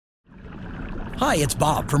Hi, it's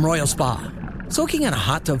Bob from Royal Spa. Soaking in a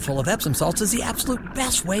hot tub full of Epsom salts is the absolute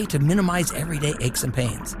best way to minimize everyday aches and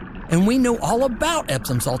pains. And we know all about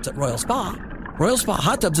Epsom salts at Royal Spa. Royal Spa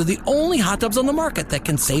hot tubs are the only hot tubs on the market that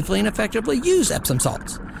can safely and effectively use Epsom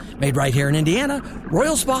salts. Made right here in Indiana,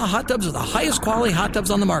 Royal Spa hot tubs are the highest quality hot tubs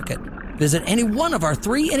on the market. Visit any one of our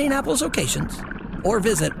 3 Indianapolis locations or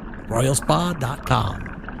visit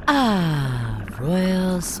royalspa.com. Ah,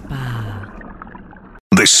 Royal Spa.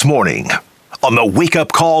 This morning on the Wake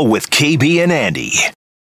Up Call with KB and Andy.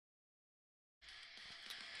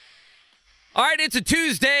 All right, it's a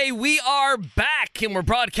Tuesday. We are back, and we're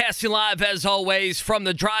broadcasting live, as always, from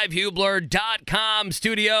the DriveHubler.com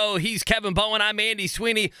studio. He's Kevin Bowen. I'm Andy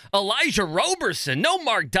Sweeney. Elijah Roberson, no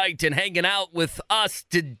Mark Dighton, hanging out with us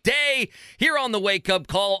today here on the Wake Up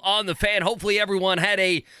Call on the Fan. Hopefully everyone had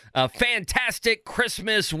a fantastic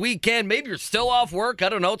Christmas weekend. Maybe you're still off work. I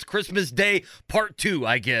don't know. It's Christmas Day Part 2,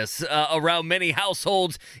 I guess, around many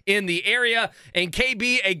households in the area. And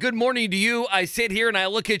KB, a good morning to you. I sit here and I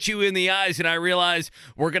look at you in the eyes and I realize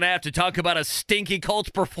we're going to have to talk about a stinky Colts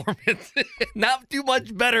performance. Not too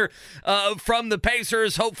much better from the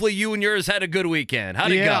Pacers. Hopefully you and yours had a good weekend.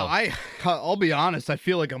 How'd it go? I'll be honest. I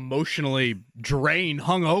feel like emotionally drained,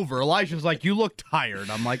 hungover. Elijah's like, you look tired.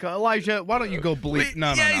 I'm like, Elijah, why don't you go bleep?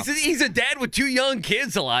 No. He's a dad with 2 young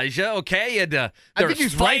kids, Elijah, okay? And I think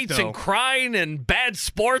he's right, fights though. and crying and bad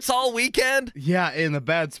sports all weekend. Yeah, and the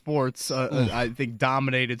bad sports, I think,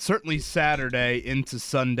 dominated certainly Saturday into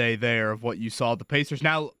Sunday there of what you saw. The Pacers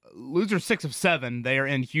now loser 6 of 7. They are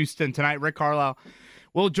in Houston tonight. Rick Carlisle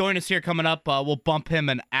will join us here coming up. We'll bump him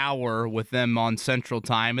an hour with them on Central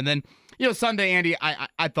Time. And then, Sunday, Andy,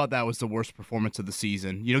 I thought that was the worst performance of the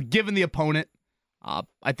season. Given the opponent,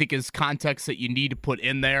 I think is context that you need to put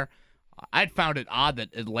in there. I'd found it odd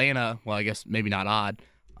that Atlanta, well, I guess maybe not odd,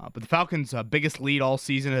 but the Falcons' biggest lead all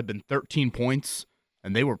season had been 13 points,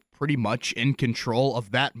 and they were pretty much in control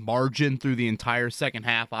of that margin through the entire second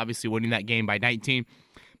half, obviously winning that game by 19.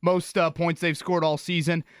 Most points they've scored all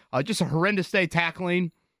season. Just a horrendous day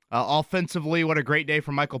tackling. Offensively, what a great day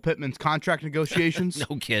for Michael Pittman's contract negotiations.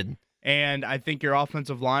 No kidding. And I think your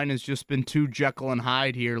offensive line has just been too Jekyll and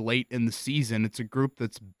Hyde here late in the season. It's a group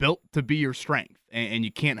that's built to be your strength, and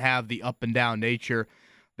you can't have the up and down nature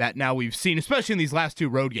that now we've seen, especially in these last 2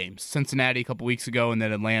 road games. Cincinnati a couple weeks ago and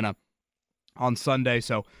then Atlanta on Sunday.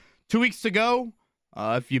 So 2 weeks to go.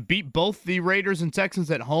 If you beat both the Raiders and Texans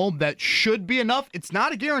at home, that should be enough. It's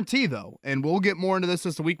not a guarantee, though, and we'll get more into this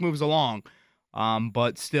as the week moves along.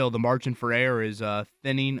 But still, the margin for error is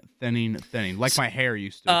thinning, like my hair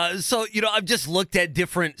used to. So, I've just looked at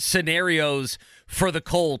different scenarios for the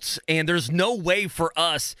Colts, and there's no way for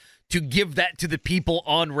us to give that to the people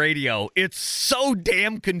on radio. It's so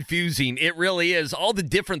damn confusing. It really is. All the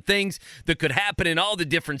different things that could happen in all the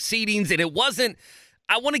different seedings, and it wasn't,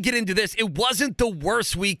 I want to get into this, it wasn't the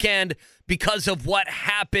worst weekend because of what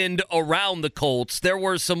happened around the Colts. There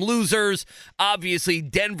were some losers. Obviously,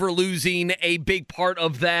 Denver losing a big part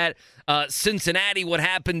of that. Cincinnati, what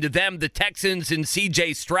happened to them, the Texans and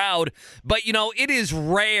C.J. Stroud. But, it is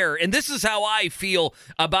rare, and this is how I feel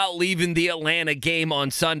about leaving the Atlanta game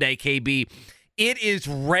on Sunday, KB. It is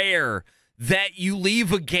rare that you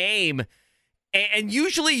leave a game and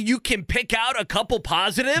usually you can pick out a couple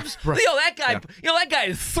positives. Right. That guy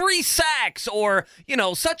had 3 sacks, or,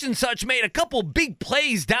 such and such made a couple big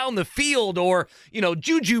plays down the field, or,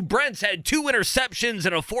 Juju Brents had 2 interceptions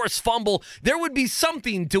and a forced fumble. There would be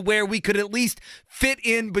something to where we could at least fit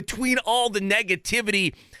in between all the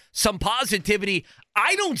negativity, some positivity.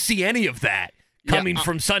 I don't see any of that coming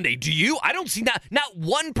from Sunday. Do you? I don't see not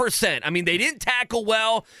 1%. I mean, they didn't tackle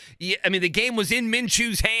well. I mean, the game was in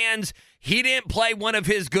Minshew's hands. He didn't play one of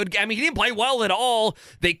his good. I mean, he didn't play well at all.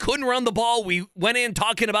 They couldn't run the ball. We went in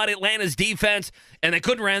talking about Atlanta's defense, and they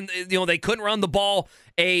couldn't run. They couldn't run the ball.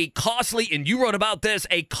 A costly, and you wrote about this,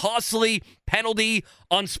 a costly penalty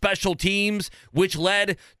on special teams, which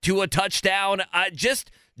led to a touchdown.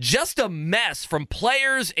 Just a mess from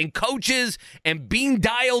players and coaches and being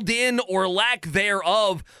dialed in or lack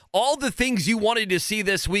thereof. All the things you wanted to see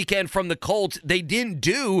this weekend from the Colts, they didn't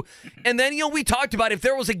do. And then, we talked about if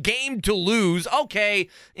there was a game to lose, okay,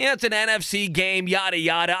 it's an NFC game, yada,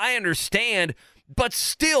 yada. I understand. But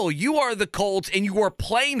still, you are the Colts and you are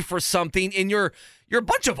playing for something, and you're a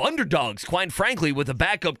bunch of underdogs, quite frankly, with a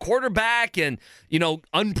backup quarterback and,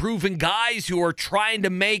 unproven guys who are trying to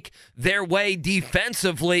make their way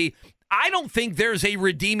defensively. I don't think there's a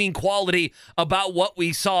redeeming quality about what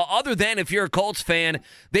we saw, other than if you're a Colts fan,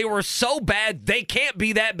 they were so bad, they can't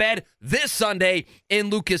be that bad this Sunday in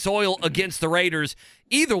Lucas Oil against the Raiders.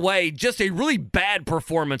 either way, just a really bad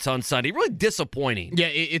performance on Sunday. Really disappointing. Yeah,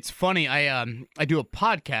 it's funny. I do a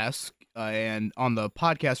podcast, and on the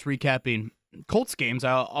podcast recapping Colts games,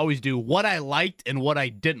 I always do what I liked and what I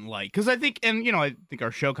didn't like. Because I think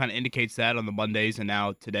our show kind of indicates that on the Mondays, and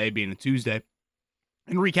now today being a Tuesday.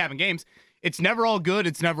 And recapping games, it's never all good,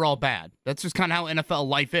 it's never all bad. That's just kind of how NFL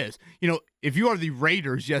life is. If you are the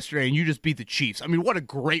Raiders yesterday and you just beat the Chiefs, I mean, what a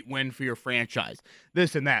great win for your franchise.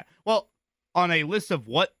 This and that. Well, on a list of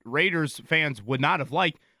what Raiders fans would not have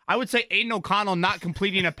liked, I would say Aiden O'Connell not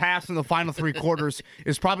completing a pass in the final three quarters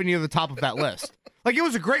is probably near the top of that list. Like, it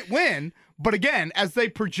was a great win, but again, as they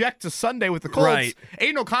project to Sunday with the Colts, right,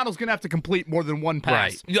 Aiden O'Connell's going to have to complete more than one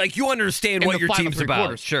pass. Right. Like, you understand what your team's about.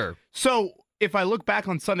 Quarters. Sure. So, if I look back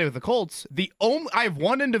on Sunday with the Colts, I have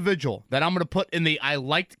one individual that I'm going to put in the I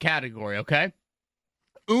liked category, okay?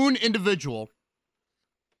 Un individual,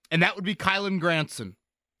 and that would be Kylan Granson.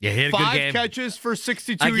 Yeah, he had a good game. 5 catches for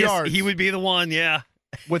 62 yards. He would be the one, yeah.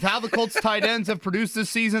 With how the Colts tight ends have produced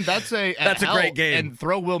this season, that's a great game. And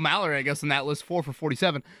throw Will Mallory, I guess, in that list, 4 for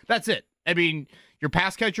 47. That's it. I mean, your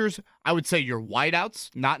pass catchers, I would say your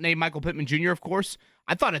wideouts, not named Michael Pittman Jr., of course.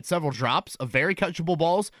 I thought had several drops of very catchable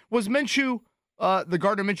balls. Was Minshew the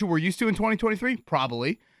Gardner Minshew we're used to in 2023?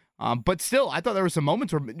 Probably. But still, I thought there were some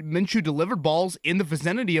moments where Minshew delivered balls in the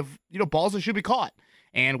vicinity of balls that should be caught.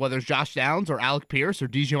 And whether it's Josh Downs or Alec Pierce or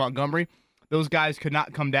DJ Montgomery, those guys could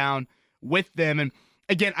not come down with them. And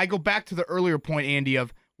again, I go back to the earlier point, Andy,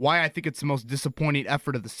 of why I think it's the most disappointing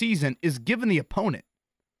effort of the season is given the opponent.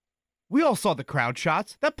 We all saw the crowd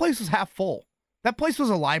shots. That place was half full. That place was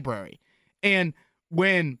a library. And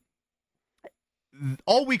when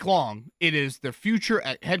all week long, it is the future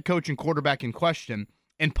at head coach and quarterback in question.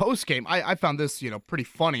 And post-game, I found this, pretty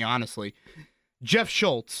funny, honestly. Jeff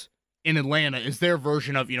Schultz in Atlanta is their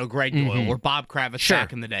version of, Greg Doyle or Bob Kravitz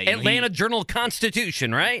back in the day. Atlanta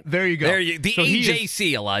Journal-Constitution, right? There you go. The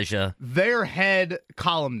AJC, Elijah. Their head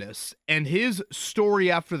columnist, and his story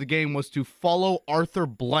after the game was to follow Arthur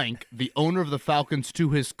Blank, the owner of the Falcons, to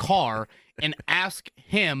his car and ask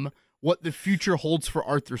him what the future holds for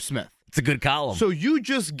Arthur Smith. It's a good column. So you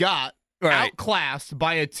just got outclassed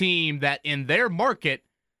by a team that in their market,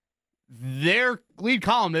 their lead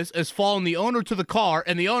columnist is following the owner to the car,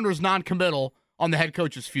 and the owner is non-committal on the head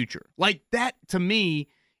coach's future. Like, that, to me,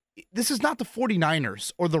 this is not the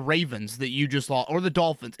 49ers or the Ravens that you just lost, or the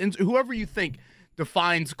Dolphins, and whoever you think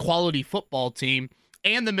defines quality football team,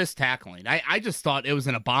 and the missed tackling. I just thought it was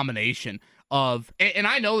an abomination of, and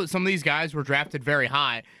I know that some of these guys were drafted very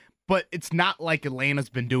high, but it's not like Atlanta's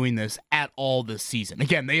been doing this at all this season.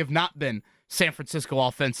 Again, they have not been San Francisco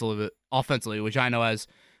offensively, which I know as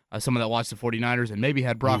someone that watched the 49ers and maybe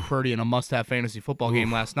had Brock Purdy in a must-have fantasy football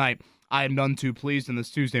game last night, I am none too pleased on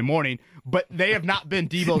this Tuesday morning. But they have not been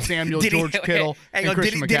Deebo Samuel, George Kittle, and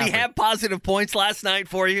Christian McCaffrey. Did he have positive points last night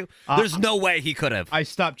for you? There's no way he could have. I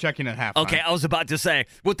stopped checking at halftime. Okay, I was about to say,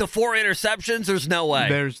 with the 4 interceptions, there's no way.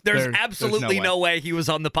 There's absolutely no way he was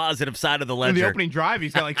on the positive side of the ledger. In the opening drive,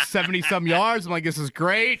 he's got like 70-some yards. I'm like, this is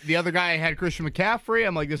great. The other guy had Christian McCaffrey.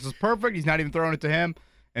 I'm like, this is perfect. He's not even throwing it to him.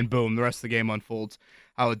 And boom, the rest of the game unfolds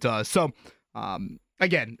how it does. So,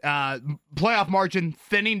 again, playoff margin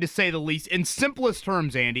thinning to say the least. In simplest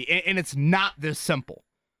terms, Andy, and it's not this simple,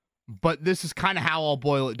 but this is kind of how I'll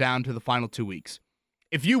boil it down to the final 2 weeks.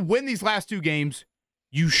 If you win these last 2 games,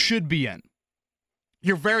 you should be in.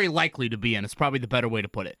 You're very likely to be in. It's probably the better way to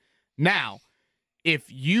put it. Now, if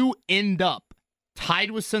you end up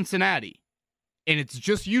tied with Cincinnati and it's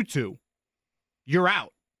just you two, you're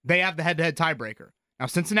out. They have the head-to-head tiebreaker. Now,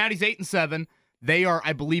 Cincinnati's 8-7. They are,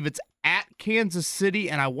 I believe it's at Kansas City,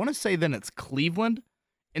 and I want to say then it's Cleveland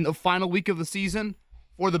in the final week of the season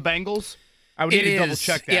for the Bengals. I would need to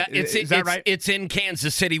double-check that. Yeah, is that right? It's in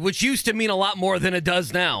Kansas City, which used to mean a lot more than it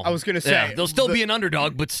does now. I was going to say. They'll still be an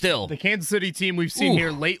underdog, but still. The Kansas City team we've seen here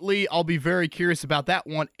lately, I'll be very curious about that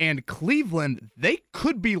one. And Cleveland, they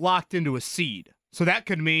could be locked into a seed. So that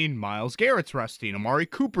could mean Myles Garrett's resting, Amari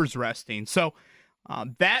Cooper's resting. So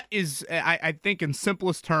that is, I think in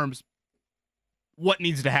simplest terms, what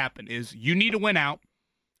needs to happen is you need to win out,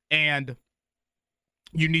 and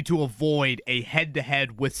you need to avoid a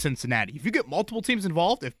head-to-head with Cincinnati. If you get multiple teams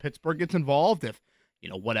involved, if Pittsburgh gets involved, if,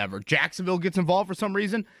 Jacksonville gets involved for some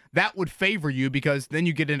reason, that would favor you because then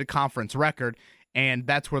you get into conference record, and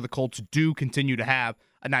that's where the Colts do continue to have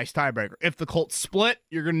a nice tiebreaker. If the Colts split,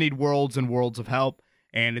 you're going to need worlds and worlds of help,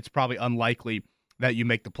 and it's probably unlikely that you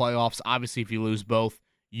make the playoffs. Obviously, if you lose both,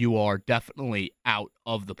 you are definitely out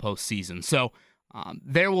of the postseason. So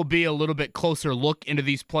there will be a little bit closer look into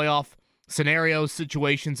these playoff scenarios,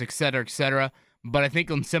 situations, et cetera, et cetera. But I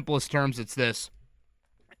think in simplest terms, it's this.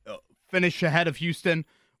 finish ahead of Houston,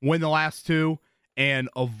 win the last two, and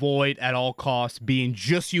avoid at all costs being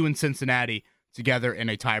just you and Cincinnati together in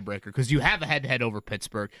a tiebreaker, because you have a head-to-head over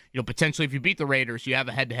Pittsburgh. Potentially if you beat the Raiders, you have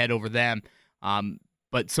a head-to-head over them.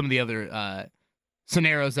 But some of the other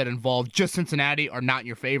scenarios that involve just Cincinnati are not in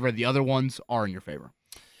your favor. The other ones are in your favor.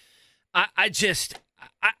 I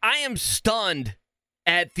am stunned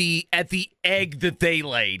at the egg that they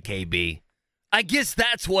laid, KB. I guess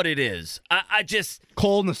that's what it is. I just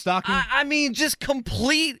cold in the stocking. I mean,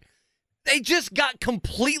 they just got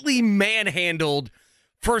completely manhandled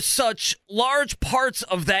for such large parts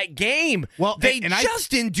of that game. Well, they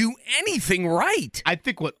just didn't do anything right. I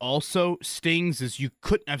think what also stings is you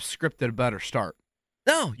couldn't have scripted a better start.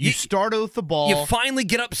 No, you started with the ball. You finally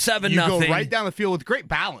get up 7-0. You go right down the field with great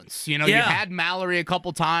balance. You had Mallory a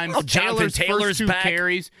couple times. Oh, Taylor's first two back.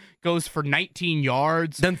 carries goes for 19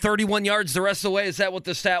 yards. Then 31 yards the rest of the way. Is that what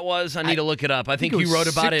the stat was? I need to look it up. I think you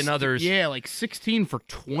wrote about it in others. Yeah, like 16 for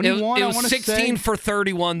 21. It was 16 for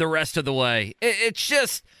 31 the rest of the way. It's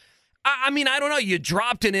just, I mean, I don't know. You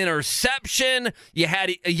dropped an interception. You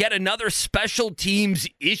had yet another special teams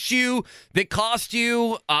issue that cost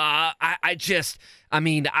you. I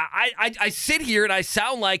sit here and I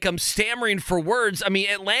sound like I'm stammering for words. I mean,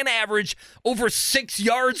 Atlanta averaged over 6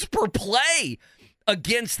 yards per play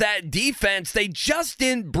against that defense. They just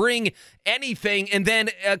didn't bring anything. And then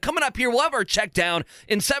coming up here, we'll have our check down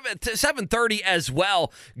in 7:30 as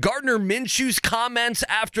well. Gardner Minshew's comments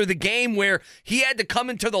after the game, where he had to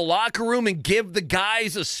come into the locker room and give the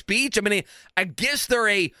guys a speech. I mean, I guess they're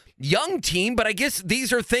a young team, but I guess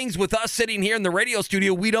these are things with us sitting here in the radio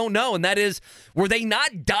studio we don't know. And that is, were they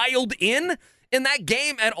not dialed in that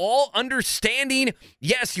game at all, understanding,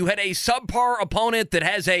 yes, you had a subpar opponent that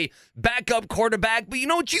has a backup quarterback, but you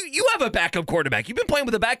know what? You have a backup quarterback. You've been playing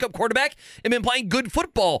with a backup quarterback and been playing good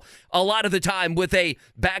football a lot of the time with a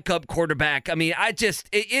backup quarterback. I mean,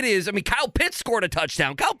 Kyle Pitts scored a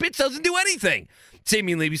touchdown. Kyle Pitts doesn't do anything,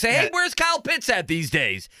 seemingly. We say, hey, where's Kyle Pitts at these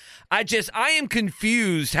days? I am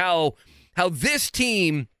confused how this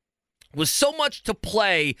team was so much to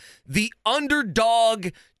play the underdog,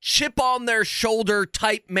 chip on their shoulder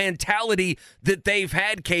type mentality that they've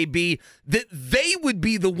had, KB, that they would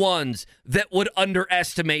be the ones that would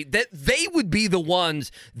underestimate, that they would be the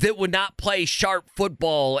ones that would not play sharp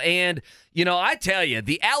football. And, I tell you,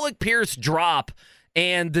 the Alec Pierce drop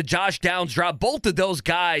and the Josh Downs drop, both of those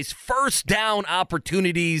guys, first down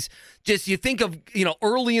opportunities. Just, you think of,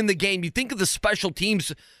 early in the game, you think of the special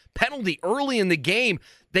teams penalty early in the game.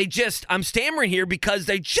 I'm stammering here because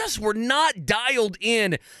they just were not dialed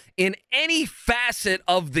in any facet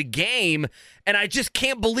of the game. And I just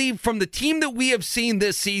can't believe, from the team that we have seen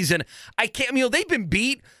this season, they've been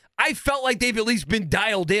beat. I felt like they've at least been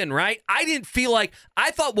dialed in, right? I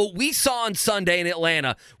thought what we saw on Sunday in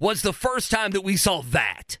Atlanta was the first time that we saw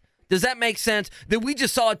that. Does that make sense? That we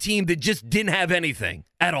just saw a team that just didn't have anything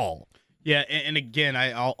at all. Yeah, and again,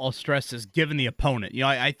 I'll stress this, given the opponent.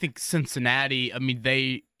 I think Cincinnati,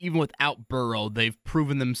 they, even without Burrow, they've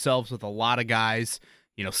proven themselves with a lot of guys,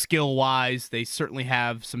 skill-wise. They certainly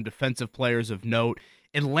have some defensive players of note.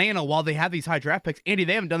 Atlanta, while they have these high draft picks, Andy,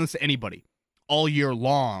 they haven't done this to anybody all year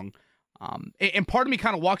long. And part of me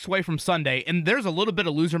kind of walks away from Sunday, and there's a little bit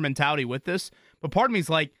of loser mentality with this, but part of me is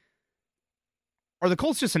like, are the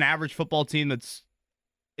Colts just an average football team that's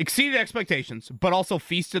exceeded expectations, but also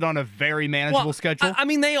feasted on a very manageable schedule? I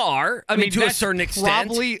mean, they are. I mean, to a certain extent.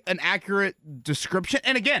 Probably an accurate description.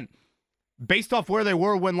 And again, based off where they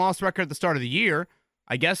were win-loss record at the start of the year,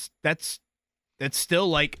 I guess that's still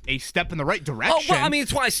like a step in the right direction. Oh, well,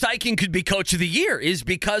 it's why Steichen could be coach of the year, is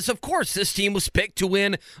because, of course, this team was picked to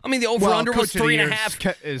win. The over-under was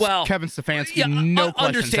 3.5. Kevin Stefanski, no question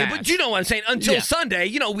understand, asked. but you know what I'm saying? Until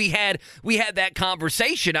Sunday, we had that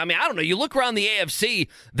conversation. I don't know. You look around the AFC,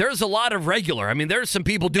 there's a lot of regular. There's some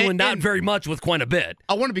people doing not very much with quite a bit.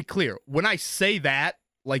 I want to be clear. When I say that,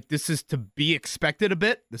 like, this is to be expected a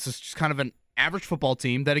bit. This is just kind of an average football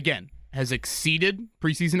team that, again, has exceeded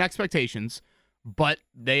preseason expectations, but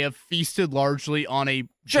they have feasted largely on a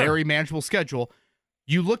very manageable schedule.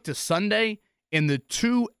 You look to Sunday, in the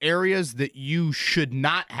two areas that you should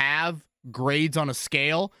not have grades on a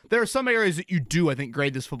scale, there are some areas that you do, I think,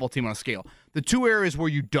 grade this football team on a scale. The two areas where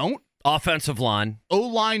you don't, offensive line,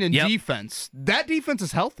 O-line, and defense, that defense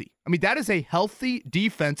is healthy. That is a healthy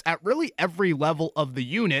defense at really every level of the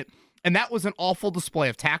unit, and that was an awful display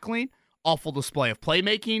of tackling, awful display of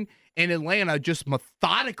playmaking, and Atlanta just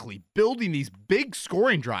methodically building these big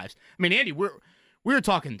scoring drives. Andy, we were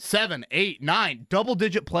talking 7, 8, 9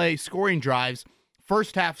 double-digit play scoring drives,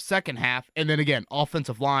 first half, second half, and then again,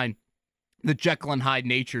 offensive line, the Jekyll and Hyde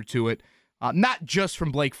nature to it. Not just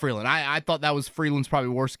from Blake Freeland. I thought that was Freeland's probably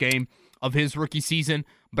worst game of his rookie season,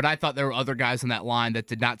 but I thought there were other guys on that line that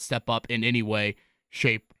did not step up in any way,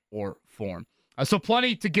 shape, or form. So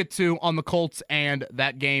plenty to get to on the Colts and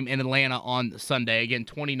that game in Atlanta on Sunday. Again,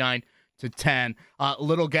 29-10.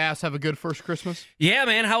 Little Gas have a good first Christmas? Yeah,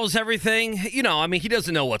 man. How was everything? He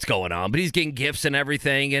doesn't know what's going on, but he's getting gifts and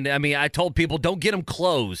everything. And, I told people, don't get him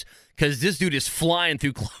clothes because this dude is flying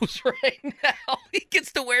through clothes right now. He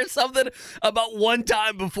gets to wear something about one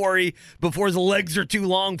time before his legs are too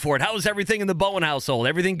long for it. How was everything in the Bowen household?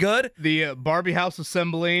 Everything good? The Barbie house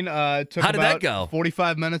assembling took How did about that go?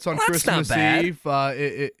 45 minutes on That's Christmas not bad. Eve.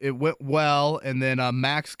 It went well, and then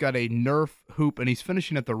Max got a Nerf hoop, and he's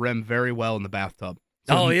finishing at the rim very well in the bathtub.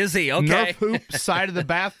 So is he? Okay. Nerf hoop side of the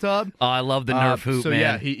bathtub. Oh, I love the Nerf hoop, man.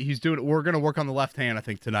 Yeah, he's doing it. We're going to work on the left hand, I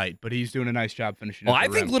think, tonight, but he's doing a nice job finishing Well, at the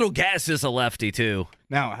I think rim. Little Gas is a lefty, too.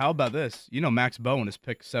 Now, how about this? Max Bowen has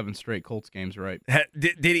picked 7 straight Colts games right.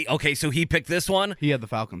 Did he? Okay, so he picked this one? He had the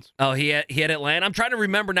Falcons. Oh, he had Atlanta. I'm trying to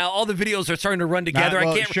remember now. All the videos are starting to run together.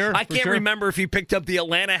 I can't remember if he picked up the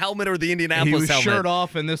Atlanta helmet or the Indianapolis helmet. He was helmet. shirt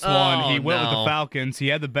off in this one. He went with no. the Falcons. He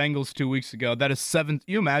had the Bengals 2 weeks ago. That is 7.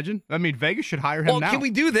 You imagine? Vegas should hire him Well, now. can we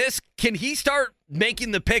do this? Can he start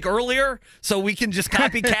making the pick earlier so we can just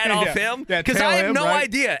copycat off him? Because I have no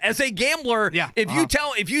idea. As a gambler,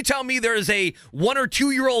 if you tell me there's a 1 or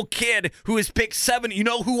 2 year old kid who has picked 7, you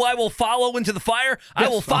know who I will follow into the fire? Yes, I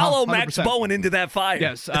will follow 100%. Max Bowen into that fire.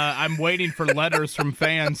 Yes, I'm waiting for letters from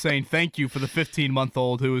fans saying thank you for the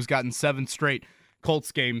 15-month-old who has gotten 7 straight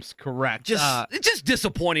Colts games correct. It's just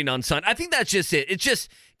disappointing on Sunday. I think that's just it.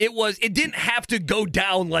 It didn't have to go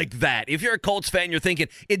down like that. If you're a Colts fan, you're thinking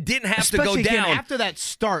it didn't have to go down. After that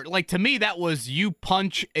start, to me, that was you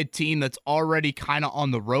punch a team that's already kind of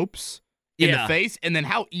on the ropes in the face, and then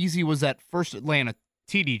how easy was that first Atlanta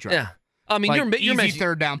TD drive? Yeah. You're easy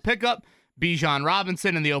third down pickup. Bijan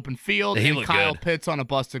Robinson in the open field, and Kyle Pitts on a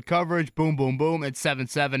busted coverage. Boom, boom, boom. It's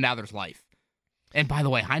 7-7. Now there's life. And by the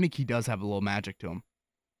way, Heineke does have a little magic to him.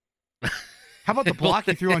 How about the block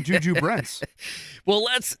he threw on Juju Brents? Well,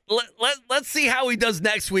 let's see how he does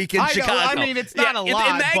next week in Chicago. It's not a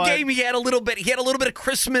lot. In that game, he had a little bit of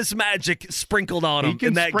Christmas magic sprinkled on him. He can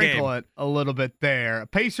in that sprinkle game. it a little bit there.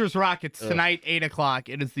 Pacers Rockets tonight, 8:00.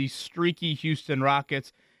 It is the streaky Houston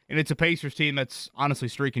Rockets, and it's a Pacers team that's honestly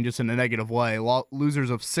streaking just in a negative way. Losers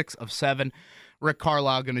of 6 of 7. Rick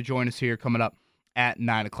Carlisle going to join us here coming up at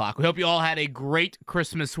 9:00. We hope you all had a great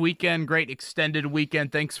Christmas weekend, great extended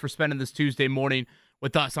weekend. Thanks for spending this Tuesday morning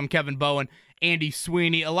with us. I'm Kevin Bowen, Andy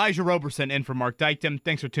Sweeney, Elijah Roberson in for Mark Dykton.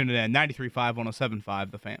 Thanks for tuning in. 93.5,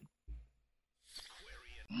 107.5, The Fan.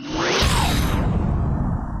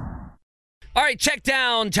 All right, check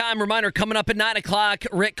down time reminder coming up at 9:00.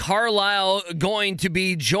 Rick Carlisle going to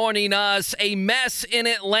be joining us. A mess in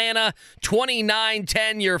Atlanta,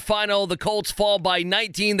 29-10 your final. The Colts fall by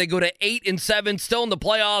 19. They go to 8-7, still in the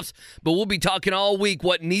playoffs, but we'll be talking all week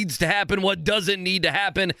what needs to happen, what doesn't need to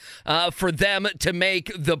happen for them to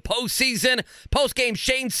make the postseason. Postgame,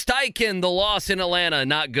 Shane Steichen, the loss in Atlanta,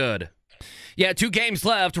 not good. Yeah, 2 games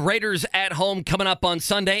left. Raiders at home coming up on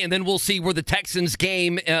Sunday, and then we'll see where the Texans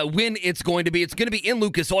game, when it's going to be. It's going to be in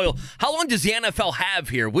Lucas Oil. How long does the NFL have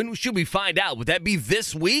here? When should we find out? Would that be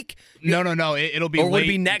this week? No. It'll be or late. would it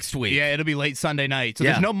be next week? Yeah, it'll be late Sunday night. So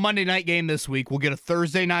there's no Monday night game this week. We'll get a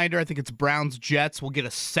Thursday nighter. I think it's Browns-Jets. We'll get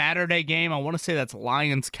a Saturday game. I want to say that's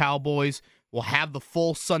Lions-Cowboys. We'll have the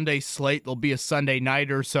full Sunday slate. There'll be a Sunday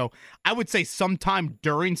nighter. So I would say sometime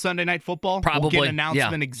during Sunday Night Football, probably, we'll get an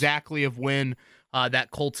announcement exactly of when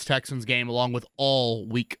that Colts-Texans game, along with all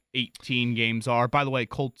Week 18 games are. By the way,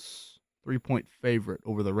 Colts 3-point favorite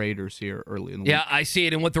over the Raiders here early in the week. Yeah, I see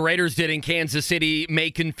it. And what the Raiders did in Kansas City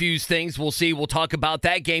may confuse things. We'll see. We'll talk about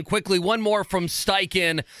that game. Quickly, one more from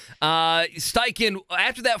Steichen. Steichen,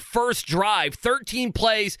 after that first drive, 13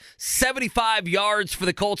 plays, 75 yards for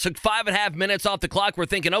the Colts. Took 5.5 minutes off the clock. We're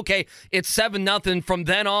thinking, okay, it's 7-0. From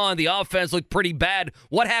then on, the offense looked pretty bad.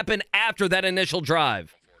 What happened after that initial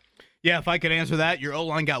drive? Yeah, if I could answer that, your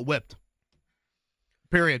O-line got whipped.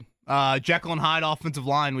 Period. Jekyll and Hyde offensive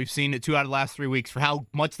line, we've seen it 2 out of the last 3 weeks for how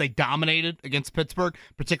much they dominated against Pittsburgh,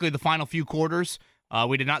 particularly the final few quarters.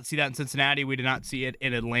 We did not see that in Cincinnati. We did not see it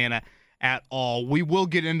in Atlanta at all. We will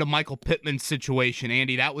get into Michael Pittman's situation,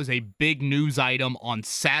 Andy. That was a big news item on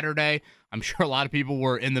Saturday. I'm sure a lot of people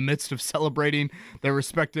were in the midst of celebrating their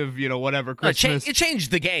respective, whatever, Christmas. It changed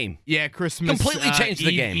the game. Yeah, Christmas. Completely changed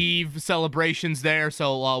the game. Eve celebrations there.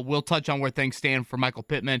 So we'll touch on where things stand for Michael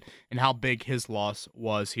Pittman and how big his loss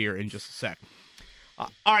was here in just a sec.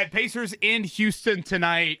 All right, Pacers in Houston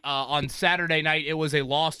tonight. On Saturday night, it was a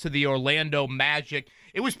loss to the Orlando Magic.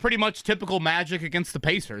 It was pretty much typical Magic against the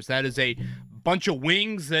Pacers. That is a bunch of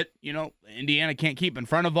wings that, Indiana can't keep in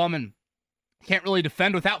front of them and can't really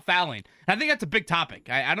defend without fouling. And I think that's a big topic.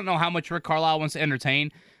 I don't know how much Rick Carlisle wants to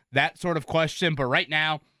entertain that sort of question, but right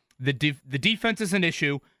now, the defense is an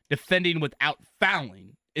issue. Defending without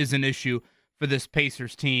fouling is an issue for this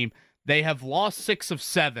Pacers team. They have lost 6 of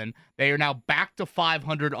 7. They are now back to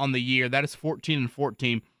 500 on the year. That is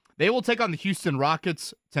 14-14. They will take on the Houston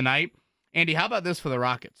Rockets tonight. Andy, how about this for the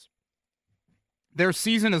Rockets? Their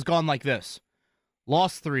season has gone like this.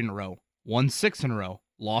 Lost 3 in a row. Won 6 in a row.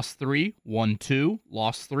 Lost 3, won 2,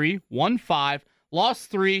 lost 3, won 5,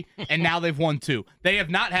 lost 3, and now they've won 2. They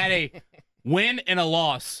have not had a win and a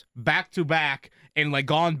loss back-to-back and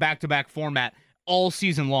gone back-to-back format all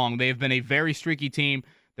season long. They have been a very streaky team.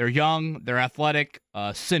 They're young. They're athletic.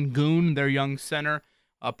 Sengun, their young center,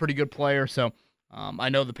 a pretty good player. So I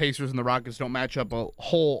know the Pacers and the Rockets don't match up a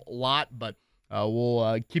whole lot, but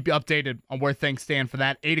we'll keep you updated on where things stand for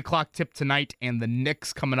that. 8 o'clock tip tonight, and the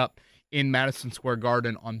Knicks coming up in Madison Square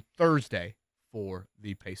Garden on Thursday for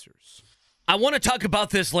the Pacers. I want to talk about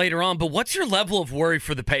this later on, but what's your level of worry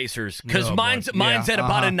for the Pacers? Because mine's at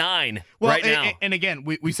about a 9 right now. And again,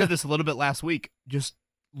 we said this a little bit last week. Just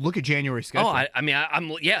look at January's schedule.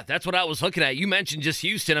 I'm that's what I was looking at. You mentioned just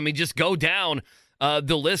Houston. Just go down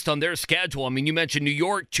the list on their schedule. You mentioned New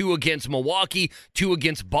York, 2 against Milwaukee, 2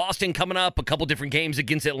 against Boston coming up, a couple different games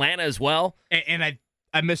against Atlanta as well. And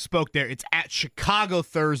I misspoke there. It's at Chicago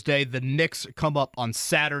Thursday. The Knicks come up on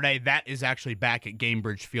Saturday. That is actually back at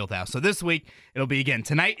Gainbridge Fieldhouse. So this week, it'll be again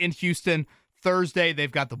tonight in Houston. Thursday,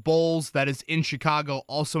 they've got the Bulls. That is in Chicago.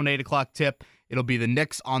 Also an 8 o'clock tip. It'll be the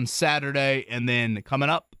Knicks on Saturday. And then coming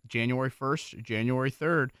up, January 1st, January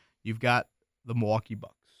 3rd, you've got the Milwaukee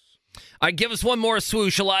Bucks. All right, give us one more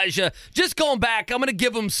swoosh, Elijah. Just going back, I'm going to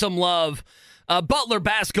give them some love. Butler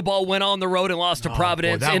basketball went on the road and lost to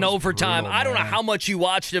Providence in overtime. Brutal, I don't know how much you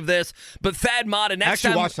watched of this, but Thad Matta, next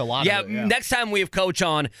time, watched a lot of it, next time we have Coach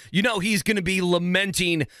on, he's going to be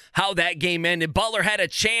lamenting how that game ended. Butler had a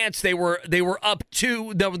chance. They were up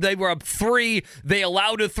 2. They were up 3. They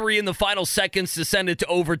allowed a 3 in the final seconds to send it to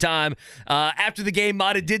overtime. After the game,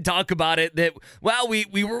 Matta did talk about it that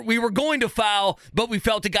we were going to foul, but we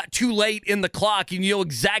felt it got too late in the clock. And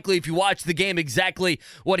exactly, if you watch the game, exactly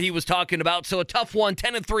what he was talking about. So a tough one,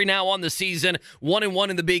 10-3 now on the season, 1-1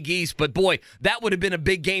 in the Big East. But boy, that would have been a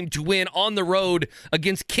big game to win on the road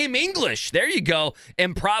against Kim English. There you go,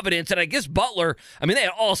 and Providence. And I guess Butler, they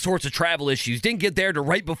had all sorts of travel issues. Didn't get there to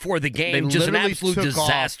right before the game. Just an absolute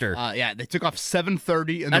disaster. They took off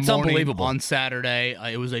 7:30 in That's the morning unbelievable. On Saturday.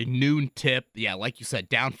 It was a noon tip. Yeah, like you said,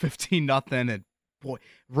 down 15-0. And boy,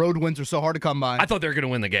 road wins are so hard to come by. I thought they were going to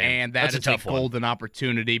win the game. And that's a tough golden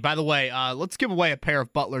opportunity. By the way, let's give away a pair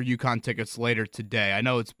of Butler UConn tickets later today. I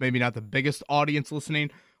know it's maybe not the biggest audience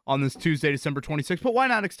listening on this Tuesday, December 26th, but why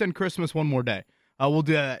not extend Christmas one more day? We'll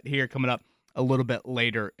do that here coming up a little bit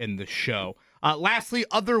later in the show. Lastly,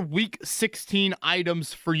 other Week 16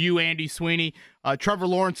 items for you, Andy Sweeney. Trevor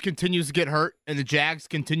Lawrence continues to get hurt, and the Jags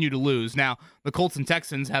continue to lose. Now, the Colts and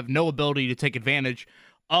Texans have no ability to take advantage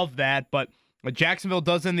of that, but Jacksonville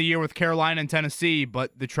does end the year with Carolina and Tennessee,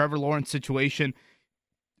 but the Trevor Lawrence situation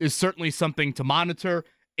is certainly something to monitor.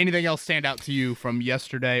 Anything else stand out to you from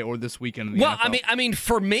yesterday or this weekend in the NFL?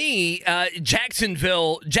 For me,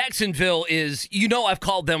 Jacksonville is, I've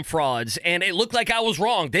called them frauds, and it looked like I was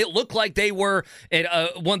wrong. They looked like they were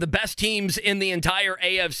one of the best teams in the entire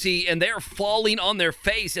AFC, and they're falling on their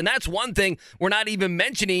face, and that's one thing we're not even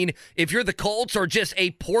mentioning. If you're the Colts or just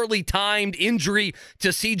a poorly timed injury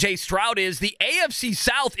to C.J. Stroud is, the AFC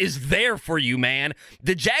South is there for you, man.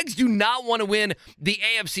 The Jags do not want to win the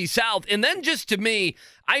AFC South, and then just to me,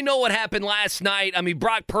 I know what happened last night.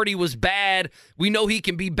 Brock Purdy was bad. We know he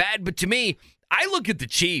can be bad. But to me, I look at the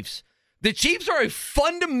Chiefs. The Chiefs are a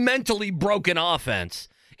fundamentally broken offense.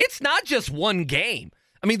 It's not just one game.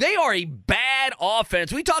 They are a bad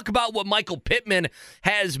offense. We talk about what Michael Pittman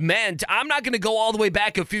has meant. I'm not going to go all the way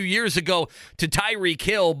back a few years ago to Tyreek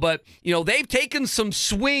Hill, but, they've taken some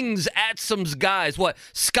swings at some guys.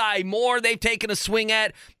 Sky Moore, they've taken a swing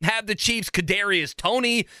at. Have the Chiefs, Kadarius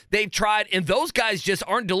Toney, they've tried, and those guys just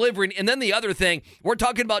aren't delivering. And then the other thing, we're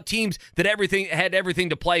talking about teams that had everything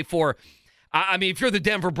to play for. I mean, if you're the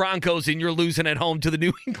Denver Broncos and you're losing at home to the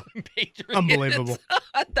New England Patriots, Unbelievable.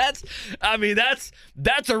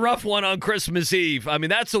 that's a rough one on Christmas Eve. I mean,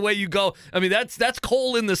 that's the way you go. I mean, that's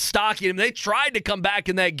coal in the stocking. I mean, they tried to come back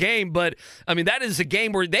in that game, but I mean, that is a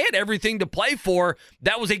game where they had everything to play for.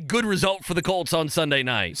 That was a good result for the Colts on Sunday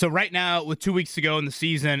night. So right now, with 2 weeks to go in the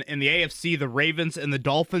season, in the AFC, the Ravens and the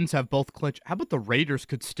Dolphins have both clinched. How about the Raiders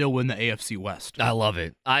could still win the AFC West? I love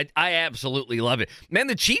it. I absolutely love it. Man,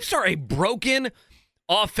 the Chiefs are a broken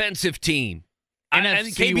offensive team. And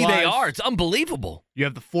KB, they are. It's unbelievable. You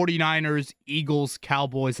have the 49ers, Eagles,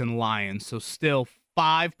 Cowboys, and Lions. So still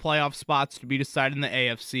 5 playoff spots to be decided in the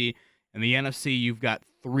AFC. In the NFC, you've got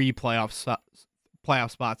 3 playoff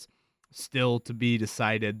spots still to be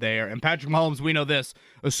decided there. And Patrick Mahomes, we know this,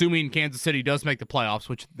 assuming Kansas City does make the playoffs,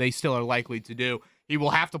 which they still are likely to do, he will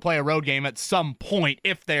have to play a road game at some point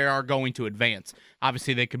if they are going to advance.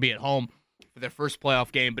 Obviously, they could be at home for their first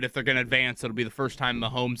playoff game, but if they're going to advance, it'll be the first time in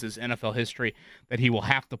Mahomes' NFL history that he will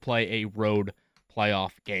have to play a road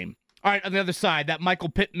playoff game. All right, on the other side, that Michael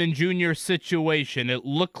Pittman Jr. situation, it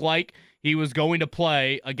looked like he was going to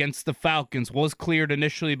play against the Falcons, was cleared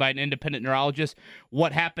initially by an independent neurologist.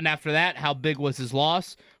 What happened after that? How big was his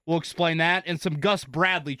loss? We'll explain that and some Gus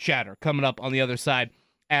Bradley chatter coming up on the other side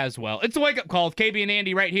as well. It's a wake-up call with KB and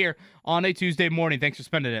Andy right here on a Tuesday morning. Thanks for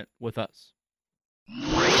spending it with us.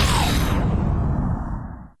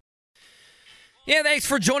 Yeah, thanks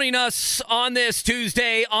for joining us on this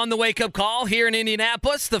Tuesday on the Wake Up Call here in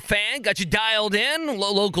Indianapolis. The Fan got you dialed in.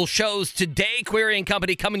 Local shows today. Query and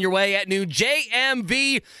Company coming your way at noon.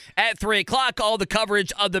 JMV at 3 o'clock. All the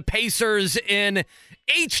coverage of the Pacers in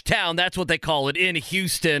H-Town. That's what they call it in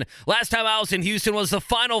Houston. Last time I was in Houston was the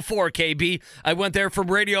Final Four, KB. I went there from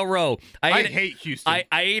Radio Row. I hate Houston. I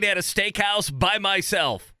ate at a steakhouse by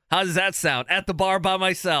myself. How does that sound? At the bar by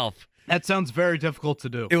myself. That sounds very difficult to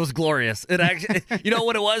do. It was glorious. It actually, you know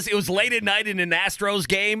what it was? It was late at night in an Astros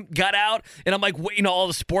game, got out, and I'm like, all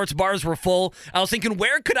the sports bars were full. I was thinking,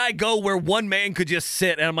 where could I go where one man could just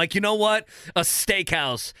sit? And I'm like, you know what? A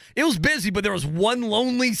steakhouse. It was busy, but there was one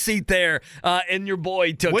lonely seat there, and your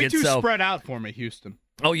boy took Way it. too spread out for me, Houston.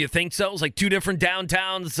 Oh, you think so? It's like 2 different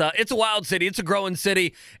downtowns. It's a wild city. It's a growing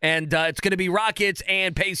city. And it's going to be Rockets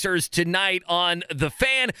and Pacers tonight on The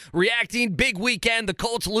Fan. Reacting, big weekend. The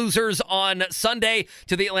Colts losers on Sunday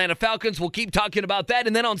to the Atlanta Falcons. We'll keep talking about that.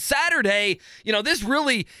 And then on Saturday, this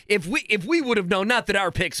really, if we would have known, not that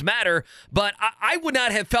our picks matter, but I would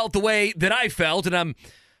not have felt the way that I felt, and I'm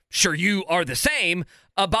sure you are the same,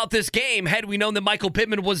 about this game had we known that Michael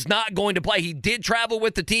Pittman was not going to play. He did travel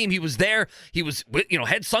with the team. He was there. He was,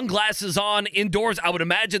 had sunglasses on indoors. I would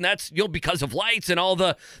imagine that's, because of lights and all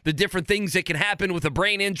the different things that can happen with a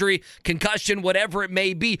brain injury, concussion, whatever it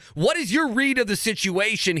may be. What is your read of the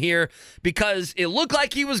situation here? Because it looked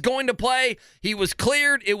like he was going to play. He was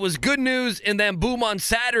cleared. It was good news. And then boom, on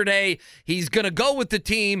Saturday, he's going to go with the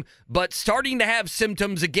team, but starting to have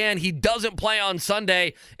symptoms again. He doesn't play on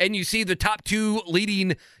Sunday. And you see the top 2 leading,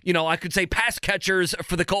 I could say pass catchers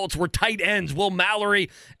for the Colts were tight ends. Will Mallory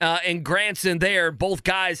and Granson there, both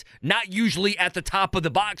guys not usually at the top of the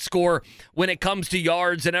box score when it comes to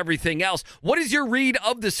yards and everything else. What is your read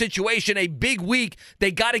of the situation? A big week.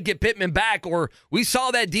 They got to get Pittman back, or we saw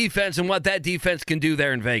that defense and what that defense can do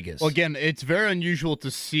there in Vegas. Well, again, it's very unusual to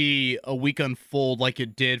see a week unfold like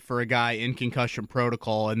it did for a guy in concussion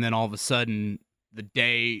protocol, and then all of a sudden, the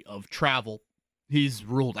day of travel, he's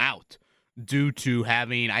ruled out due to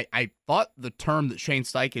having, I thought the term that Shane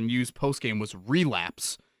Steichen used postgame was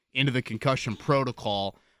relapse into the concussion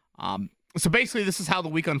protocol. So basically, this is how the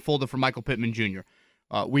week unfolded for Michael Pittman Jr.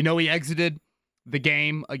 We know he exited the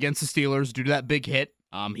game against the Steelers due to that big hit.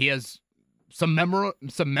 He has some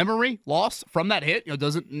memory loss from that hit.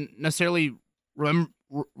 Doesn't necessarily remember.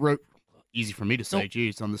 Easy for me to say,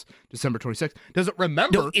 geez, on this December 26th. Doesn't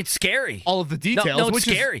remember. No, it's scary. All of the details, no, it's which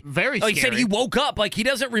scary. Is very scary. He said he woke up, like he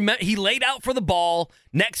doesn't remember. He laid out for the ball.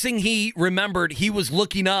 Next thing he remembered, he was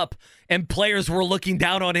looking up, and players were looking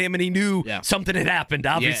down on him, and he knew something had happened,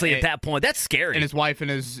 obviously, at that point. That's scary. And his wife and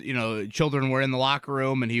his, children were in the locker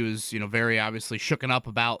room, and he was, very obviously shooken up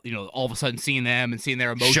about, all of a sudden seeing them and seeing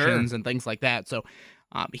their emotions and things like that. So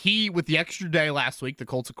he, with the extra day last week, the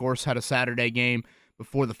Colts, of course, had a Saturday game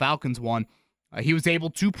before the Falcons won. He was able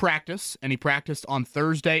to practice, and he practiced on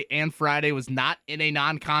Thursday and Friday, was not in a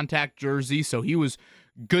non-contact jersey, so he was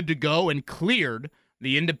good to go and cleared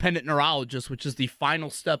the independent neurologist, which is the final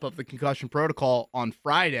step of the concussion protocol, on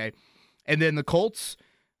Friday. And then the Colts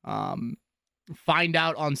find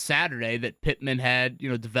out on Saturday that Pittman had,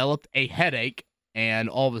 developed a headache, and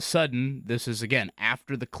all of a sudden, this is, again,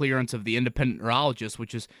 after the clearance of the independent neurologist,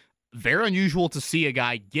 which is very unusual to see a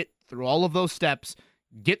guy get through all of those steps,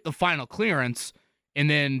 get the final clearance, and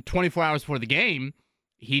then 24 hours before the game,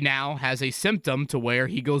 he now has a symptom to where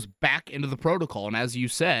he goes back into the protocol. And as you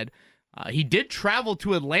said, he did travel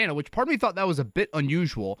to Atlanta, which part of me thought that was a bit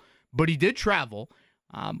unusual, but he did travel.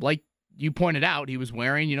 Like you pointed out, he was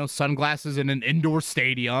wearing, sunglasses in an indoor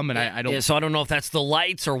stadium, and I don't. Yeah, so I don't know if that's the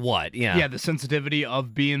lights or what. Yeah, the sensitivity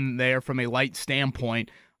of being there from a light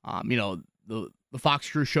standpoint. The Fox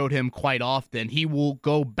crew showed him quite often. He will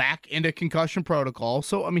go back into concussion protocol.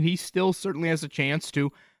 So, he still certainly has a chance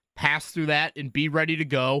to pass through that and be ready to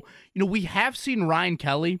go. We have seen Ryan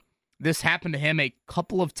Kelly. This happened to him a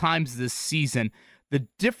couple of times this season. The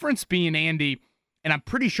difference being, Andy, and I'm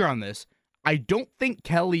pretty sure on this, I don't think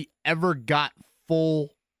Kelly ever got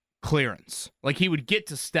full clearance. Like, he would get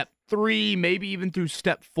to step 3, maybe even through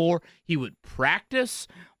step 4. He would practice,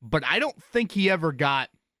 but I don't think he ever got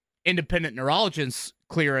independent neurologist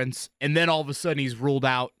clearance, and then all of a sudden he's ruled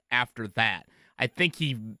out after that. I think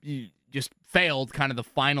he just failed kind of the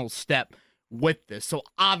final step with this. So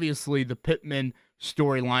obviously the Pittman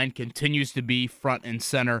storyline continues to be front and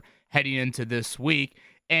center heading into this week.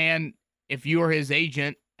 And if you are his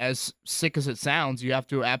agent, as sick as it sounds, you have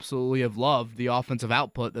to absolutely have loved the offensive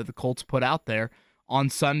output that the Colts put out there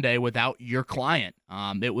on Sunday without your client.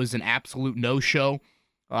 It was an absolute no-show.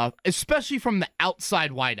 Especially from the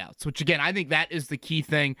outside wideouts, which, again, I think that is the key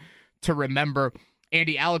thing to remember.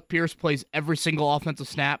 Andy, Alec Pierce plays every single offensive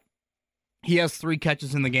snap. He has 3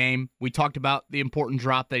 catches in the game. We talked about the important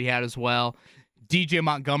drop that he had as well. DJ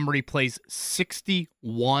Montgomery plays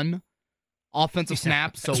 61 offensive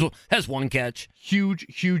snaps. So has 1 catch.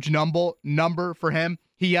 Huge number for him.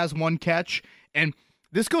 He has 1 catch. And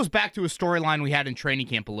this goes back to a storyline we had in training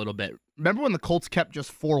camp a little bit. Remember when the Colts kept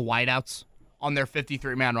just 4 wideouts on their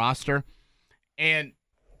 53-man roster? And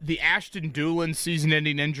the Ashton Doolin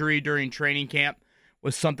season-ending injury during training camp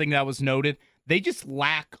was something that was noted. They just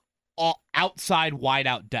lack outside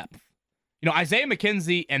wideout depth. Isaiah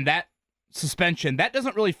McKenzie and that suspension, that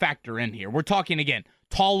doesn't really factor in here. We're talking, again,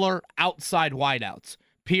 taller outside wideouts.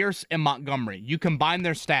 Pierce and Montgomery. You combine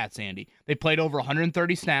their stats, Andy. They played over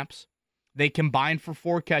 130 snaps. They combined for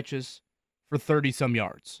 4 catches for 30-some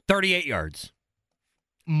yards. 38 yards.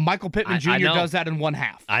 Michael Pittman Jr. does that in 1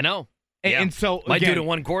 half. I know. And so, might again, do it in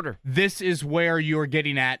 1 quarter. This is where you're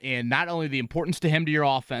getting at in not only the importance to him to your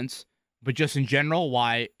offense, but just in general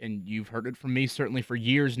why, and you've heard it from me certainly for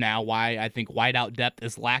years now, why I think wideout depth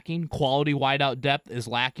is lacking. Quality wideout depth is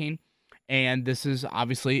lacking. And this is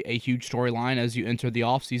obviously a huge storyline as you enter the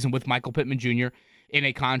offseason with Michael Pittman Jr. in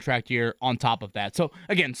a contract year on top of that. So,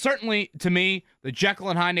 again, certainly to me, the Jekyll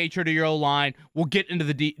and Hyde nature to your O-line. We'll get into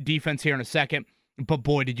the defense here in a second. But,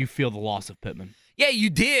 boy, did you feel the loss of Pittman. Yeah,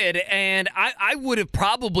 you did, and I would have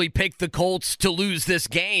probably picked the Colts to lose this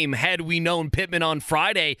game had we known Pittman on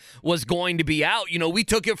Friday was going to be out. We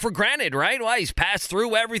took it for granted, right? Well, he's passed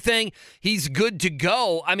through everything. He's good to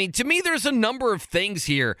go. To me, there's a number of things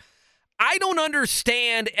here. I don't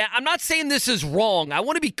understand. I'm not saying this is wrong. I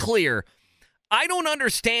want to be clear. I don't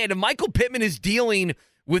understand if Michael Pittman is dealing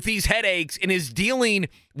with these headaches and is dealing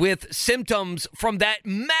with symptoms from that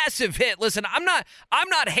massive hit. Listen, I'm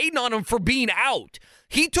not hating on him for being out.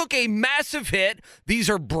 He took a massive hit.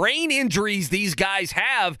 These are brain injuries these guys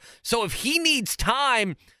have. So if he needs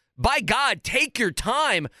time, by God, take your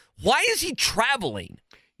time. Why is he traveling?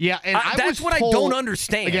 Yeah, and that's what I don't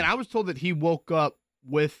understand. Again, I was told that he woke up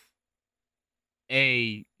with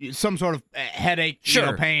some sort of headache,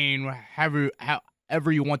 pain,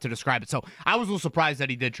 however you want to describe it. So I was a little surprised that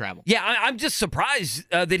he did travel. Yeah, I'm just surprised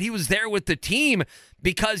that he was there with the team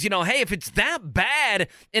because, hey, if it's that bad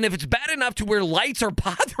and if it's bad enough to where lights are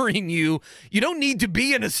bothering you, you don't need to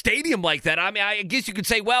be in a stadium like that. I guess you could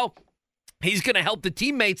say, well, he's going to help the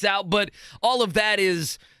teammates out, but all of that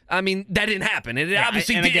is... that didn't happen. It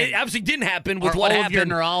obviously didn't happen with what happened. All of your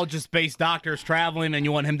neurologist-based doctors traveling, and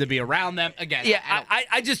you want him to be around them again. Yeah,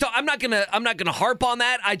 I just don't. I'm not gonna harp on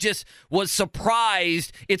that. I just was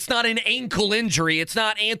surprised. It's not an ankle injury. It's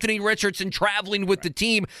not Anthony Richardson traveling with the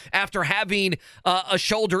team after having a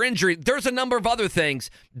shoulder injury. There's a number of other things.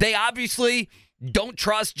 They obviously don't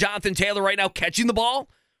trust Jonathan Taylor right now catching the ball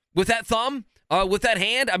with that thumb. With that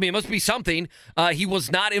hand, it must be something. He was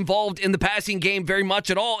not involved in the passing game very much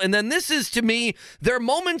at all. And then this is, to me, there are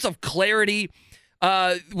moments of clarity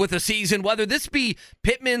with a season, whether this be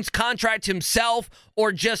Pittman's contract himself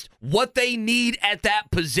or just what they need at that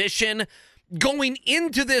position going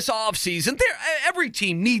into this offseason. Every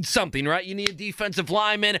team needs something, right? You need a defensive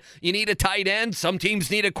lineman. You need a tight end. Some teams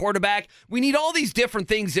need a quarterback. We need all these different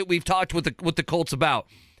things that we've talked with the Colts about.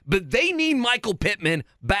 But they need Michael Pittman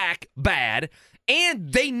back bad.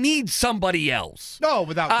 and they need somebody else. No,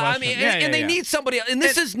 without question. They need somebody else. And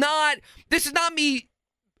this is not me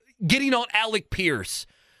getting on Alec Pierce,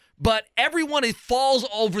 but everyone falls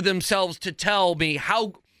over themselves to tell me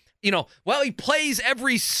how, he plays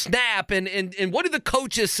every snap and what do the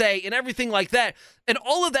coaches say and everything like that. And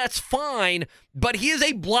all of that's fine, but I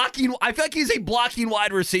feel like he's a blocking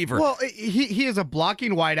wide receiver. Well, he is a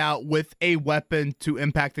blocking wideout with a weapon to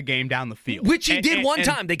impact the game down the field. Which he did one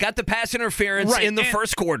time. They got the pass interference in the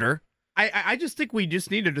first quarter. I just think we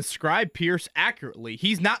just need to describe Pierce accurately.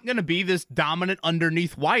 He's not going to be this dominant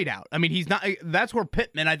underneath wideout. I mean, he's not. That's where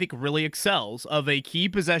Pittman, I think, really excels, of a key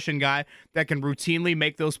possession guy that can routinely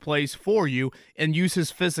make those plays for you and use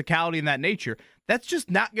his physicality in that nature. That's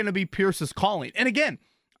just not going to be Pierce's calling. And again,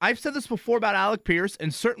 I've said this before about Alec Pierce,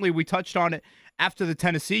 and certainly we touched on it after the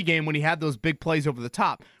Tennessee game when he had those big plays over the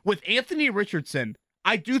top. With Anthony Richardson,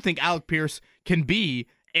 I do think Alec Pierce can be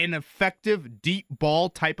an effective deep ball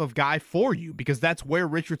type of guy for you, because that's where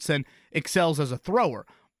Richardson excels as a thrower.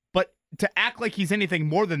 But to act like he's anything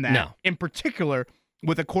more than that, in particular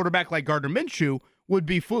with a quarterback like Gardner Minshew, would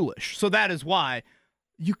be foolish. So that is why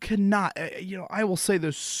you cannot, I will say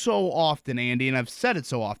this so often, Andy, and I've said it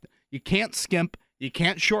so often, you can't skimp, you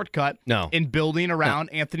can't shortcut in building around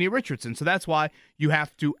Anthony Richardson. So that's why you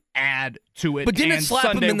have to add to it. But didn't it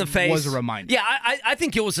slap him in the face? Was a reminder. Yeah, I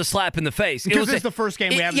think it was a slap in the face. Because it's the first game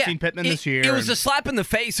we haven't seen Pittman this year. It was a slap in the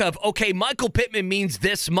face of, okay, Michael Pittman means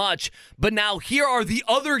this much, but now here are the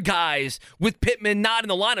other guys with Pittman not in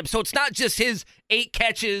the lineup. So it's not just his 8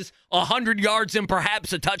 catches, 100 yards, and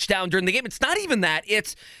perhaps a touchdown during the game. It's not even that.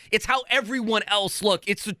 It's how everyone else look.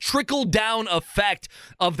 It's the trickle-down effect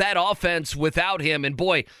of that offense without him. And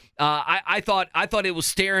boy, I thought it was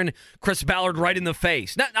staring Chris Ballard right in the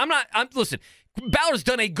face. Listen, Ballard's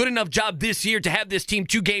done a good enough job this year to have this team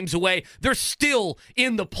 2 games away. They're still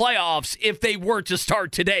in the playoffs if they were to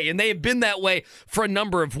start today, and they have been that way for a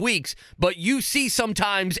number of weeks. But you see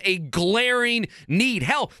sometimes a glaring need.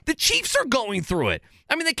 Hell, the Chiefs are going through it.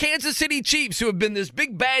 I mean, the Kansas City Chiefs, who have been this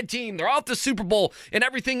big bad team, they're off the Super Bowl and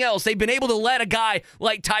everything else. They've been able to let a guy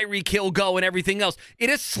like Tyreek Hill go and everything else. It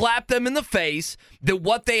has slapped them in the face that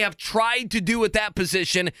what they have tried to do at that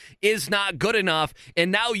position is not good enough.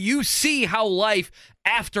 And now you see how life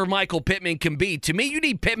after Michael Pittman can be. To me, you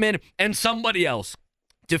need Pittman and somebody else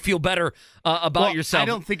to feel better about yourself. I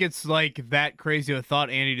don't think it's like that crazy of a thought,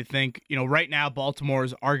 Andy, to think, right now Baltimore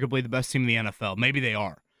is arguably the best team in the NFL. Maybe they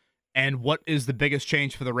are. And what is the biggest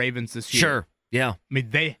change for the Ravens this year? Sure, yeah. I mean,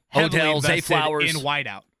 they heavily Odell, Zay invested Flowers. in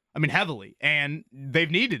wideout. I mean, heavily. And they've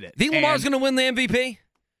needed it. Think Lamar's going to win the MVP?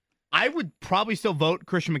 I would probably still vote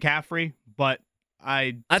Christian McCaffrey, but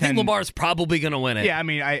I think Lamar's probably going to win it. Yeah, I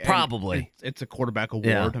mean, probably. It's a quarterback award.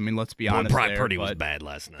 Yeah. I mean, let's be honest. Brock Purdy was bad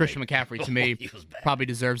last night. Christian McCaffrey, to me, probably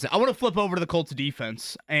deserves it. I want to flip over to the Colts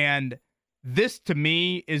defense, and this, to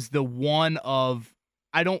me, is the one of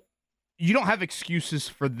you don't have excuses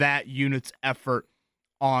for that unit's effort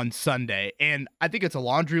on Sunday. And I think it's a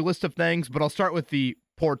laundry list of things, but I'll start with the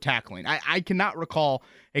poor tackling. I cannot recall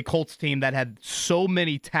a Colts team that had so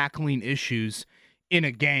many tackling issues in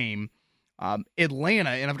a game.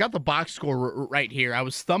 Atlanta, and I've got the box score right here. I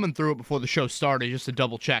was thumbing through it before the show started just to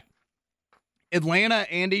double check. Atlanta,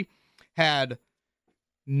 Andy, had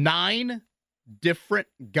 9 different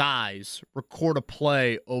guys record a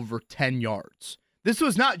play over 10 yards. This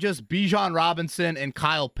was not just Bijan Robinson and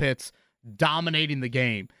Kyle Pitts dominating the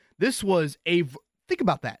game. This was think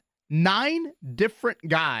about that. 9 different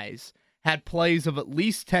guys had plays of at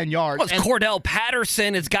least 10 yards. Well, it's Cordell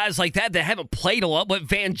Patterson. It's guys like that haven't played a lot, but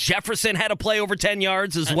Van Jefferson had a play over 10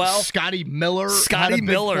 yards as well. Scotty Miller had a big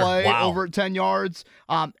play over 10 yards.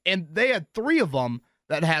 And they had 3 of them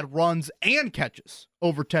that had runs and catches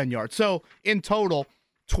over 10 yards. So in total,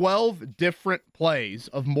 12 different plays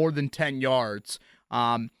of more than 10 yards.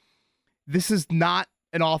 This is not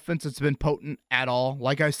an offense that's been potent at all.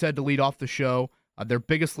 Like I said to lead off the show, their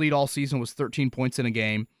biggest lead all season was 13 points in a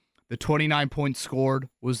game. The 29 points scored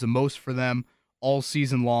was the most for them all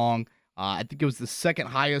season long. I think it was the second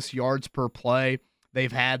highest yards per play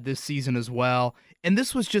they've had this season as well. And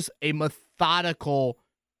this was just a methodical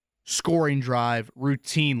scoring drive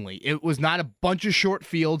routinely. It was not a bunch of short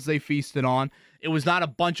fields they feasted on. It was not a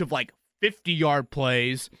bunch of 50-yard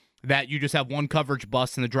plays that you just have one coverage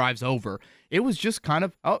bust and the drive's over. It was just kind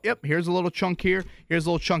of, here's a little chunk here, here's a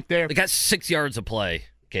little chunk there. They got 6 yards of play,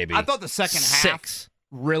 KB. I thought the second half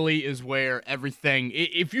really is where everything,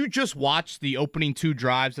 if you just watch the opening 2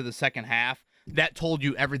 drives of the second half, that told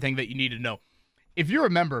you everything that you needed to know. If you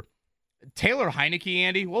remember, Taylor Heineke,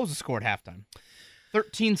 Andy, what was the score at halftime?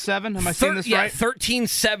 13-7. Am I saying this right?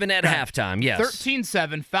 13-7 at halftime, yes.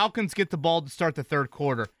 13-7. Falcons get the ball to start the third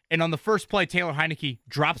quarter. And on the first play, Taylor Heineke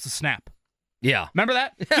drops the snap. Yeah. Remember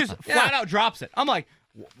that? Just flat out drops it. I'm like,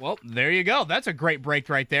 well, there you go. That's a great break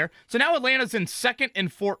right there. So now Atlanta's in 2nd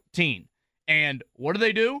and 14. And what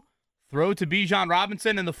do? Throw to Bijan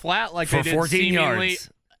Robinson in the flat like for they did 14 seemingly yards.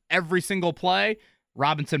 Every single play.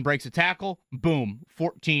 Robinson breaks a tackle. Boom,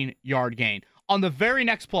 14-yard gain. On the very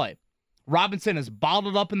next play, Robinson is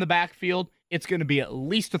bottled up in the backfield. It's going to be at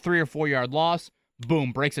least a 3 or 4 yard loss.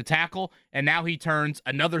 Boom, breaks a tackle. And now he turns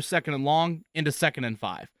another 2nd and long into 2nd and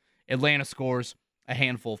 5. Atlanta scores a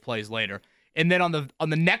handful of plays later. And then on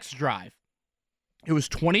the next drive, it was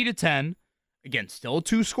 20-10. Again, still a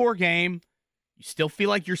 2-score game. You still feel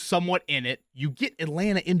like you're somewhat in it. You get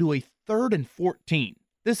Atlanta into a 3rd and 14.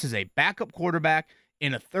 This is a backup quarterback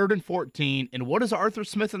in a 3rd and 14. And what does Arthur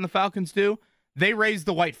Smith and the Falcons do? They raise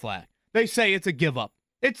the white flag. They say it's a give up.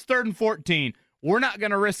 It's 3rd and 14. We're not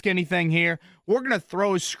going to risk anything here. We're going to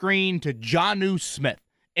throw a screen to Jonnu Smith.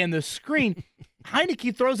 And the screen,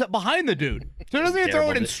 Heineke throws it behind the dude. So he doesn't even throw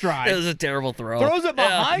it in stride. It was a terrible throw. Throws it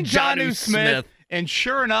behind Jonnu Smith. And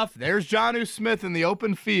sure enough, there's Jonnu Smith in the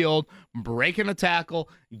open field, breaking a tackle,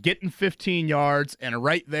 getting 15 yards. And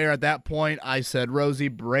right there at that point, I said, Rosie,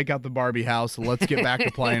 break out the Barbie house. Let's get back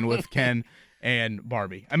to playing with Ken and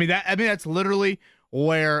Barbie. I mean, that's literally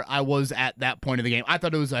where I was at that point of the game. I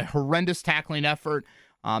thought it was a horrendous tackling effort.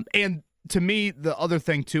 And to me, the other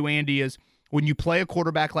thing too, Andy, is when you play a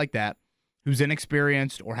quarterback like that, who's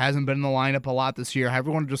inexperienced or hasn't been in the lineup a lot this year, however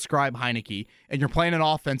you want to describe Heineke, and you're playing an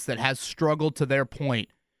offense that has struggled to their point,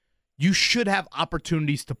 you should have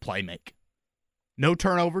opportunities to play make. No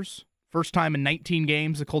turnovers. First time in 19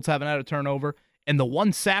 games the Colts haven't had a turnover. And the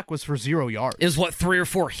 1 sack was for 0 yards. Is what, 3 or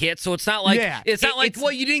 4 hits? So it's not like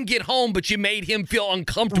well, you didn't get home, but you made him feel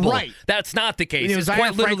uncomfortable. Right. That's not the case. It's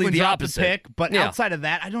quite literally Franklin the dropped opposite. A pick, but outside of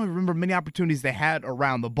that, I don't remember many opportunities they had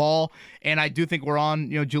around the ball. And I do think we're on,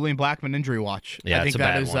 Julian Blackmon injury watch. Yeah, I think it's a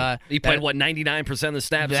bad one. He played 99% of the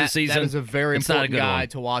snaps this season. That is a very important guy one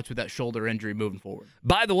to watch with that shoulder injury moving forward.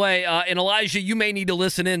 By the way, and Elijah, you may need to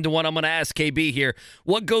listen in to what I'm going to ask KB here.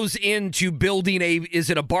 What goes into building is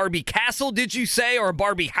it a Barbie castle, did you say, or a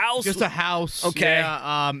Barbie house? Just a house. Okay.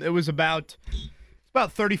 Yeah, it was about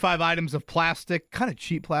 35 items of plastic, kind of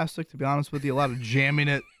cheap plastic, to be honest with you. A lot of jamming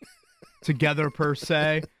it together, per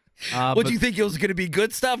se. What do you think it was going to be?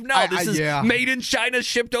 Good stuff? No, this is made in China,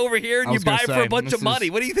 shipped over here, and you buy it for a bunch of money.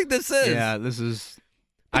 What do you think this is? Yeah, this is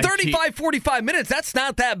 35, 45 minutes. That's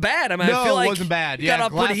not that bad. I mean, no, I feel like it wasn't bad. You got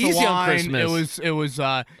off pretty easy on Christmas. It was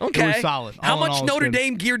solid. How much Notre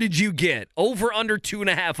Dame gear did you get? Over, under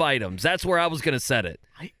 2.5 items. That's where I was going to set it.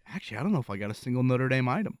 I don't know if I got a single Notre Dame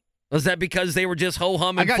item. Was that because they were just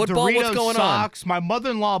ho-hum and I got football? Doritos What's going socks. My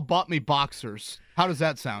mother-in-law bought me boxers. How does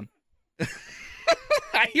that sound?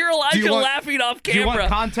 I hear Elijah laughing off camera. Do you want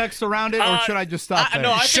context around it, or should I just stop there?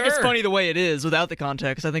 No, I think it's funny the way it is without the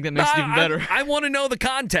context. I think that makes it even better. I want to know the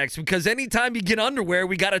context, because anytime you get underwear,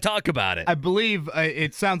 we got to talk about it. I believe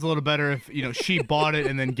it sounds a little better if she bought it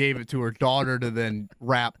and then gave it to her daughter to then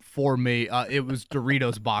wrap for me. It was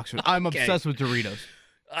Doritos boxers. I'm obsessed with Doritos.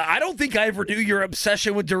 I don't think I ever knew your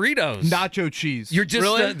obsession with Doritos. Nacho cheese. You're just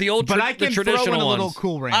really? the old, but I can the traditional throw in a little ones.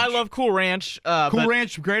 Cool Ranch. I love Cool Ranch. Cool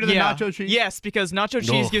Ranch greater than nacho cheese? Yes, because nacho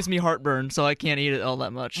cheese gives me heartburn, so I can't eat it all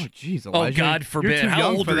that much. Oh, jeez, Elijah. Oh, God forbid. You're too How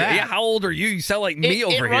young old for are that. you? Yeah, how old are you? You sound like me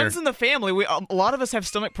over here. It runs in the family. A lot of us have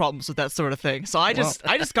stomach problems with that sort of thing, so I just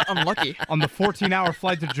got unlucky. On the 14-hour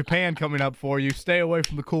flight to Japan coming up for you, stay away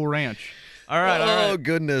from the Cool Ranch. All right. Oh,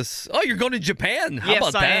 goodness. Oh, you're going to Japan. How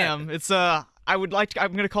about that? Yes, I am. It's I'm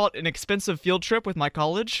going to call it an expensive field trip with my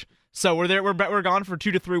college. So we're there. We're gone for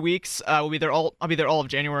 2 to 3 weeks. I'll be there all of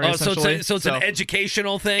January. Oh, so it's an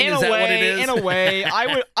educational thing. Is that what it is? In a way,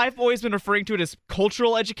 I've always been referring to it as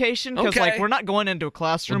cultural education, because we're not going into a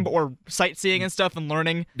classroom, but we're sightseeing and stuff and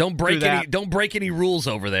learning. Don't break any rules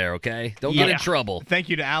over there, okay? Don't get in trouble. Thank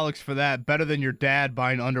you to Alex for that. Better than your dad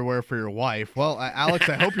buying underwear for your wife. Well, Alex,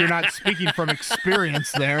 I hope you're not speaking from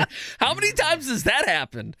experience there. How many times has that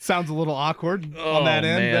happened? Sounds a little awkward on that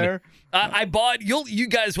end there. I bought. You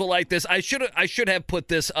guys will like this. I should have put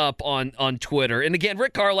this up on Twitter. And again,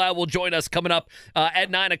 Rick Carlisle will join us coming up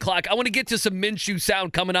at 9:00. I want to get to some Minshew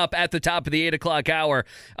sound coming up at the top of the 8:00 hour.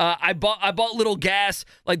 I bought little gas,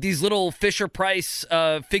 like these little Fisher Price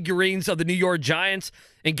figurines of the New York Giants,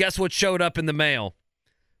 and guess what showed up in the mail?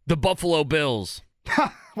 The Buffalo Bills.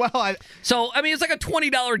 Well, So, I mean, it's like a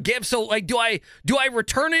 $20 gift. So, like, do I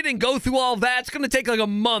return it and go through all of that? It's going to take like a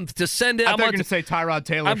month to send it. I thought you were going to say Tyrod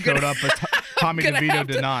Taylor showed up, but Tommy DeVito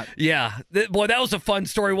did not. Yeah. Boy, that was a fun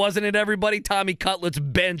story, wasn't it, everybody? Tommy Cutlet's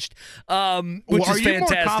benched, which is fantastic. Are you more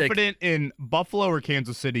confident in Buffalo or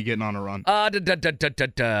Kansas City getting on a run?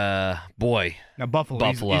 Boy. Now, Buffalo.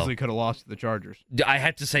 Easily could have lost to the Chargers. I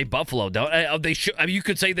had to say Buffalo. Don't they? Should. I mean, you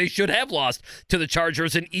could say they should have lost to the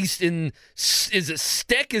Chargers. And Easton, is it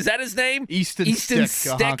Stick? Is that his name? Easton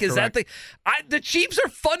Stick. Is that the? The Chiefs are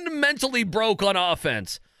fundamentally broke on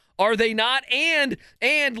offense. Are they not? And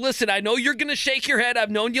listen, I know you're going to shake your head. I've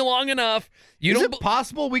known you long enough. Is it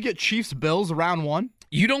possible we get Chiefs Bills round one?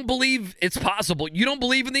 You don't believe it's possible. You don't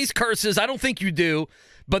believe in these curses. I don't think you do.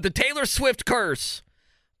 But the Taylor Swift curse.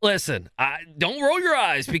 Listen, don't roll your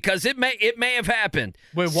eyes because it may have happened.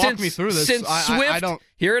 Wait, walk me through this. Since Swift, I don't.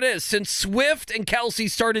 Here it is. Since Swift and Kelsey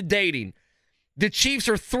started dating, the Chiefs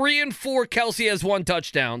are 3-4. Kelsey has 1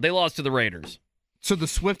 touchdown. They lost to the Raiders. So the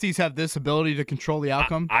Swifties have this ability to control the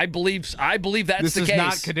outcome. I believe that's this the case. This is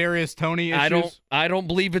not Kadarius Toney issues? I don't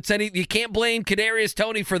believe it's any. You can't blame Kadarius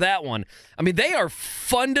Toney for that one. I mean, they are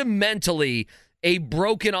fundamentally a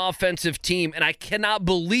broken offensive team, and I cannot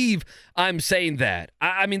believe I'm saying that.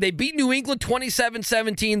 I mean, they beat New England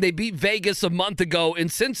 27-17. They beat Vegas a month ago,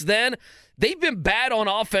 and since then, they've been bad on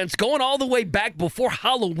offense going all the way back before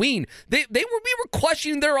Halloween. We were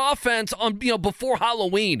questioning their offense on before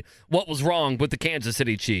Halloween. What was wrong with the Kansas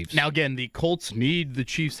City Chiefs? Now, again, the Colts need the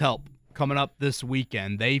Chiefs' help coming up this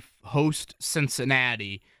weekend. They host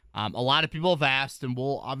Cincinnati. A lot of people have asked, and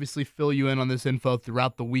we'll obviously fill you in on this info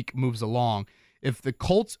throughout the week moves along. If the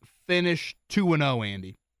Colts finish 2-0,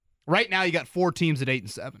 Andy, right now you got 4 teams at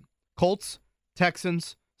 8-7. Colts,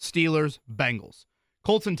 Texans, Steelers, Bengals.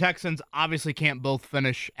 Colts and Texans obviously can't both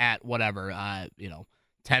finish at whatever,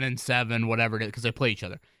 10-7, whatever it is, because they play each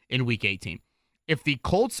other in Week 18. If the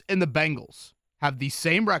Colts and the Bengals have the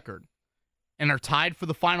same record and are tied for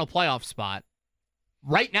the final playoff spot,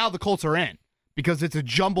 right now the Colts are in because it's a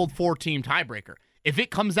jumbled 4-team tiebreaker. If it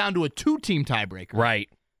comes down to a 2-team tiebreaker, right,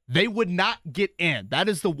 they would not get in. That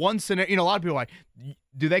is the one scenario. A lot of people are like,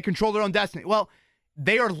 do they control their own destiny? Well,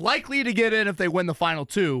 they are likely to get in if they win the final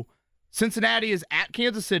 2. Cincinnati is at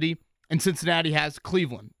Kansas City, and Cincinnati has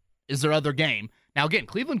Cleveland is their other game. Now, again,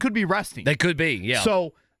 Cleveland could be resting. They could be, yeah.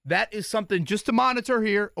 So that is something just to monitor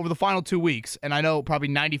here over the final 2 weeks. And I know probably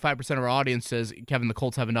 95% of our audience says, Kevin, the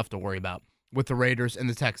Colts have enough to worry about with the Raiders and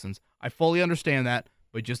the Texans. I fully understand that,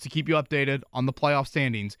 but just to keep you updated on the playoff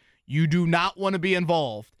standings, you do not want to be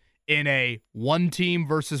involved in a 1-team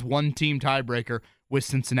versus 1-team tiebreaker with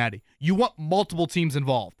Cincinnati. You want multiple teams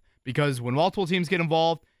involved because when multiple teams get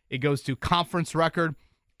involved, it goes to conference record,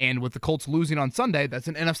 and with the Colts losing on Sunday, that's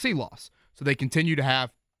an NFC loss. So they continue to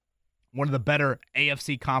have one of the better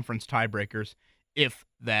AFC conference tiebreakers if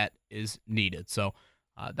that is needed. So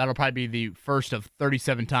that'll probably be the first of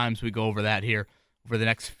 37 times we go over that here over the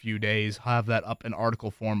next few days. I'll have that up in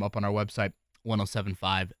article form up on our website,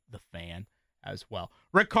 1075 The Fan as well.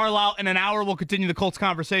 Rick Carlisle, in an hour, we'll continue the Colts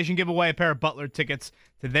conversation, give away a pair of Butler tickets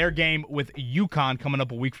to their game with UConn coming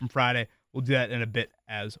up a week from Friday. We'll do that in a bit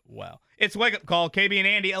as well. It's Wake Up Call. KB and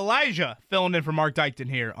Andy. Elijah filling in for Mark Dykton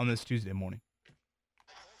here on this Tuesday morning.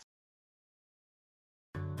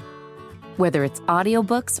 Whether it's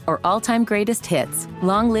audiobooks or all-time greatest hits,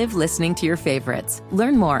 long live listening to your favorites.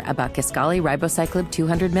 Learn more about Kisqali Ribociclib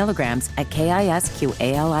 200 milligrams at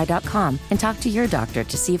KISQALI.com and talk to your doctor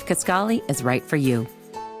to see if Kisqali is right for you.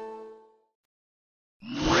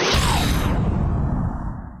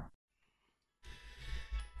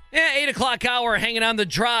 Yeah, 8 o'clock hour, hanging on the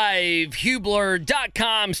drive.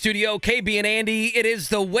 Hubler.com studio, KB and Andy. It is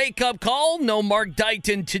the wake-up call. No Mark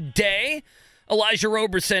Dykton today. Elijah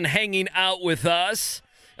Roberson hanging out with us.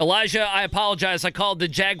 Elijah, I apologize. I called the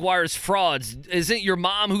Jaguars frauds. Isn't your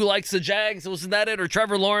mom who likes the Jags? Wasn't that it? Or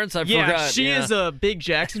Trevor Lawrence? I forgot. She is a big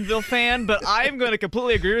Jacksonville fan, but I'm going to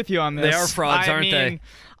completely agree with you on this. They are frauds, aren't they?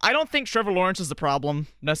 I don't think Trevor Lawrence is the problem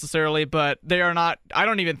necessarily, but they are not. I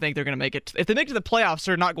don't even think they're going to make it. If they make it to the playoffs,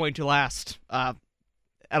 they're not going to last at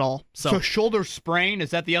all. So shoulder sprain, is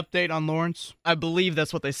that the update on Lawrence? I believe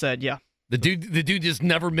that's what they said, yeah. The dude just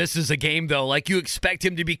never misses a game, though. Like, you expect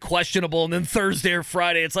him to be questionable, and then Thursday or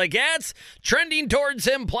Friday, it's like, yeah, it's trending towards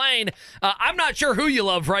him playing. I'm not sure who you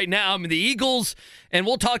love right now. I mean, the Eagles, and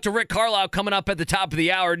we'll talk to Rick Carlisle coming up at the top of the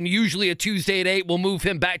hour, and usually a Tuesday at 8, we'll move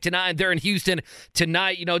him back to 9. They're in Houston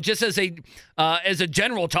tonight. You know, just as a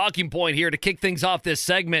general talking point here to kick things off this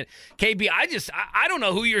segment, KB, I don't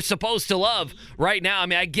know who you're supposed to love right now. I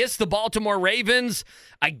mean, I guess the Baltimore Ravens,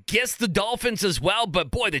 I guess the Dolphins as well, but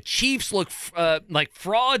boy, the Chiefs look like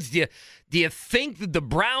frauds. Do Do you think that the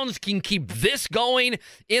Browns can keep this going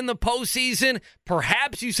in the postseason?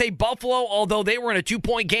 Perhaps you say Buffalo, although they were in a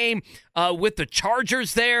 2-point game with the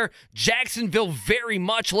Chargers there. Jacksonville very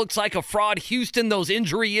much looks like a fraud. Houston, those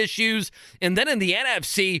injury issues. And then in the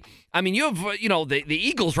NFC, I mean, you have, the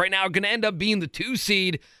Eagles right now are going to end up being the 2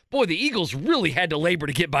 seed. Boy, the Eagles really had to labor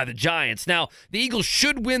to get by the Giants. Now, the Eagles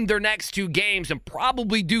should win their next 2 games and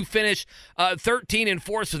probably do finish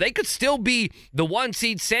 13-4, so they could still be the 1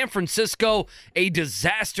 seed. San Francisco, a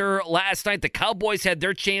disaster last night. The Cowboys had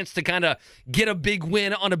their chance to kind of get a big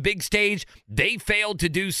win on a big stage. They failed to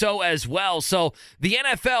do so as well. So the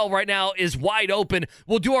NFL right now is wide open.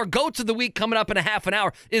 We'll do our GOATs of the week coming up in a half an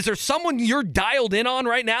hour. Is there someone you're dialed in on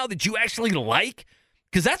right now that you actually like?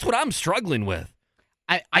 Because that's what I'm struggling with.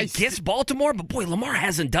 I guess Baltimore, but boy, Lamar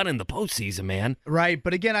hasn't done in the postseason, man. Right,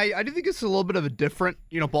 but again, I do think it's a little bit of a different,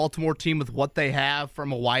 Baltimore team with what they have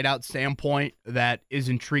from a wideout standpoint that is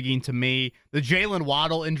intriguing to me. The Jalen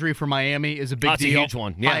Waddle injury for Miami is a big deal. A huge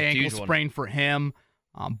one. Yeah, high ankle sprain for him.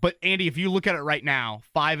 But Andy, if you look at it right now,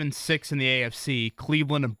 5-6 in the AFC,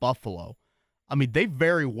 Cleveland and Buffalo. I mean, they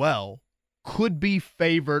very well could be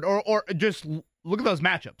favored, or just look at those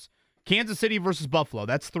matchups. Kansas City versus Buffalo,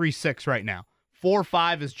 that's 3-6 right now.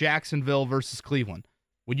 4-5 is Jacksonville versus Cleveland.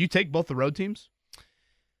 Would you take both the road teams?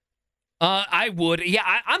 I would. Yeah,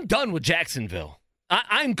 I'm done with Jacksonville.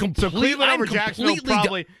 I'm completely. So Cleveland over Jacksonville,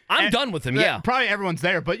 probably. I'm done with them. Yeah, probably everyone's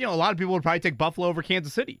there, but a lot of people would probably take Buffalo over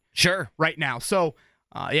Kansas City. Sure. Right now, so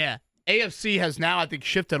AFC has now I think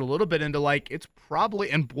shifted a little bit into it's probably,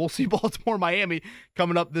 and we'll see Baltimore, Miami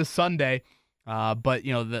coming up this Sunday, but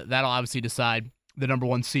that'll obviously decide the number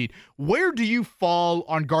 1 seed. Where do you fall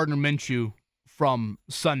on Gardner Minshew from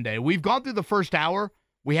Sunday? We've gone through the first hour.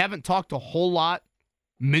 We haven't talked a whole lot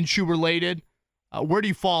Minshew related. Where do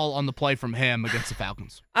you fall on the play from him against the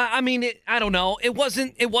Falcons? I mean, I don't know. It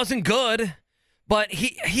wasn't good, but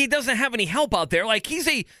he doesn't have any help out there.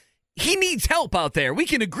 He needs help out there. We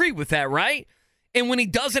can agree with that, right? And when he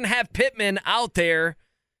doesn't have Pittman out there,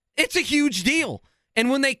 it's a huge deal. And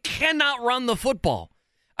when they cannot run the football,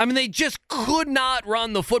 I mean, they just could not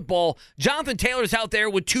run the football. Jonathan Taylor's out there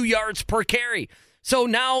with 2 yards per carry. So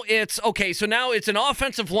now it's an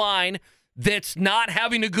offensive line that's not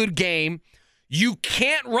having a good game. You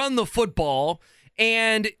can't run the football,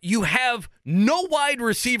 and you have no wide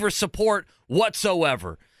receiver support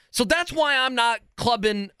whatsoever. So that's why I'm not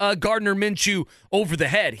clubbing Gardner Minshew over the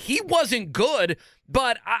head. He wasn't good,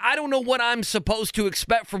 but I don't know what I'm supposed to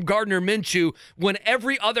expect from Gardner Minshew when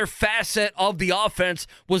every other facet of the offense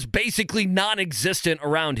was basically non-existent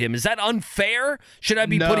around him. Is that unfair? Should I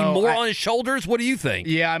be putting more on his shoulders? What do you think?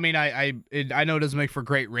 Yeah, I mean, I know it doesn't make for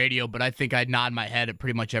great radio, but I think I'd nod my head at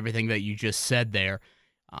pretty much everything that you just said there.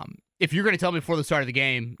 If you're going to tell me before the start of the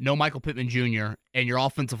game, no Michael Pittman Jr., and your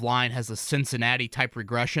offensive line has a Cincinnati-type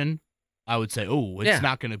regression, I would say, it's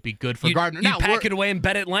not going to be good for Gardner. Now, pack it away and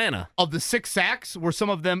bet Atlanta. Of the 6 sacks, were some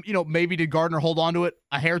of them, maybe did Gardner hold on to it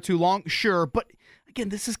a hair too long? Sure, but again,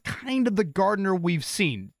 this is kind of the Gardner we've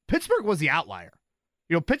seen. Pittsburgh was the outlier.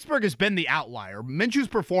 Pittsburgh has been the outlier. Minshew's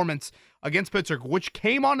performance against Pittsburgh, which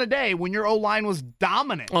came on a day when your O-line was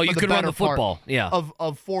dominant. Oh, you could run the football,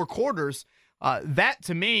 of 4 quarters. That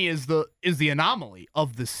to me is the anomaly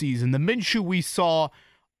of the season. The Minshew we saw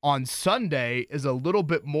on Sunday is a little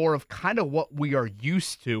bit more of kind of what we are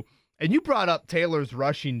used to. And you brought up Taylor's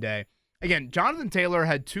rushing day. Again, Jonathan Taylor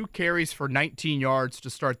had 2 carries for 19 yards to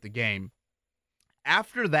start the game.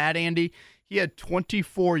 After that, Andy, he had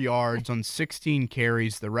 24 yards on 16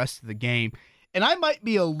 carries the rest of the game. And I might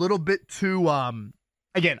be a little bit too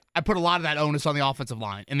again, I put a lot of that onus on the offensive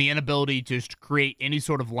line and the inability to just create any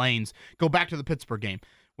sort of lanes. Go back to the Pittsburgh game.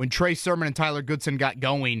 When Trey Sermon and Tyler Goodson got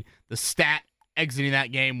going, the stat exiting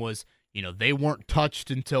that game was, they weren't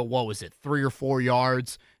touched until, 3 or 4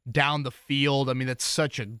 yards down the field. I mean, that's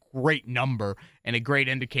such a great number and a great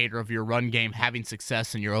indicator of your run game having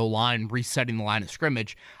success in your O-line, resetting the line of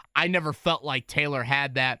scrimmage. I never felt like Taylor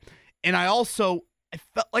had that. And I felt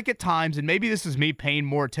like at times, and maybe this is me paying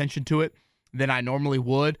more attention to it than I normally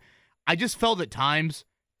would, I just felt at times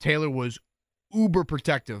Taylor was uber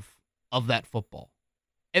protective of that football.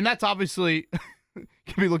 And that's obviously can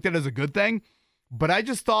be looked at as a good thing, but I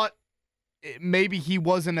just thought maybe he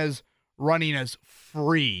wasn't as running as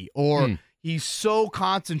free, or he's so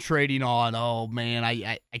concentrating on, oh man,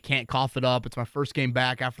 I can't cough it up. It's my first game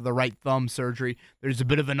back after the right thumb surgery. There's a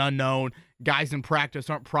bit of an unknown. Guys in practice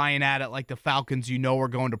aren't prying at it like the Falcons are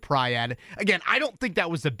going to pry at it. Again, I don't think that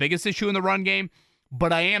was the biggest issue in the run game,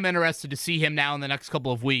 but I am interested to see him now in the next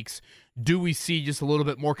couple of weeks. Do we see just a little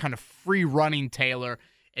bit more kind of free running Taylor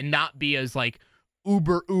and not be as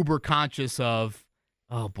uber conscious of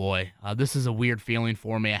Oh, boy. This is a weird feeling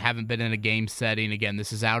for me. I haven't been in a game setting. Again,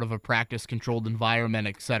 this is out of a practice-controlled environment,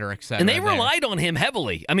 et cetera, et cetera. And they relied on him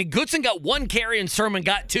heavily. I mean, Goodson got 1 carry and Sermon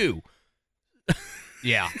got 2.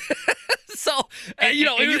 Yeah. So,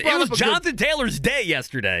 it was Jonathan Taylor's day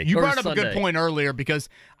yesterday. You brought up Sunday. a good point earlier, because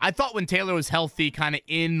I thought when Taylor was healthy kind of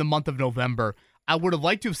in the month of November, I would have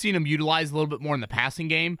liked to have seen him utilized a little bit more in the passing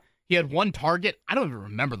game. He had 1 target. I don't even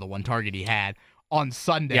remember the 1 target he had on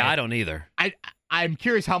Sunday. Yeah, I don't either. I'm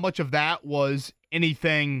curious how much of that was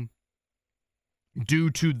anything due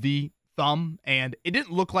to the thumb, and it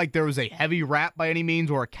didn't look like there was a heavy wrap by any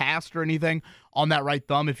means or a cast or anything on that right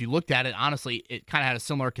thumb. If you looked at it, honestly, it kind of had a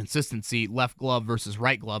similar consistency, left glove versus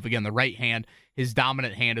right glove. Again, the right hand, his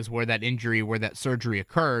dominant hand, is where that injury, where that surgery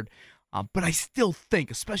occurred. But I still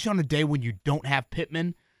think, especially on a day when you don't have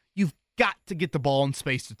Pittman, you've got to get the ball in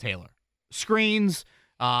space to Taylor. Screens,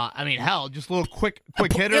 just little quick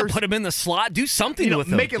hitters. Yeah, put him in the slot. Do something with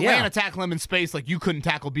him. Make Atlanta tackle him in space like you couldn't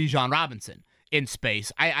tackle Bijan Robinson in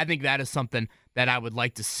space. I think that is something that I would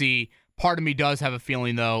like to see. Part of me does have a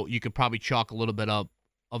feeling, though, you could probably chalk a little bit of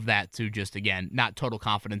that to just, again, not total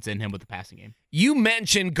confidence in him with the passing game. You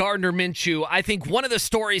mentioned Gardner Minshew. I think one of the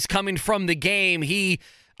stories coming from the game,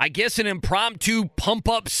 I guess an impromptu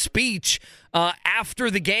pump-up speech after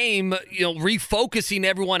the game, refocusing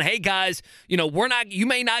everyone. Hey, guys, you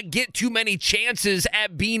may not get too many chances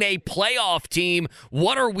at being a playoff team.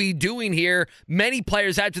 What are we doing here? Many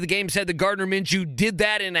players after the game said that Gardner Minshew did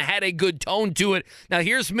that and had a good tone to it. Now,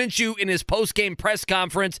 here's Minshew in his post-game press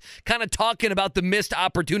conference kind of talking about the missed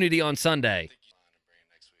opportunity on Sunday.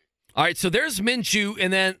 All right, so there's Minshew,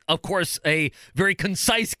 and then, of course, a very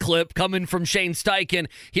concise clip coming from Shane Steichen.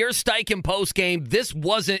 Here's Steichen post-game. This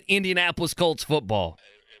wasn't Indianapolis Colts football.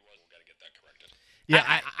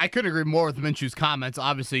 Yeah, I couldn't agree more with Minshew's comments.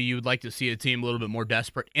 Obviously, you would like to see a team a little bit more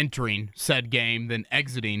desperate entering said game than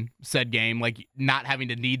exiting said game, like not having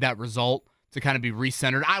to need that result to kind of be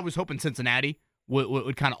recentered. I was hoping Cincinnati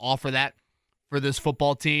would kind of offer that for this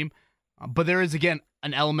football team. But there is, again,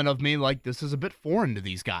 an element of me like this is a bit foreign to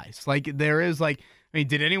these guys. Like there is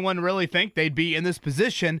did anyone really think they'd be in this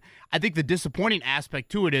position? I think the disappointing aspect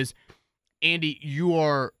to it is, Andy, you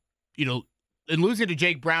are, in losing to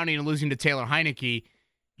Jake Browning and losing to Taylor Heineke,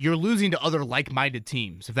 you're losing to other like-minded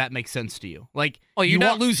teams, if that makes sense to you. You're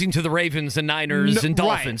not losing to the Ravens and Niners and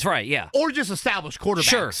Dolphins, right? Yeah. Or just established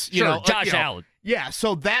quarterbacks. Sure. Josh Allen. Yeah,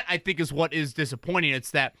 so that I think is what is disappointing. It's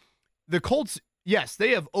that the Colts, yes, they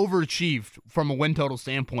have overachieved from a win total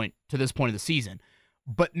standpoint to this point of the season.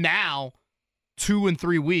 But now, 2 and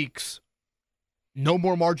 3 weeks, no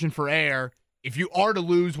more margin for error. If you are to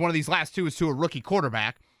lose one of these last 2 is to a rookie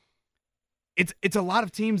quarterback, it's a lot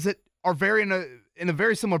of teams that are in a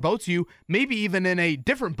very similar boat to you, maybe even in a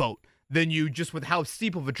different boat than you, just with how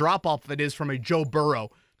steep of a drop-off it is from a Joe Burrow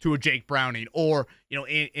to a Jake Browning. Or,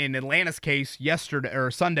 in Atlanta's case yesterday or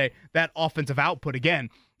Sunday, that offensive output, again,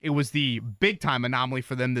 it was the big-time anomaly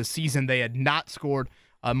for them this season. They had not scored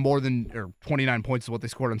more than 29 points is what they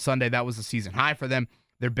scored on Sunday. That was the season high for them.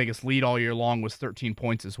 Their biggest lead all year long was 13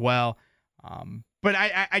 points as well. But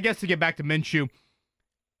I guess to get back to Minshew,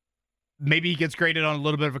 maybe he gets graded on a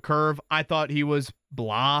little bit of a curve. I thought he was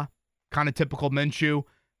blah, kind of typical Minshew.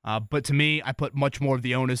 But to me, I put much more of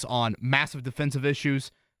the onus on massive defensive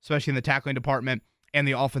issues, especially in the tackling department and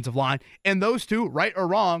the offensive line. And those two, right or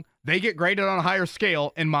wrong, they get graded on a higher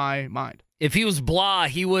scale in my mind. If he was blah,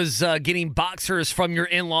 he was getting boxers from your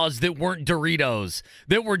in-laws that weren't Doritos,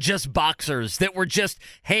 that were just boxers, that were just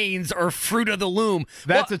Hanes or Fruit of the Loom.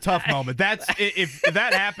 That's a tough moment. That's if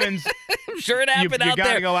that happens. I'm sure it happened out there.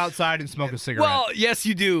 You got to go outside and smoke a cigarette. Well, yes,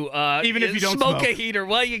 you do. Even if you don't smoke a heater,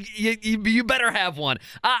 well, you better have one.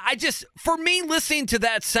 For me, listening to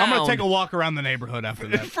that sound, I'm going to take a walk around the neighborhood after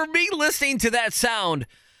that. For me, listening to that sound,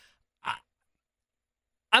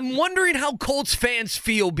 I'm wondering how Colts fans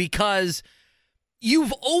feel, because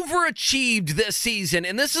you've overachieved this season,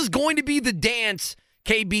 and this is going to be the dance,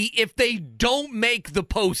 KB, if they don't make the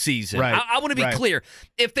postseason. Right. I want to be clear.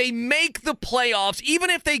 If they make the playoffs, even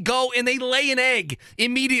if they go and they lay an egg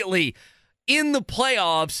immediately in the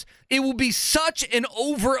playoffs, it will be such an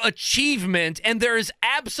overachievement, and there is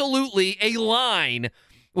absolutely a line,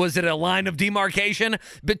 was it a line of demarcation,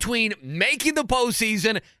 between making the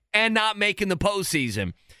postseason and not making the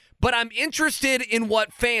postseason. But I'm interested in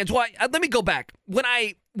what fans. Well, let me go back.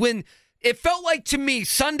 When it felt like to me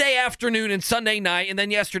Sunday afternoon and Sunday night, and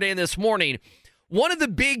then yesterday and this morning, one of the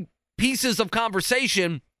big pieces of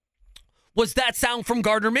conversation was that sound from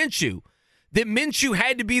Gardner Minshew. That Minshew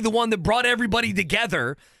had to be the one that brought everybody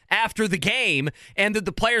together after the game, and that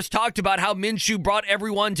the players talked about how Minshew brought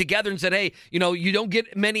everyone together and said, hey, you don't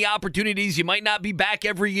get many opportunities. You might not be back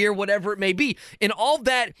every year, whatever it may be. And all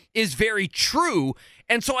that is very true.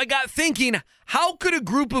 And so I got thinking, how could a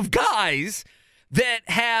group of guys that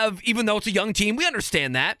have, even though it's a young team, we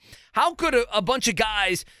understand that, how could a bunch of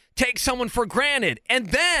guys take someone for granted? And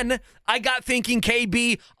then I got thinking,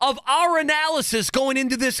 KB, of our analysis going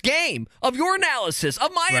into this game, of your analysis,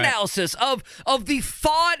 of my analysis, of the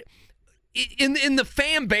thought in the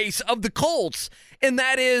fan base of the Colts, and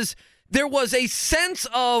that is there was a sense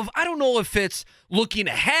of, I don't know if it's looking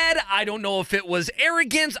ahead, I don't know if it was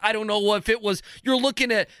arrogance, I don't know if it was you're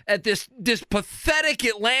looking at this pathetic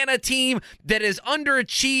Atlanta team that is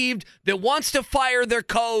underachieved, that wants to fire their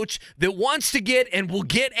coach, that wants to get and will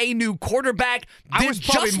get a new quarterback, that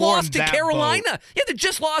just lost to Carolina. Yeah, that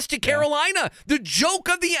just lost to Carolina. The joke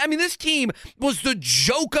of this team was the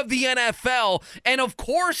joke of the NFL, and of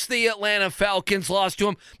course the Atlanta Falcons lost to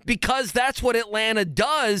them because that's what Atlanta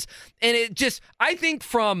does. And it just, I think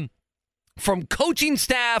from coaching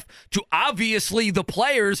staff to obviously the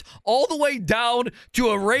players, all the way down to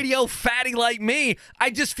a radio fatty like me, I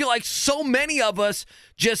just feel like so many of us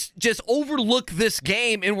just overlook this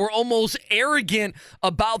game and we're almost arrogant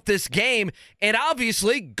about this game. And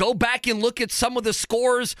obviously, go back and look at some of the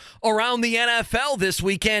scores around the NFL this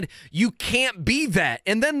weekend. You can't be that.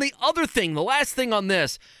 And then the other thing, the last thing on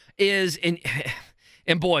this is,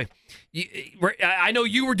 and boy, I know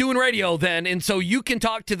you were doing radio then, and so you can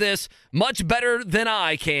talk to this much better than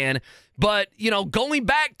I can. But, going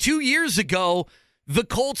back 2 years ago, the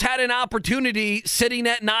Colts had an opportunity sitting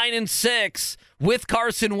at 9-6 with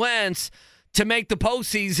Carson Wentz to make the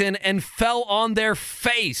postseason and fell on their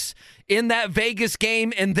face in that Vegas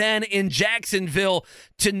game and then in Jacksonville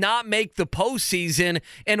to not make the postseason.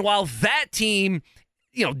 And while that team,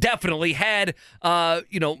 definitely had,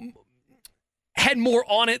 had more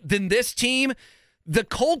on it than this team, the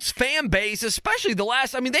Colts fan base, especially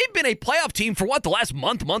they've been a playoff team for the last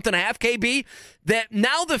month and a half, KB, that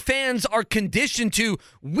now the fans are conditioned to,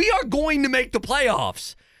 we are going to make the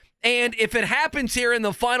playoffs. And if it happens here in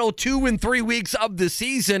the final 2 and 3 weeks of the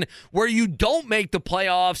season where you don't make the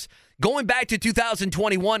playoffs, going back to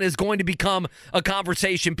 2021 is going to become a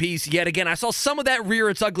conversation piece yet again. I saw some of that rear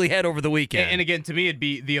its ugly head over the weekend. And again, to me, it'd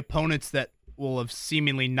be the opponents that will have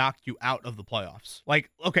seemingly knocked you out of the playoffs.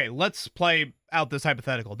 Like, okay, let's play out this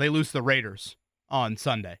hypothetical. They lose to the Raiders on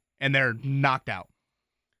Sunday, and they're knocked out.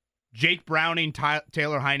 Jake Browning,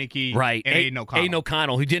 Taylor Heineke, right, and Aiden O'Connell. Aiden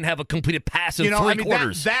O'Connell, who didn't have a completed pass in 3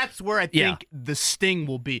 quarters. That's where I think the sting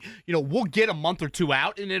will be. We'll get a month or two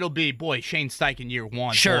out, and it'll be, boy, Shane Steichen year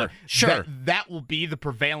one. Sure. That will be the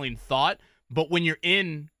prevailing thought. But when you're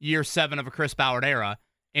in year 7 of a Chris Ballard era,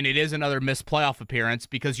 and it is another missed playoff appearance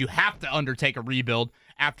because you have to undertake a rebuild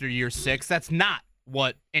after year 6. That's not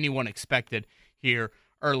what anyone expected here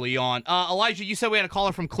early on. Elijah, you said we had a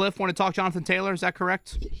caller from Cliff want to talk Jonathan Taylor. Is that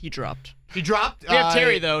correct? He dropped. He dropped? We have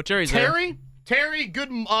Terry, though. Terry's there. Terry, good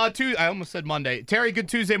Tuesday. I almost said Monday. Terry, good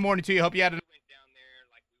Tuesday morning to you. Hope you had a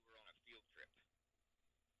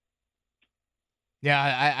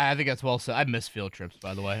Yeah, I think that's well said. I miss field trips,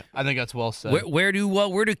 by the way. I think that's well said. Where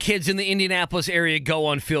do kids in the Indianapolis area go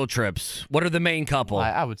on field trips? What are the main couple?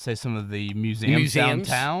 I would say some of the museums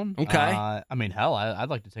downtown. Okay. I'd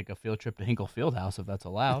like to take a field trip to Hinkle Fieldhouse if that's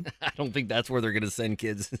allowed. I don't think that's where they're going to send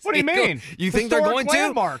kids. What do you mean? You think they're going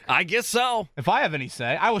landmark. to? I guess so. If I have any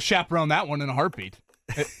say, I will chaperone that one in a heartbeat.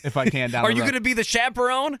 If I can down Are you going to be the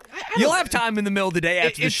chaperone? You'll have time in the middle of the day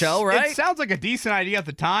after the show, right? It sounds like a decent idea at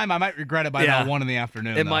the time. I might regret it by about 1 in the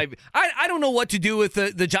afternoon. It might be. I don't know what to do with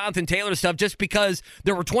the Jonathan Taylor stuff just because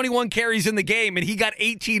there were 21 carries in the game and he got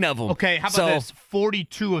 18 of them. Okay, how about this?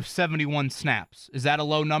 42 of 71 snaps. Is that a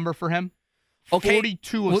low number for him? Okay.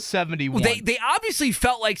 42 of 71. They obviously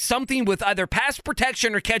felt like something with either pass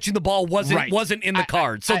protection or catching the ball wasn't in the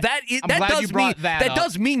card. So that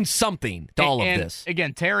does mean something to all of this.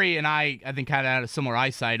 Again, Terry and I think kind of had a similar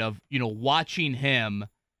eyesight of, watching him.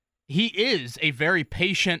 He is a very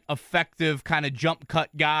patient, effective kind of jump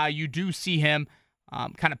cut guy. You do see him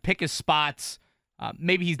kind of pick his spots.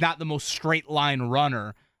 Maybe he's not the most straight line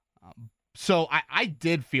runner. So I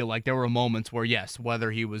did feel like there were moments where, yes,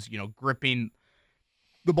 whether he was, gripping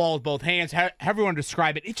the ball with both hands, however you want to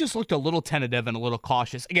describe it, it just looked a little tentative and a little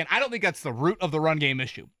cautious. Again, I don't think that's the root of the run game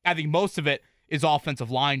issue. I think most of it is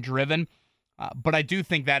offensive line driven, but I do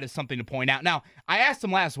think that is something to point out. Now, I asked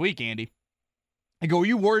him last week, Andy, I go, are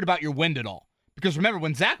you worried about your wind at all? Because remember,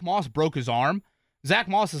 when Zach Moss broke his arm, Zach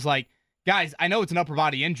Moss is like, guys, I know it's an upper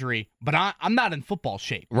body injury, but I'm not in football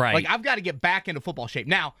shape. Right. Like, I've got to get back into football shape.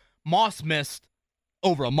 Now, Moss missed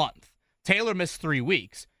over a month. Taylor missed 3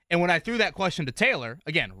 weeks. And when I threw that question to Taylor,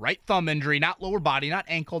 again, right thumb injury, not lower body, not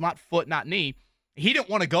ankle, not foot, not knee, he didn't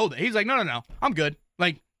want to go there. He's like, no, I'm good.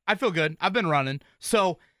 Like, I feel good. I've been running.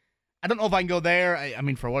 So I don't know if I can go there. I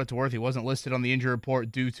mean, for what it's worth, he wasn't listed on the injury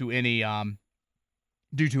report due to any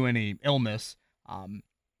illness.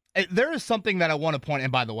 There is something that I want to point,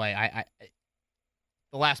 and by the way, I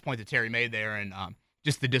the last point that Terry made there, and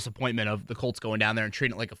just the disappointment of the Colts going down there and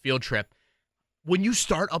treating it like a field trip. When you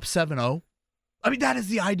start up 7-0, I mean, that is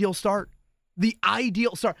the ideal start. The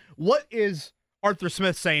ideal start. What is Arthur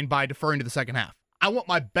Smith saying by deferring to the second half? I want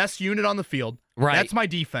my best unit on the field. Right. That's my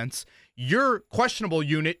defense. Your questionable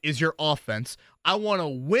unit is your offense. I want to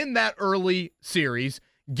win that early series,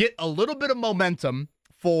 get a little bit of momentum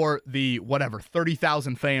for the,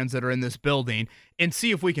 30,000 fans that are in this building, and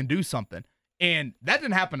see if we can do something. And that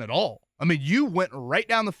didn't happen at all. I mean, you went right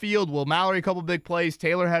down the field. Will Mallory, a couple big plays.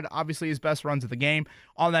 Taylor had obviously his best runs of the game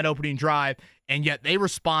on that opening drive, and yet they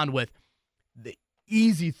respond with the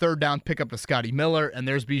easy third down pickup to Scotty Miller, and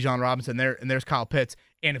there's Bijan Robinson there, and there's Kyle Pitts.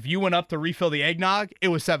 And if you went up to refill the eggnog, it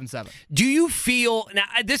was 7-7. Do you feel, now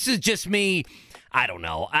this is just me, I don't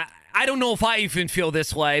know. I don't know if I even feel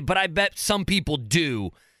this way, but I bet some people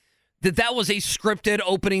do, that was a scripted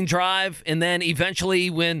opening drive, and then eventually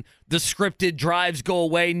when the scripted drives go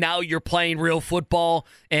away, now you're playing real football,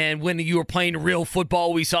 and when you were playing real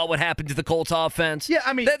football, we saw what happened to the Colts offense. Yeah,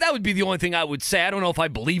 I mean, that would be the only thing I would say. I don't know if I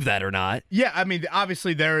believe that or not. Yeah, I mean,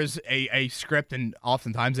 obviously there is a script, and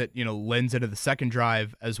oftentimes it lends into the second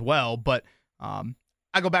drive as well, but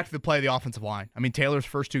I go back to the play of the offensive line. I mean, Taylor's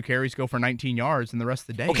first 2 carries go for 19 yards in the rest of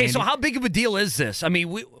the day. Okay, Andy. So how big of a deal is this? I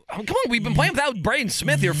mean, come on, we've been playing without Braden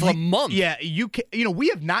Smith here for a month. Yeah, we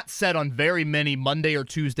have not said on very many Monday or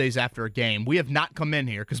Tuesdays after a game, we have not come in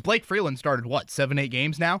here, because Blake Freeland started, 7-8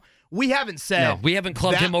 games now? We haven't said no, we haven't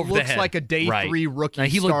clubbed him over the head. Looks like a day 3 rookie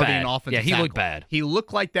he looked starting bad. offensive Yeah, he tackle. looked bad. He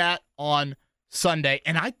looked like that on Sunday,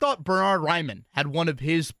 and I thought Bernard Ryman had one of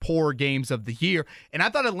his poor games of the year, and I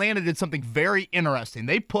thought Atlanta did something very interesting.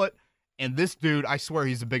 They put, and this dude, I swear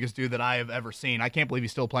he's the biggest dude that I have ever seen. I can't believe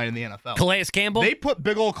he's still playing in the NFL. Calais Campbell? They put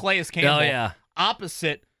big old Calais Campbell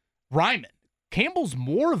opposite Ryman. Campbell's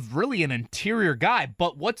more of really an interior guy,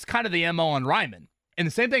 but what's kind of the MO on Ryman? And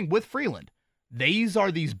the same thing with Freeland. These are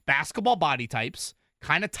these basketball body types,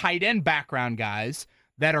 kind of tight end background guys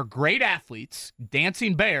that are great athletes,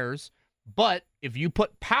 dancing bears, but if you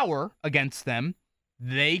put power against them,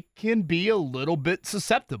 they can be a little bit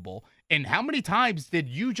susceptible. And how many times did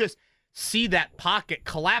you just see that pocket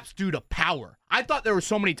collapse due to power? I thought there were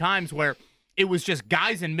so many times where it was just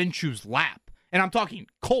guys in Minshew's lap. And I'm talking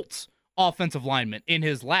Colts offensive linemen in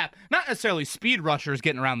his lap. Not necessarily speed rushers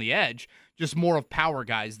getting around the edge, just more of power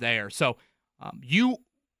guys there. So you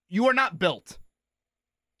are not built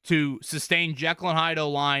to sustain Jekyll and Hyde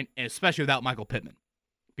O-line, especially without Michael Pittman,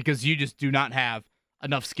 because you just do not have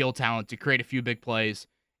enough skill talent to create a few big plays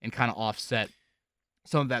and kind of offset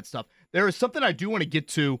some of that stuff. There is something I do want to get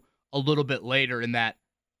to a little bit later, in that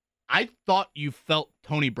I thought you felt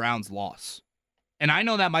Tony Brown's loss. And I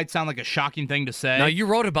know that might sound like a shocking thing to say. No, you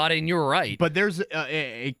wrote about it and you were right. But there's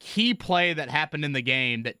a key play that happened in the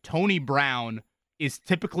game that Tony Brown is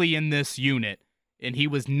typically in this unit, and he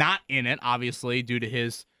was not in it, obviously, due to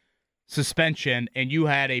his suspension, and you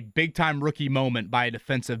had a big-time rookie moment by a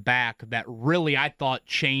defensive back that really, I thought,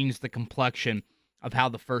 changed the complexion of how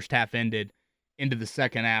the first half ended into the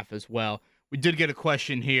second half as well. We did get a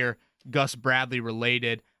question here, Gus Bradley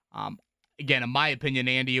related. Again, in my opinion,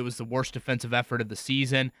 Andy, it was the worst defensive effort of the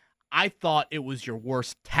season. I thought it was your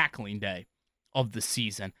worst tackling day of the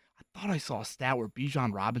season. I thought I saw a stat where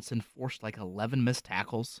Bijan Robinson forced 11 missed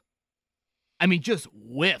tackles. I mean, just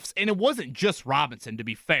whiffs. And it wasn't just Robinson, to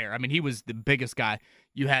be fair. I mean, he was the biggest guy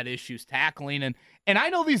you had issues tackling. And I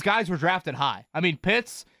know these guys were drafted high. I mean,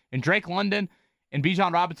 Pitts and Drake London and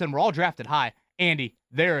Bijan Robinson were all drafted high. Andy,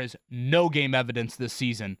 there is no game evidence this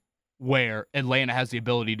season where Atlanta has the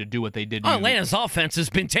ability to do what they did. Atlanta's offense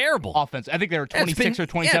has been terrible. Offense. I think they were 26 or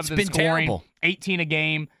 27th in scoring, terrible. 18 a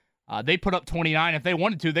game. They put up 29. If they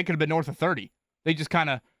wanted to, they could have been north of 30. They just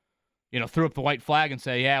kind of, threw up the white flag and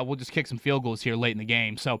say, yeah, we'll just kick some field goals here late in the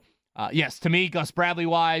game. So, yes, to me, Gus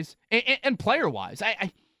Bradley-wise and player-wise,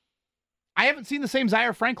 I haven't seen the same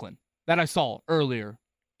Zaire Franklin that I saw earlier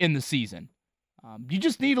in the season. You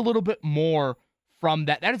just need a little bit more from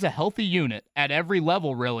that. That is a healthy unit at every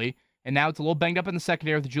level, really. And now it's a little banged up in the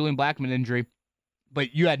secondary with the Julian Blackmon injury.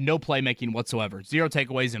 But you had no playmaking whatsoever. 0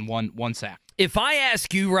 takeaways and one sack. If I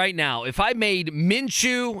ask you right now, if I made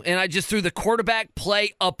Minshew and I just threw the quarterback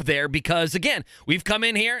play up there, because, again, we've come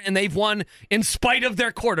in here and they've won in spite of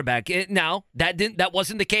their quarterback. Now, that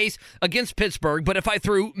wasn't the case against Pittsburgh. But if I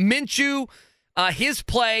threw Minshew, his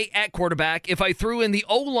play at quarterback, if I threw in the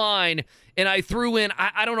O-line and I threw in,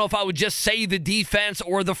 I don't know if I would just say the defense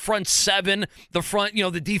or the front seven, the front,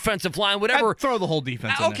 the defensive line, whatever. I'd throw the whole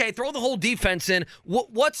defense in. Okay, throw the whole defense in.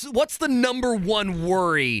 What's the number one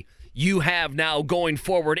worry you have now going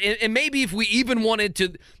forward? And maybe if we even wanted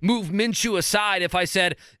to move Minshew aside, if I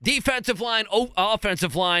said defensive line,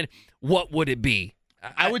 offensive line, what would it be?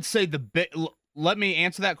 I would say let me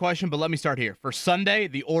answer that question, but let me start here. For Sunday,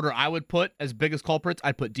 the order I would put as biggest culprits,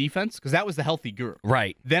 I'd put defense, because that was the healthy group.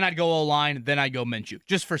 Right. Then I'd go O-line, then I'd go Minshew.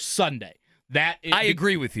 Just for Sunday. I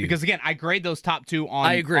agree with you. Because, again, I grade those top two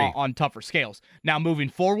on tougher scales. Now, moving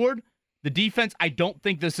forward, the defense, I don't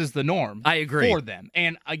think this is the norm. I agree. For them.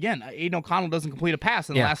 And, again, Aiden O'Connell doesn't complete a pass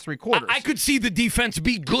in the last three quarters. I could see the defense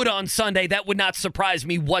be good on Sunday. That would not surprise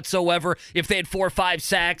me whatsoever if they had 4 or 5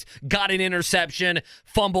 sacks, got an interception,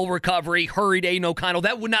 fumble recovery, hurried Aiden O'Connell.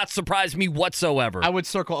 That would not surprise me whatsoever. I would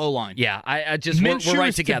circle O-line. Yeah, I just, we're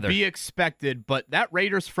right together. To be expected, but that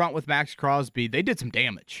Raiders front with Max Crosby, they did some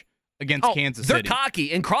damage against Kansas City. They're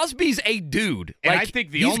cocky, and Crosby's a dude. And I think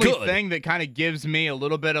the only thing that kind of gives me a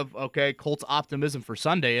little bit of, Colts optimism for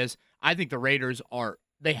Sunday is I think the Raiders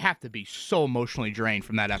they have to be so emotionally drained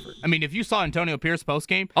from that effort. I mean, if you saw Antonio Pierce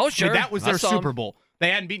postgame, that was their Super Bowl. They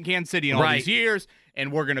hadn't beaten Kansas City in all these years,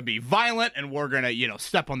 and we're going to be violent, and we're going to,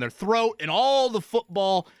 step on their throat, and all the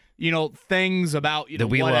football things about,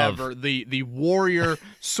 whatever, the warrior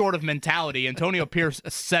sort of mentality. Antonio Pierce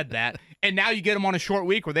said that. And now you get them on a short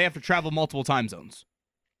week where they have to travel multiple time zones.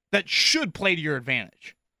 That should play to your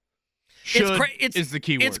advantage. Is the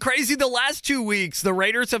key word. It's crazy. The last 2 weeks, the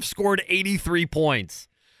Raiders have scored 83 points.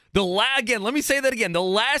 Let me say that again. The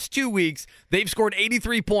last 2 weeks, they've scored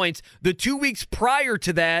 83 points. The 2 weeks prior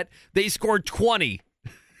to that, they scored 20.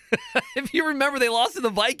 If you remember, they lost to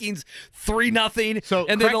the Vikings 3-0,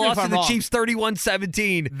 and then they lost to the Chiefs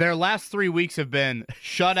 31-17. Their last 3 weeks have been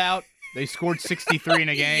shutout. They scored 63 in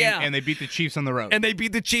a game, and they beat the Chiefs on the road. And they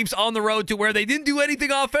beat the Chiefs on the road to where they didn't do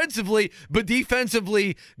anything offensively, but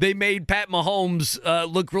defensively, they made Pat Mahomes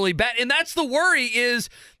look really bad. And that's the worry is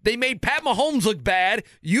they made Pat Mahomes look bad.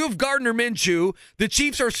 You have Gardner Minshew. The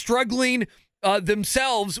Chiefs are struggling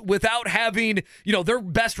themselves without having, their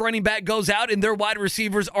best running back goes out and their wide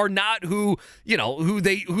receivers are not who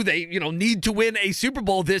they need to win a Super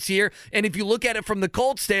Bowl this year. And if you look at it from the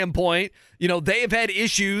Colts standpoint, they have had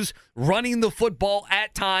issues running the football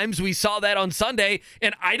at times. We saw that on Sunday,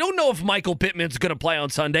 and I don't know if Michael Pittman's going to play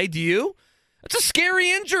on Sunday. Do you? It's a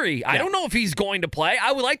scary injury. Yeah. I don't know if he's going to play.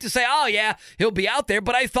 I would like to say, he'll be out there,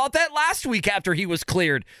 but I thought that last week after he was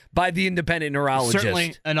cleared by the independent neurologist.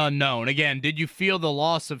 Certainly an unknown. Again, did you feel the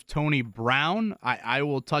loss of Tony Brown? I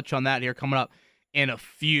will touch on that here coming up in a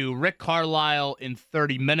few. Rick Carlisle in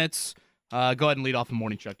 30 minutes. Go ahead and lead off the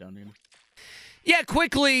morning shutdown, Nina. Yeah,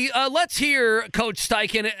 quickly, let's hear Coach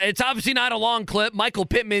Steichen. It's obviously not a long clip. Michael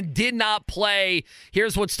Pittman did not play.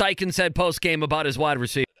 Here's what Steichen said post-game about his wide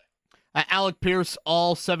receiver. Alec Pierce,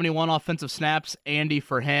 all 71 offensive snaps. Andy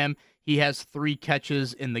for him. He has 3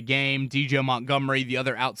 catches in the game. DJ Montgomery, the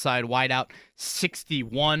other outside wideout,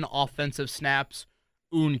 61 offensive snaps.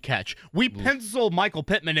 Catch. We pencil Michael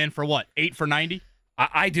Pittman in for what? 8 for 90?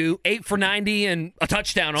 I do. 8 for 90 and a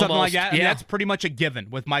touchdown Something almost. like that. Yeah. That's pretty much a given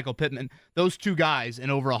with Michael Pittman. Those two guys in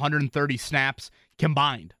over 130 snaps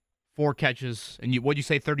combined. 4 catches, and what'd you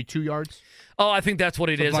say, 32 yards? Oh, I think that's what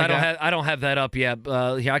it is. I don't have that up yet.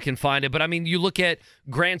 I can find it. But, I mean, you look at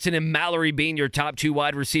Granson and Mallory being your top 2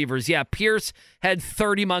 wide receivers. Yeah, Pierce had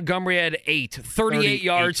 30. Montgomery had 8. 38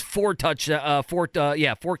 yards, 4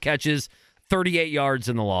 catches, 38 yards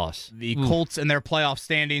in the loss. The Colts and their playoff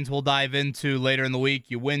standings we'll dive into later in the week.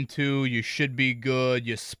 You win 2, you should be good.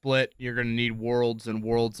 You split, you're going to need worlds and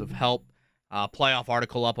worlds of help. Playoff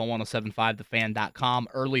article up on 1075thefan.com.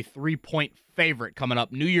 Early 3-point favorite coming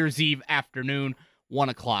up New Year's Eve afternoon, 1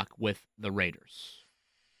 o'clock with the Raiders.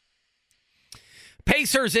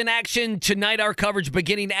 Pacers in action tonight. Our coverage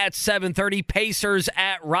beginning at 7:30. Pacers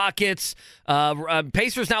at Rockets.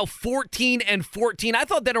 Pacers now 14-14. I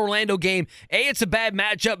thought that Orlando game, A, it's a bad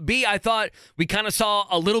matchup. B, I thought we kind of saw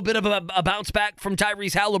a little bit of a bounce back from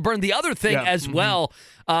Tyrese Halliburton. The other thing as well,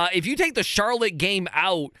 if you take the Charlotte game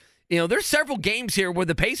out, there's several games here where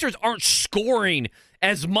the Pacers aren't scoring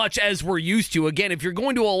as much as we're used to. Again, if you're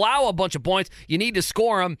going to allow a bunch of points, you need to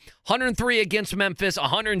score them. 103 against Memphis,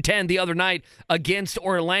 110 the other night against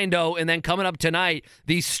Orlando, and then coming up tonight,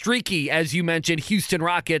 the streaky, as you mentioned, Houston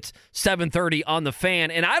Rockets, 7:30 on the Fan.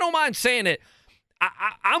 And I don't mind saying it,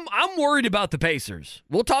 I'm worried about the Pacers.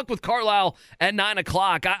 We'll talk with Carlisle at 9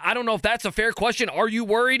 o'clock. I don't know if that's a fair question. Are you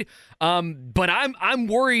worried? But I'm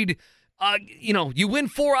worried You win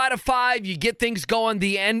 4 out of 5, you get things going.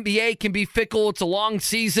 The NBA can be fickle. It's a long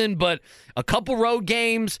season, but a couple road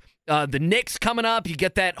games. The Knicks coming up. You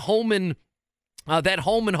get that home and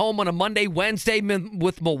home on a Monday, Wednesday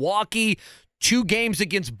with Milwaukee. 2 games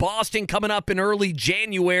against Boston coming up in early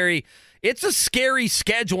January. It's a scary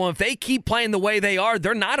schedule. If they keep playing the way they are,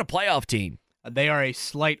 they're not a playoff team. They are a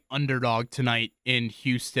slight underdog tonight in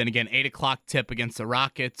Houston. Again, 8 o'clock tip against the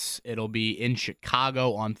Rockets. It'll be in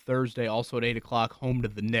Chicago on Thursday, also at 8 o'clock, home to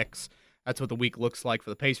the Knicks. That's what the week looks like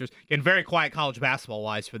for the Pacers. Again, very quiet college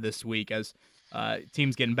basketball-wise for this week as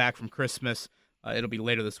teams getting back from Christmas. It'll be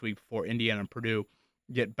later this week before Indiana and Purdue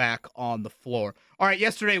get back on the floor. All right,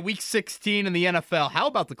 yesterday, week 16 in the NFL. How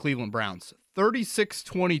about the Cleveland Browns?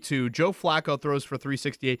 36-22. Joe Flacco throws for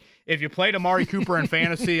 368. If you played Amari Cooper in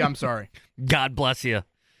fantasy, I'm sorry. God bless you.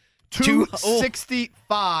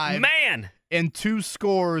 265. Man! And 2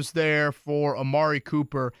 scores there for Amari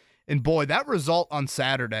Cooper. And boy, that result on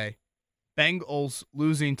Saturday, Bengals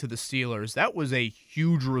losing to the Steelers, that was a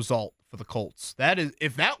huge result for the Colts. That is,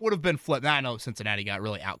 if that would have been flipped, now I know Cincinnati got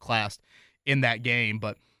really outclassed in that game,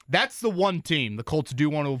 but that's the one team the Colts do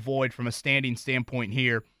want to avoid from a standing standpoint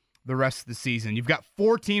here the rest of the season. You've got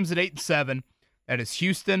 4 teams at 8-7. That is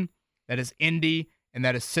Houston, that is Indy, and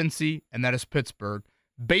that is Cincy, and that is Pittsburgh.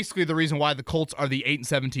 Basically, the reason why the Colts are the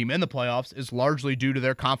 8-7 team in the playoffs is largely due to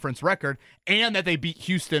their conference record and that they beat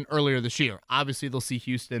Houston earlier this year. Obviously, they'll see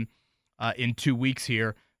Houston in 2 weeks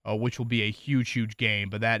here, which will be a huge, huge game,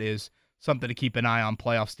 but that is something to keep an eye on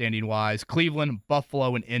playoff standing-wise. Cleveland,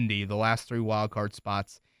 Buffalo, and Indy, the last 3 wildcard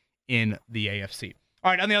spots in the AFC.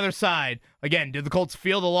 All right, on the other side, again, did the Colts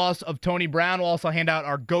feel the loss of Tony Brown? We'll also hand out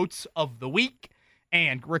our GOATs of the week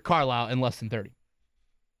and Rick Carlisle in less than 30.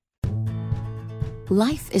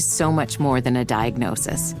 Life is so much more than a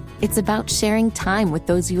diagnosis. It's about sharing time with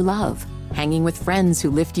those you love, hanging with friends who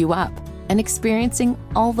lift you up, and experiencing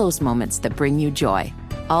all those moments that bring you joy.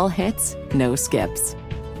 All hits, no skips.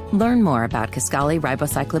 Learn more about Kisqali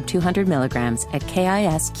Ribociclib 200 milligrams at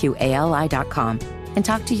KISQALI.com and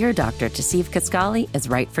talk to your doctor to see if Kisqali is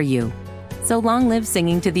right for you. So long live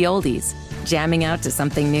singing to the oldies, jamming out to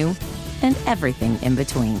something new, and everything in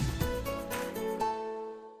between.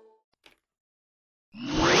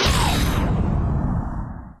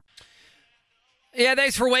 Yeah,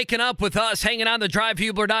 thanks for waking up with us, hanging on the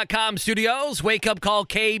DriveHubler.com studios. Wake up call,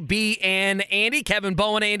 KB and Andy. Kevin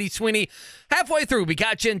Bowen, Andy Sweeney. Halfway through, we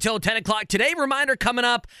got you until 10 o'clock today. Reminder coming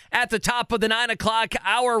up at the top of the 9 o'clock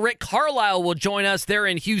hour. Rick Carlisle will join us there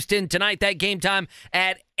in Houston tonight. That game time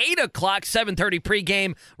at 8 o'clock, 7:30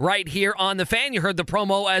 pregame right here on The Fan. You heard the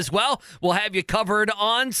promo as well. We'll have you covered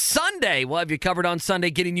on Sunday.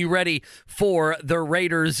 Getting you ready for the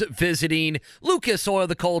Raiders visiting Lucas Oil,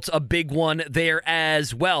 the Colts, a big one there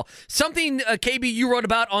as well. Something, KB, you wrote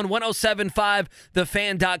about on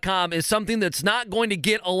 1075thefan.com is something that's not going to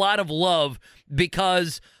get a lot of love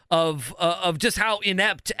because of just how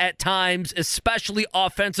inept at times, especially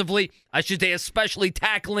offensively, I should say especially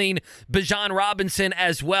tackling Bijan Robinson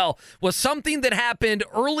as well, was something that happened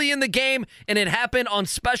early in the game, and it happened on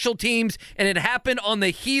special teams, and it happened on the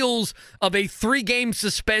heels of a 3-game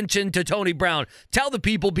suspension to Tony Brown. Tell the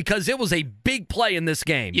people, because it was a big play in this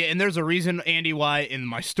game. Yeah, and there's a reason, Andy, why in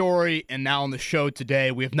my story and now on the show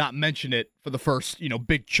today we have not mentioned it for the first,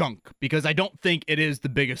 big chunk, because I don't think it is the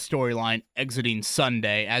biggest storyline exiting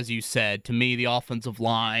Sunday. As you said, to me, the offensive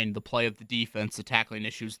line, the play of the defense, the tackling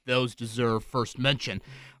issues, those deserve first mention.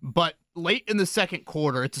 But late in the second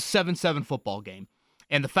quarter, it's a 7-7 football game,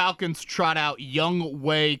 and the Falcons trot out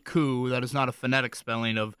Younghoe Koo. That is not a phonetic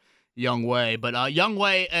spelling of Younghoe, but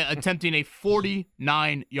Younghoe attempting a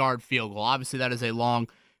 49-yard field goal. Obviously, that is a long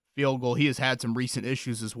field goal. He has had some recent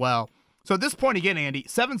issues as well. So at this point, again, Andy,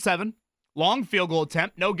 7-7, long field goal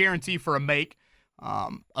attempt, no guarantee for a make.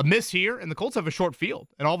 A miss here, and the Colts have a short field.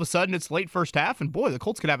 And all of a sudden, it's late first half, and boy, the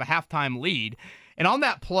Colts could have a halftime lead. And on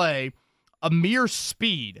that play, Amir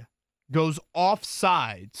Speed goes off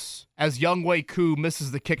sides as Younghoe Koo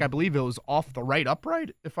misses the kick. I believe it was off the right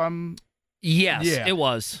upright, if I'm... Yes, Yeah. it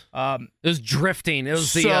was. It was drifting. It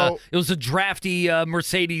was So- it was a drafty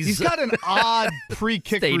Mercedes. He's got an odd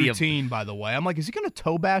pre-kick Stadium. routine, by the way. I'm like, is he going to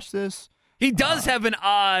toe bash this? He does have an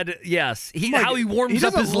odd, yes. How he warms he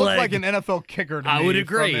up his doesn't look leg. like an NFL kicker to I me would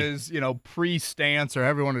agree. from his, pre-stance or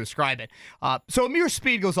however you want to describe it. So Amir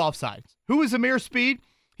Speed goes offside. Who is Amir Speed?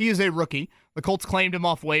 He is a rookie. The Colts claimed him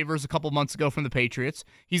off waivers a couple months ago from the Patriots.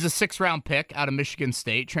 He's a 6th-round pick out of Michigan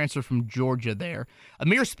State, transferred from Georgia there.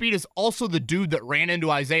 Amir Speed is also the dude that ran into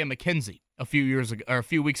Isaiah McKenzie a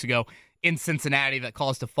few weeks ago in Cincinnati that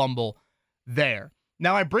caused a fumble there.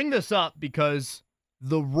 Now I bring this up because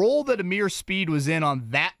the role that Amir Speed was in on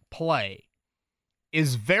that play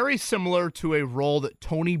is very similar to a role that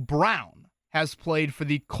Tony Brown has played for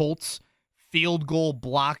the Colts field goal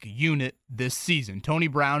block unit this season. Tony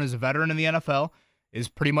Brown is a veteran in the NFL, is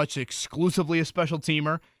pretty much exclusively a special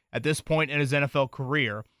teamer at this point in his NFL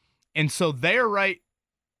career. And so they're right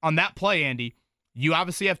on that play, Andy. You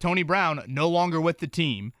obviously have Tony Brown no longer with the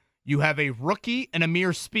team. You have a rookie and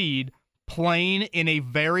Amir Speed playing in a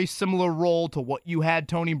very similar role to what you had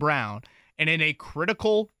Tony Brown. And in a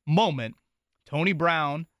critical moment, Tony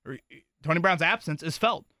Brown's absence is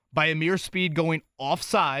felt by Amir Speed going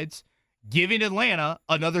offsides, giving Atlanta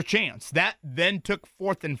another chance. That then took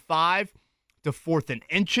 4th and 5 to 4th and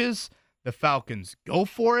inches. The Falcons go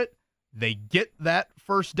for it. They get that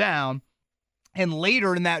first down. And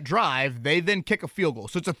later in that drive, they then kick a field goal.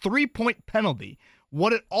 So it's a 3-point penalty.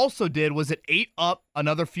 What it also did was it ate up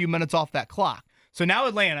another few minutes off that clock. So now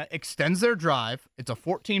Atlanta extends their drive. It's a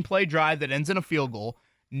 14-play drive that ends in a field goal.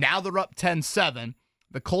 Now they're up 10-7.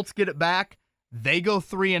 The Colts get it back. They go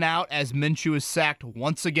 3 and out as Minshew is sacked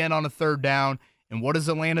once again on a 3rd down. And what does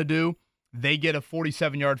Atlanta do? They get a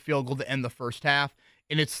 47-yard field goal to end the first half,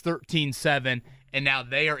 and it's 13-7, and now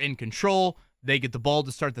they are in control. They get the ball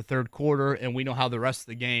to start the 3rd quarter, and we know how the rest of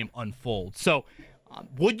the game unfolds. So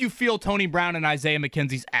would you feel Tony Brown and Isaiah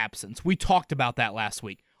McKenzie's absence? We talked about that last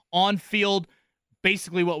week. On field,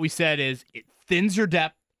 basically what we said is it thins your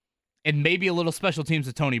depth and maybe a little special teams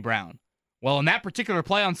with Tony Brown. Well, in that particular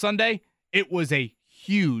play on Sunday, it was a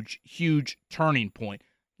huge, huge turning point.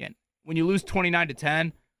 Again, when you lose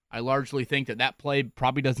 29-10, I largely think that play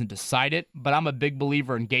probably doesn't decide it, but I'm a big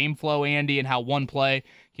believer in game flow, Andy, and how one play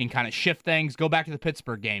can kind of shift things. Go back to the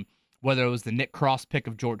Pittsburgh game, whether it was the Nick Cross pick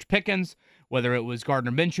of George Pickens, whether it was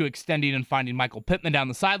Gardner Minshew extending and finding Michael Pittman down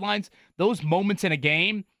the sidelines. Those moments in a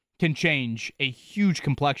game can change a huge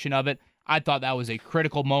complexion of it. I thought that was a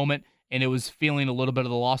critical moment, and it was feeling a little bit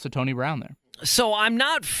of the loss of Tony Brown there. So I'm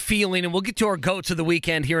not feeling, and we'll get to our goats of the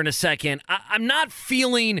weekend here in a second, I'm not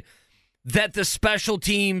feeling that the special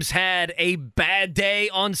teams had a bad day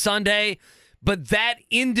on Sunday, but that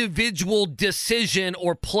individual decision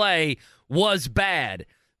or play was bad.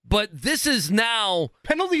 But this is now...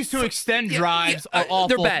 Penalties to extend drives are awful.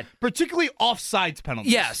 They're bad. Particularly offsides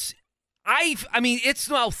penalties. Yes. I mean, it's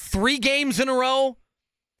now 3 games in a row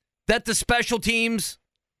that the special teams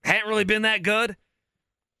hadn't really been that good.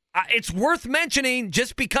 It's worth mentioning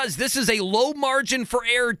just because this is a low margin for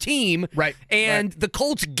error team. Right. And the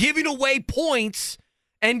Colts giving away points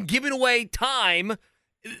and giving away time.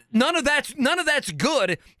 None of that's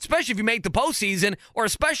good, especially if you make the postseason, or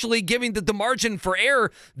especially giving the margin for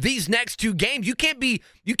error these next 2 games. You can't be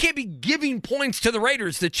giving points to the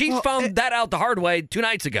Raiders. The Chiefs found that out the hard way 2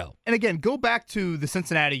 nights ago. And again, go back to the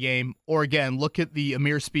Cincinnati game, or again, look at the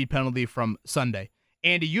Amir Speed penalty from Sunday.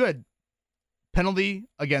 Andy, you had penalty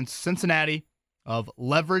against Cincinnati of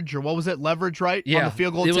leverage, or what was it? Leverage, right? Yeah. On the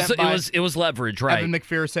field goal It was leverage, right? Evan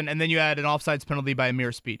McPherson, and then you had an offsides penalty by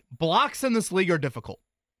Amir Speed. Blocks in this league are difficult.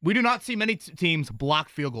 We do not see many teams block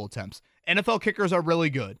field goal attempts. NFL kickers are really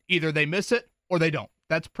good. Either they miss it or they don't.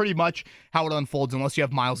 That's pretty much how it unfolds unless you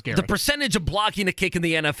have Myles Garrett. The percentage of blocking a kick in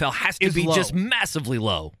the NFL has to be low. Just massively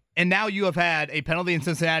low. And now you have had a penalty in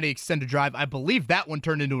Cincinnati extended drive. I believe that one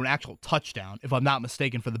turned into an actual touchdown, if I'm not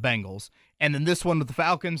mistaken, for the Bengals. And then this one with the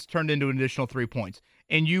Falcons turned into an additional 3 points.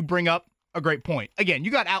 And you bring up a great point. Again, you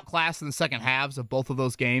got outclassed in the second halves of both of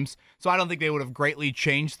those games, so I don't think they would have greatly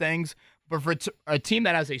changed things. But for a team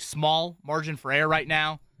that has a small margin for error right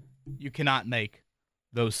now, you cannot make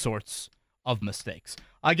those sorts of mistakes.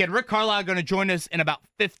 Again, Rick Carlisle going to join us in about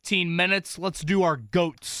 15 minutes. Let's do our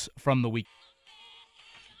GOATs from the week.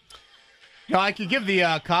 You know, I could give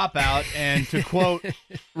the cop-out, and to quote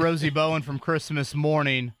Rosie Bowen from Christmas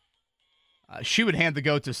Morning, she would hand the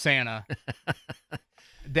goat to Santa.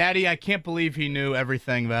 Daddy, I can't believe he knew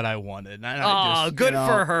everything that I wanted. Good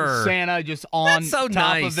for her. Santa just on so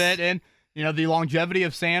top nice. of it. And, you know, the longevity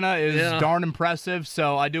of Santa is darn impressive.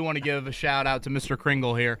 So I do want to give a shout-out to Mr.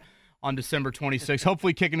 Kringle here on December 26th.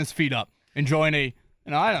 Hopefully kicking his feet up, enjoying a,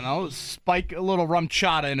 I don't know, spike a little rum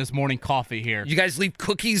chata in his morning coffee here. You guys leave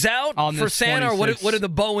cookies out for Santa, 26th. or what did the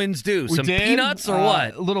Bowens do? We Some did, peanuts or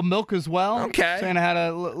what? A little milk as well. Okay. Santa had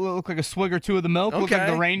look like a swig or 2 of the milk. Okay. Looked like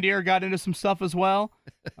the reindeer got into some stuff as well.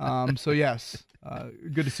 So yes,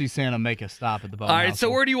 good to see Santa make a stop at the Bowen All right, household. so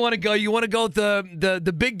where do you want to go? You want to go with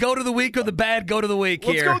the big goat of the week or the bad goat of the week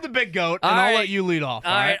here? Let's go with the big goat, and I'll let you lead off.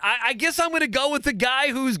 All right. I guess I'm going to go with the guy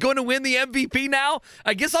who's going to win the MVP now.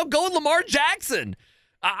 I guess I'll go with Lamar Jackson.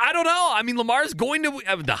 I don't know. I mean, Lamar's going to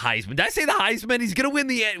the Heisman. Did I say the Heisman? He's going to win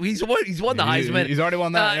the. He's won the Heisman. He's already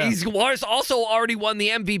won that. He's also already won the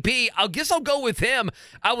MVP. I guess I'll go with him.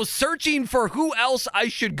 I was searching for who else I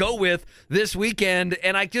should go with this weekend,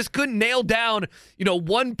 and I just couldn't nail down,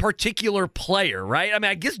 one particular player. Right? I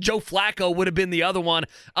mean, I guess Joe Flacco would have been the other one.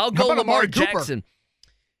 I'll go Lamar Jackson.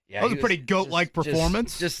 Yeah, that was a pretty goat-like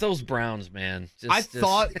performance. Just those Browns, man. I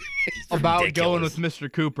thought about ridiculous. going with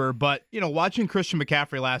Mr. Cooper, but, watching Christian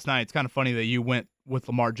McCaffrey last night, it's kind of funny that you went with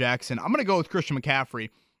Lamar Jackson. I'm going to go with Christian McCaffrey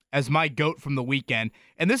as my GOAT from the weekend,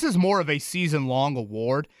 and this is more of a season-long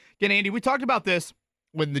award. Again, Andy, we talked about this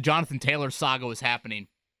when the Jonathan Taylor saga was happening.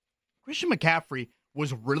 Christian McCaffrey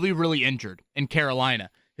was really, really injured in Carolina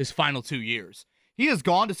his final 2 years. He has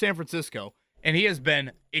gone to San Francisco, and he has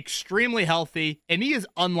been extremely healthy, and he is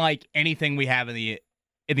unlike anything we have in the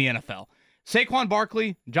NFL. Saquon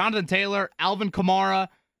Barkley, Jonathan Taylor, Alvin Kamara,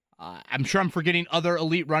 I'm sure I'm forgetting other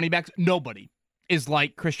elite running backs. Nobody is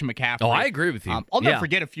like Christian McCaffrey. Oh, I agree with you. I'll never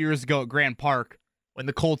forget a few years ago at Grand Park when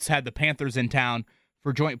the Colts had the Panthers in town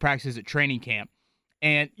for joint practices at training camp.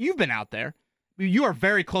 And you've been out there. You are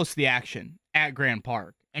very close to the action at Grand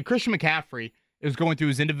Park. And Christian McCaffrey is going through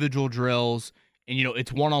his individual drills, and,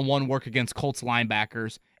 it's one-on-one work against Colts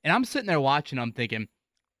linebackers. And I'm sitting there watching, I'm thinking,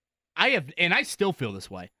 I still feel this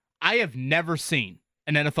way, I have never seen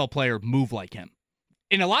an NFL player move like him.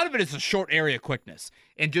 And a lot of it is a short area quickness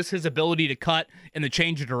and just his ability to cut and the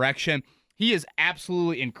change of direction. He is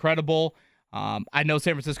absolutely incredible. I know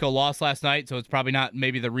San Francisco lost last night, so it's probably not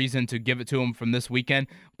maybe the reason to give it to him from this weekend.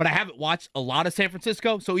 But I haven't watched a lot of San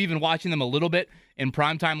Francisco, so even watching them a little bit in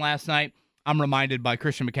primetime last night, I'm reminded by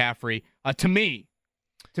Christian McCaffrey. To me,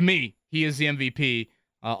 he is the MVP.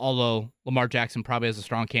 Although Lamar Jackson probably has a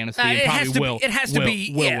strong candidacy and probably will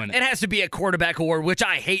win it. It has to be a quarterback award, which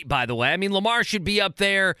I hate, by the way. I mean, Lamar should be up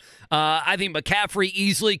there. I think McCaffrey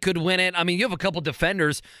easily could win it. I mean, you have a couple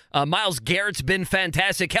defenders. Myles Garrett's been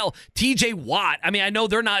fantastic. Hell, TJ Watt. I mean, I know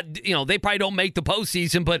they're not, they probably don't make the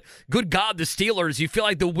postseason, but good God, the Steelers, you feel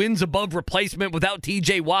like the wins above replacement without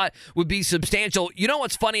TJ Watt would be substantial. You know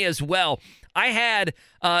what's funny as well? I had,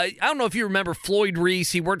 I don't know if you remember Floyd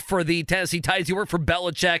Reese. He worked for the Tennessee Titans. He worked for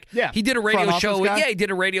Belichick. Yeah. He did a radio show. Yeah, he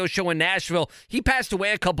did a radio show in Nashville. He passed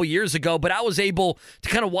away a couple years ago, but I was able to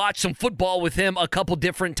kind of watch some football with him a couple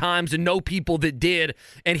different times and know people that did.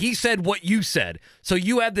 And he said what you said. So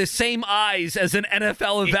you have the same eyes as an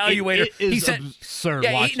NFL evaluator. He said, absurd.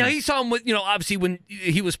 Yeah, he saw him with, obviously when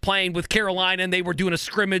he was playing with Carolina and they were doing a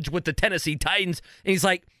scrimmage with the Tennessee Titans. And he's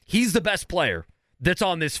like, he's the best player that's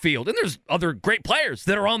on this field. And there's other great players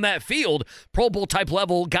that are on that field, Pro Bowl type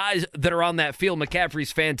level guys that are on that field.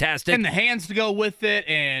 McCaffrey's fantastic. And the hands to go with it,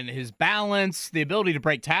 and his balance, the ability to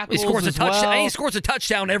break tackles. He scores a touchdown. He scores a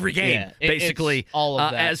touchdown every game, basically. All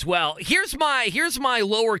of that as well. Here's my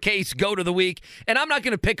lowercase GOAT of the week, and I'm not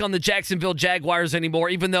going to pick on the Jacksonville Jaguars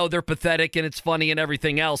anymore, even though they're pathetic and it's funny and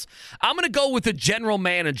everything else. I'm going to go with the general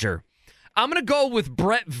manager. I'm going to go with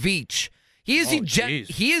Brett Veach. He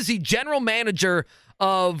is the general manager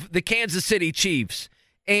of the Kansas City Chiefs.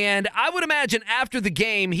 And I would imagine after the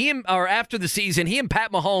game, after the season, he and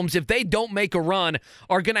Pat Mahomes, if they don't make a run,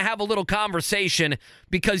 are going to have a little conversation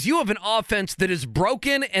because you have an offense that is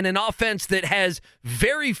broken and an offense that has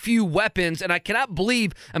very few weapons. And I cannot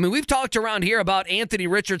believe, we've talked around here about Anthony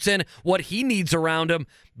Richardson, what he needs around him.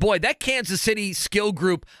 Boy, that Kansas City skill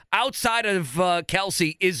group outside of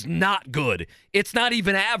Kelsey is not good. It's not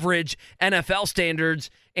even average NFL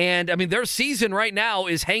standards. And, their season right now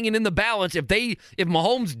is hanging in the balance. If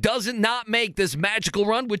Mahomes doesn't not make this magical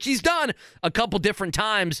run, which he's done a couple different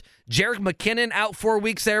times, Jerick McKinnon out 4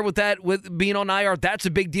 weeks there with being on IR, that's a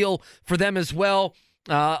big deal for them as well.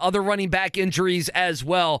 Other running back injuries as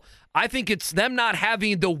well. I think it's them not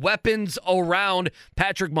having the weapons around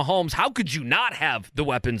Patrick Mahomes. How could you not have the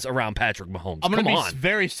weapons around Patrick Mahomes? I'm going to be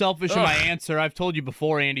very selfish in my answer. I've told you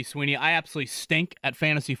before, Andy Sweeney, I absolutely stink at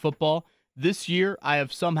fantasy football. This year, I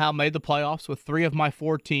have somehow made the playoffs with 3 of my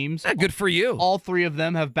 4 teams. Good for you. All 3 of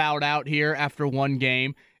them have bowed out here after one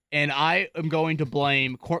game, and I am going to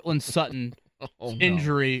blame Cortland Sutton's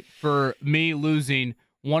injury for me losing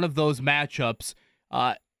one of those matchups.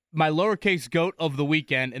 My lowercase GOAT of the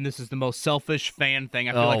weekend, and this is the most selfish fan thing.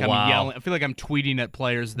 I feel like I'm yelling. I feel like I'm tweeting at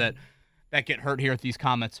players that get hurt here at these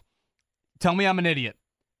comments. Tell me I'm an idiot.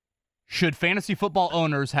 Should fantasy football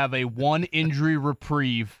owners have a 1 injury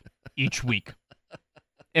reprieve each week?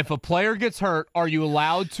 If a player gets hurt, are you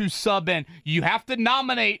allowed to sub in? You have to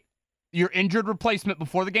nominate your injured replacement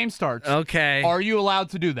before the game starts. Okay. Are you allowed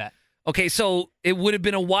to do that? Okay, so it would have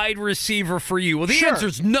been a wide receiver for you. Well, the Sure.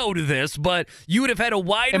 answer's no to this, but you would have had a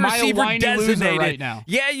wide Am I a receiver whiny loser designated right now?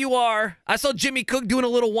 Yeah, you are. I saw Jimmy Cook doing a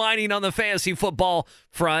little whining on the fantasy football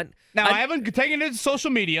front. Now, I haven't taken it to social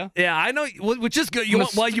media. Yeah, I know, which is good.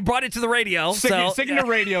 You brought it to the radio. Sticking to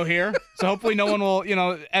radio here, so hopefully no one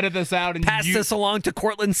will, edit this out and pass this along to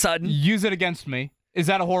Cortland Sutton. Use it against me. Is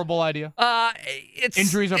that a horrible idea?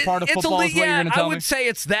 Injuries are part of it's football. Is what you're going to tell me? I would say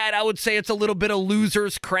it's that. I would say it's a little bit of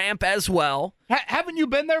loser's cramp as well. Haven't you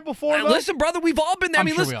been there before? Listen, brother, we've all been there. I'm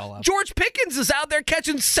I mean, sure listen, we all have. George Pickens is out there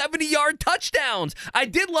catching 70-yard touchdowns. I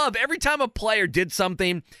did love every time a player did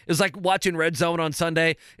something. It was like watching Red Zone on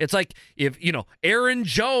Sunday. It's like if Aaron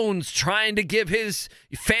Jones trying to give his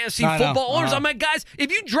fantasy football owners. I'm like, guys,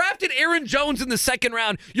 if you drafted Aaron Jones in the second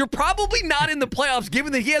round, you're probably not in the playoffs,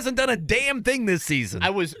 given that he hasn't done a damn thing this season.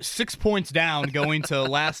 I was 6 points down going to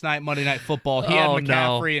last night Monday Night Football. He had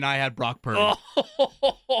McCaffrey and I had Brock Purdy.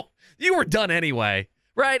 You were done anyway,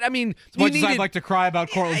 right? I mean, as much as I'd like to cry about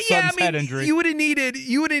Cortland Sutton's head injury, you would have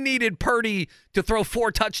needed Purdy to throw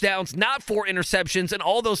 4 touchdowns, not 4 interceptions, and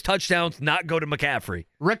all those touchdowns not go to McCaffrey.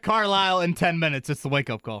 Rick Carlisle in 10 minutes. It's the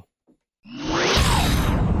wake-up call.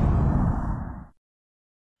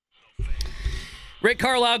 Rick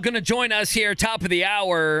Carlisle going to join us here, top of the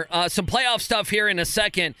hour. Some playoff stuff here in a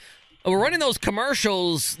second. We're running those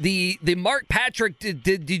commercials. The Mark Patrick.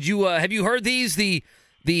 Did you have you heard these? The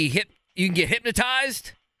hip. You can get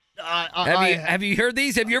hypnotized. Have you heard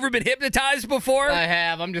these? Have you ever been hypnotized before? I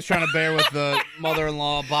have. I'm just trying to bear with the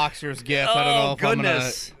mother-in-law boxer's gift. I don't know if I'm going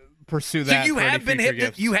to pursue that. So you have been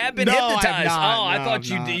hypnotized. You have been hypnotized. I have not. I thought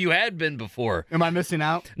you had been before. Am I missing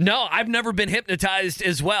out? No, I've never been hypnotized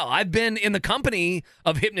as well. I've been in the company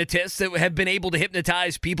of hypnotists that have been able to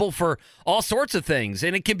hypnotize people for all sorts of things,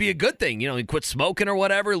 and it can be a good thing. You quit smoking or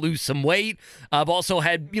whatever, lose some weight. I've also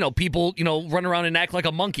had people run around and act like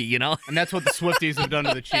a monkey. And that's what the Swifties have done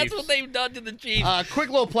to the Chiefs. That's what they've done to the Chiefs. Quick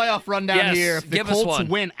little playoff rundown here. If the Colts one.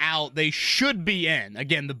 win out, they should be in.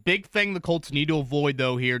 Again, the big thing the Colts need to avoid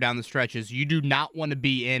though here down the stretch is you do not want to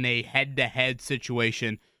be in a head-to-head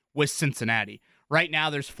situation with Cincinnati. Right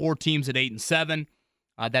now, there's 4 teams at 8-7.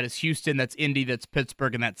 That is Houston, that's Indy, that's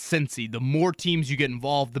Pittsburgh, and that's Cincy. The more teams you get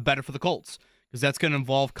involved, the better for the Colts, because that's going to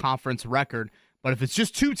involve conference record. But if it's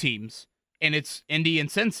just 2 teams and it's Indy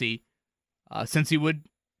and Cincy, Cincy would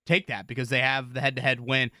take that because they have the head-to-head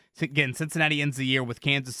win. Again, Cincinnati ends the year with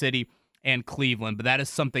Kansas City and Cleveland, but that is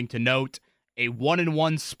something to note. A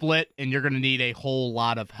 1-1 split, and you're going to need a whole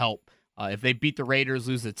lot of help. If they beat the Raiders,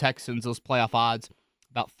 lose the Texans, those playoff odds,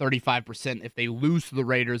 about 35%. If they lose to the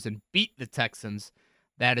Raiders and beat the Texans,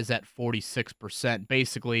 that is at 46%.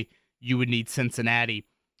 Basically, you would need Cincinnati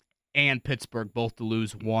and Pittsburgh both to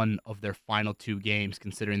lose one of their final 2 games,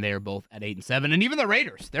 considering they are both at 8-7. And even the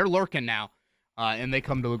Raiders, they're lurking now, and they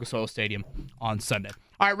come to Lucas Oil Stadium on Sunday.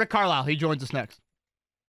 All right, Rick Carlisle, he joins us next.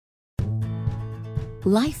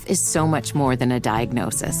 Life is so much more than a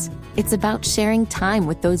diagnosis. It's about sharing time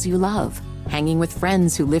with those you love, hanging with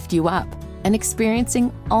friends who lift you up, and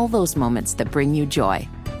experiencing all those moments that bring you joy.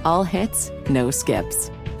 All hits, no skips.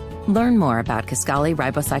 Learn more about Kisqali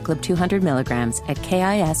Ribociclib 200 milligrams at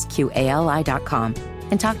KISQALI.com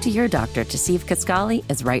and talk to your doctor to see if Kisqali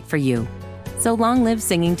is right for you. So long live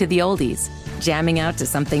singing to the oldies, jamming out to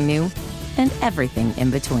something new, and everything in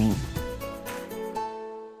between.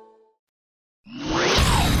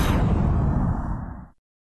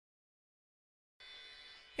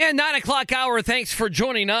 And 9 o'clock hour, thanks for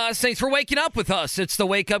joining us. Thanks for waking up with us. It's the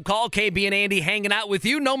Wake Up Call. KB and Andy hanging out with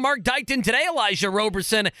you. No Mark Dykton today. Elijah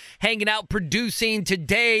Roberson hanging out, producing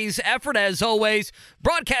today's effort. As always,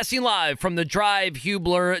 broadcasting live from the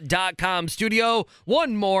DriveHubler.com studio.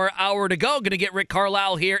 One more hour to go. Going to get Rick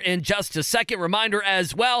Carlisle here in just a second. Reminder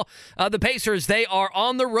as well, the Pacers, they are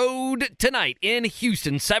on the road tonight in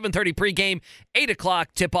Houston. 7:30 pregame, 8 o'clock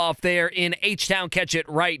tip-off there in H-Town. Catch it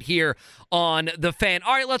right here on The Fan.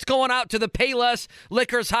 All right, let's go on out to the Payless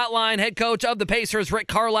Liquors Hotline. Head coach of the Pacers, Rick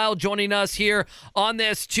Carlisle, joining us here on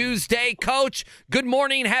this Tuesday. Coach, good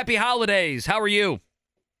morning. Happy holidays. How are you?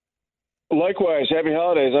 Likewise. Happy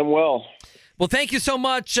holidays. I'm well. Well, thank you so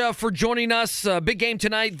much for joining us. Big game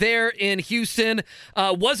tonight there in Houston.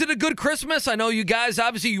 Was it a good Christmas? I know you guys,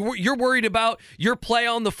 obviously, you're worried about your play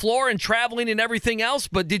on the floor and traveling and everything else,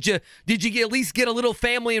 but did you at least get a little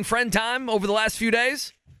family and friend time over the last few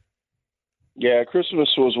days? Yeah, Christmas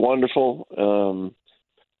was wonderful.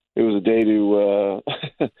 It was a day to,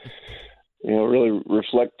 really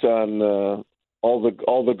reflect on all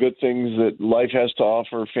the good things that life has to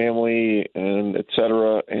offer, family and et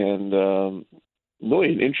cetera. And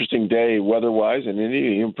really an interesting day weather-wise in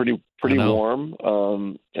Indy, pretty warm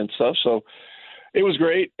and stuff. So, It was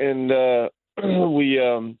great, and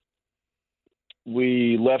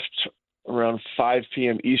we left around 5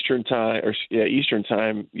 p.m. Eastern time, Eastern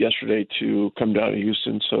time yesterday to come down to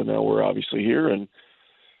Houston. So now we're obviously here, and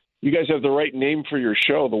you guys have the right name for your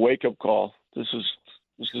show, the Wake Up Call. This is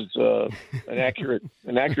an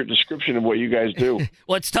accurate description of what you guys do.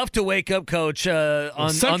 Well, it's tough to wake up, Coach.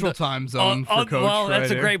 On Central time zone for Coach. Well,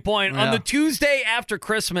 that's right a great point. Yeah. On the Tuesday after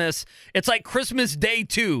Christmas, it's like Christmas Day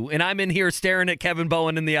 2, and I'm in here staring at Kevin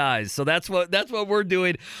Bowen in the eyes. So that's what we're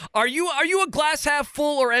doing. Are you a glass half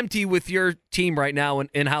full or empty with your team right now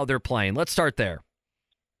and how they're playing? Let's start there.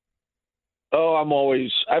 Oh,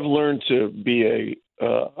 I've learned to be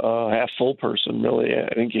a half full person. Really,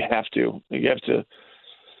 I think you have to. I think you have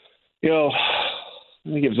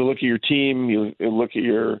to look at your team. You look at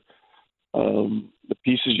your the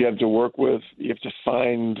pieces you have to work with. You have to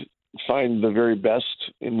find the very best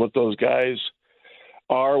in what those guys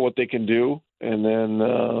are, what they can do, and then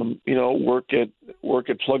work at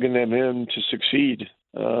plugging them in to succeed.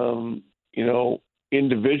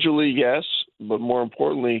 Individually, yes, but more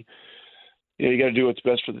importantly, you got to do what's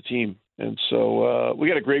best for the team. And so we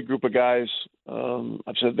got a great group of guys.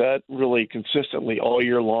 I've said that really consistently all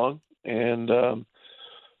year long. And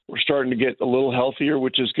we're starting to get a little healthier,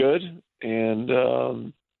 which is good. And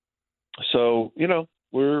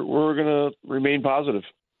we're going to remain positive.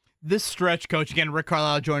 This stretch, Coach, again, Rick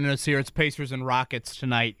Carlisle joining us here. It's Pacers and Rockets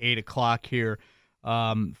tonight, 8 o'clock here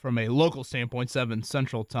from a local standpoint, 7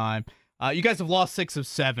 Central Time. You guys have lost 6 of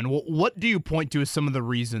 7. What do you point to as some of the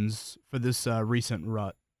reasons for this recent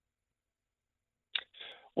rut?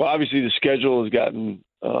 Well, obviously the schedule has gotten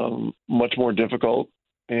much more difficult,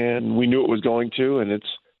 and we knew it was going to, and it's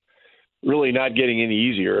really not getting any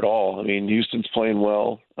easier at all. I mean, Houston's playing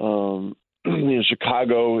well.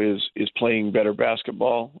 Chicago is playing better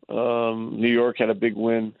basketball. New York had a big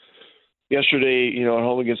win yesterday, at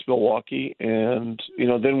home against Milwaukee, and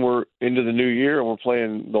then we're into the new year and we're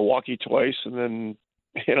playing Milwaukee twice, and then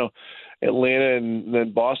Atlanta and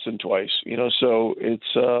then Boston twice. So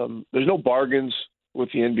it's there's no bargains with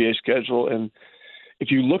the NBA schedule, and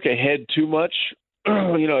if you look ahead too much,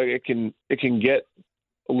 it can get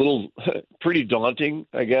a little pretty daunting,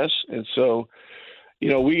 I guess. And so,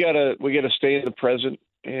 we gotta stay in the present,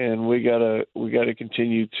 and we gotta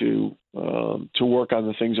continue to work on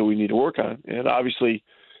the things that we need to work on. And obviously,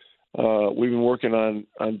 we've been working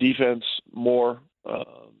on defense more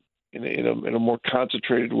in a more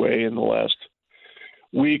concentrated way in the last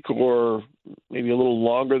week, or maybe a little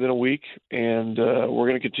longer than a week, and we're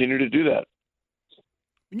going to continue to do that.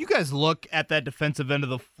 When you guys look at that defensive end of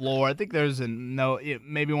the floor, I think there's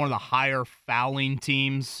maybe one of the higher fouling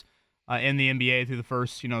teams in the NBA through the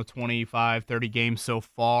first 25, 30 games so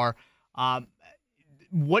far.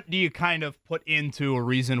 What do you kind of put into a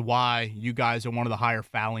reason why you guys are one of the higher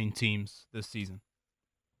fouling teams this season?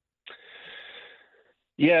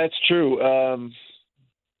 Yeah, it's true. I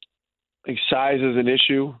think size is an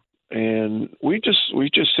issue, and we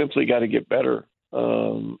just simply got to get better.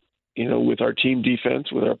 With our team defense,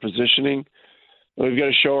 with our positioning, we've got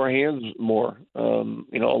to show our hands more. A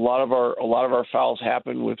lot of our fouls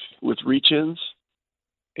happen with reach-ins,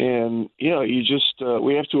 and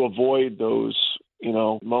we have to avoid those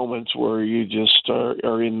moments where you just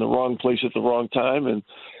are in the wrong place at the wrong time, and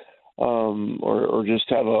or just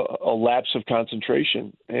have a lapse of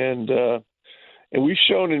concentration. And we've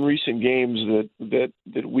shown in recent games that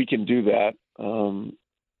we can do that.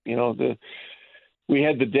 We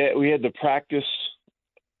had the practice.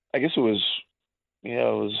 I guess it was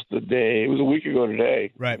the day. It was a week ago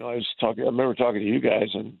today. Right. I remember talking to you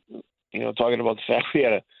guys and talking about the fact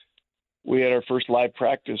we had our first live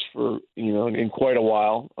practice for in quite a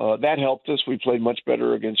while. That helped us. We played much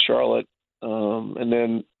better against Charlotte, and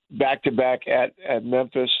then back to back at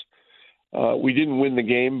Memphis. We didn't win the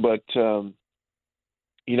game, but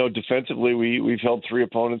defensively we've held 3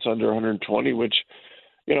 opponents under 120, which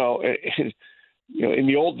in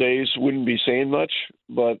the old days wouldn't be saying much,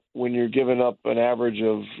 but when you're giving up an average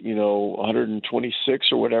of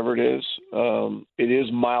 126 or whatever it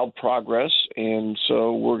is mild progress, and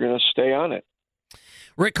so we're going to stay on it.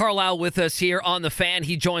 Rick Carlisle with us here on The Fan.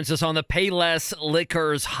 He joins us on the Payless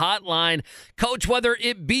Liquors hotline. Coach, whether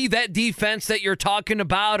it be that defense that you're talking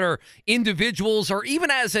about or individuals or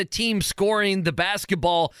even as a team scoring the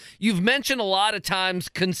basketball, you've mentioned a lot of times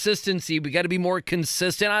consistency. We got to be more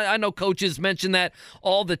consistent. I know coaches mention that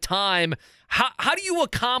all the time. How do you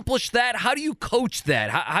accomplish that? How do you coach that?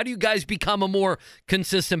 How do you guys become a more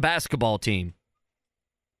consistent basketball team?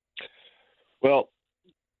 Well,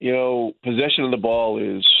 possession of the ball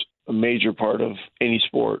is a major part of any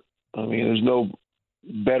sport. I mean, there's no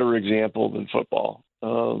better example than football.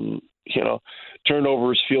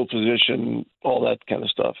 Turnovers, field position, all that kind of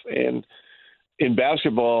stuff. And in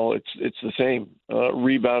basketball, it's the same.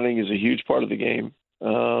 Rebounding is a huge part of the game.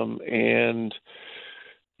 And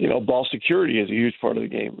ball security is a huge part of the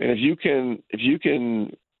game. And if you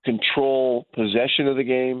can control possession of the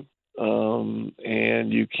game,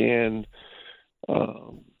 and you can,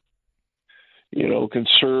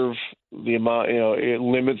 conserve the amount,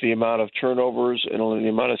 limit the amount of turnovers and the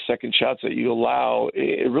amount of second shots that you allow,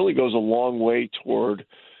 it really goes a long way toward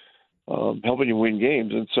helping you win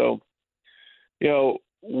games. And so,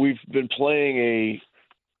 we've been playing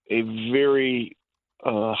a very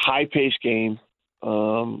high-paced game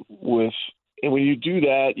and when you do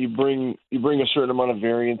that, you bring a certain amount of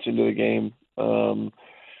variance into the game.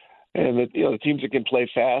 And the teams that can play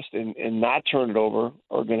fast and not turn it over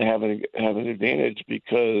are going to have an advantage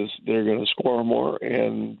because they're going to score more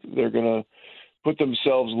and they're going to put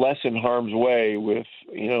themselves less in harm's way with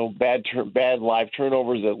bad live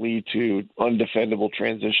turnovers that lead to undefendable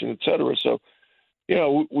transition, et cetera. So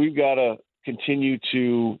we've got to continue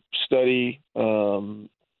to study, care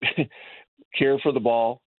for the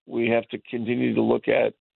ball. We have to continue to look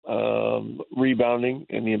at rebounding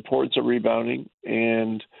and the importance of rebounding.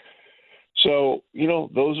 And so,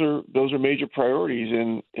 those are major priorities,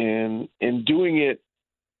 and doing it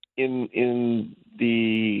in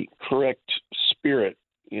the correct spirit.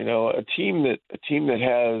 A team that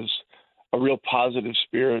has a real positive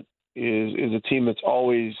spirit is a team that's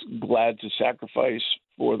always glad to sacrifice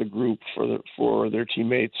for the group, for their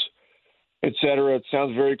teammates, et cetera. It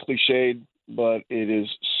sounds very cliched, but it is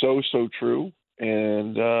so true.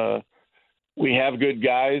 And we have good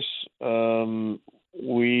guys.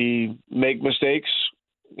 We make mistakes,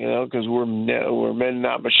 because we're men,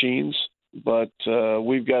 not machines. But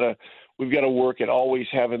we've got to work at always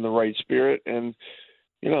having the right spirit. And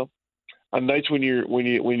on nights when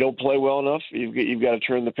you don't play well enough, you've got to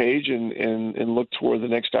turn the page and look toward the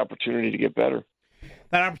next opportunity to get better.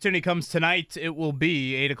 That opportunity comes tonight. It will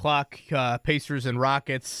be 8 o'clock, Pacers and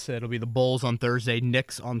Rockets. It'll be the Bulls on Thursday,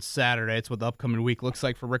 Knicks on Saturday. It's what the upcoming week looks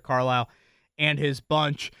like for Rick Carlisle and his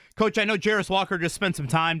bunch. Coach, I know Jarris Walker just spent some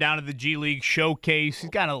time down at the G League Showcase. He's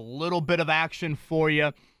got a little bit of action for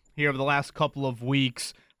you here over the last couple of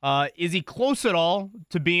weeks. Is he close at all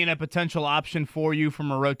to being a potential option for you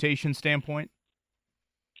from a rotation standpoint?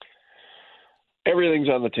 Everything's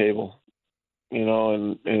on the table.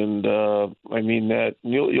 And I mean that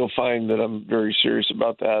you'll find that I'm very serious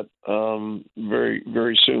about that very,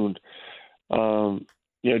 very soon.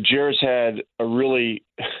 Jarris had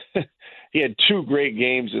he had two great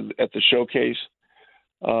games at the Showcase,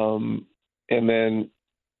 and then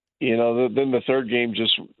then the third game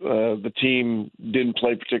the team didn't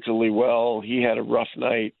play particularly well. He had a rough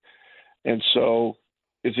night, and so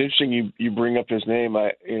it's interesting you bring up his name.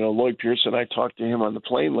 Lloyd Pearson. I talked to him on the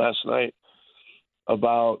plane last night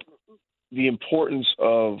about the importance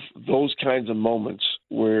of those kinds of moments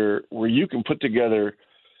where you can put together,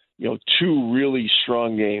 two really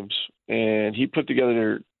strong games. And he put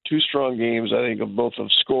together two strong games, I think, of both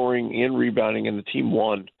of scoring and rebounding, and the team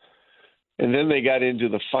won. And then they got into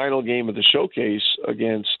the final game of the Showcase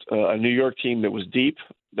against a New York team that was deep,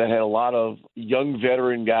 that had a lot of young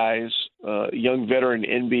veteran guys, young veteran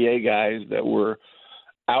NBA guys that were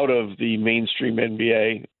out of the mainstream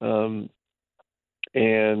NBA.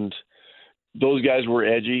 And those guys were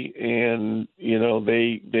edgy, and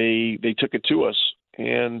they took it to us.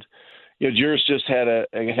 And Jarris just had a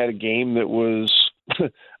game that was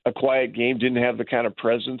a quiet game, didn't have the kind of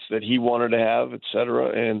presence that he wanted to have, et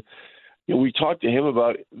cetera. And we talked to him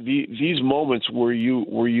about these moments where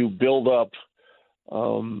you build up,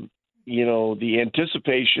 the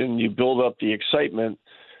anticipation, you build up the excitement.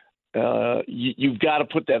 You've got to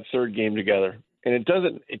put that third game together. And it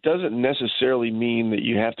doesn't necessarily mean that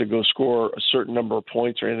you have to go score a certain number of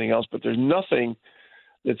points or anything else, but there's nothing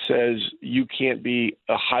that says you can't be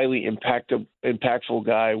a highly impactful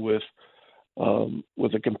guy with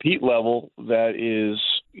a compete level that is,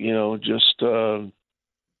 just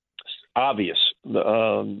obvious.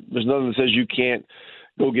 There's nothing that says you can't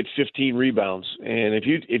go get 15 rebounds. And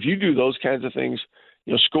if you do those kinds of things,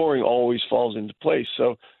 scoring always falls into place.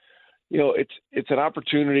 So, it's an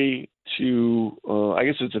opportunity to, I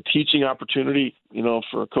guess it's a teaching opportunity,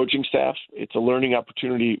 for a coaching staff. It's a learning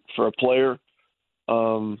opportunity for a player.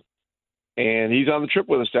 And he's on the trip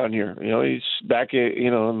with us down here. He's back at,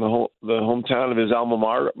 in the hometown of his alma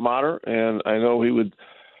mater. And I know he would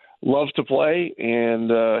love to play.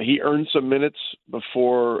 And he earned some minutes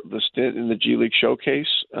before the stint in the G League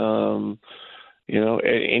Showcase.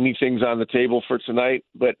 anything's on the table for tonight.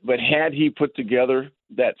 But had he put together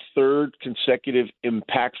that third consecutive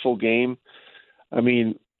impactful game, I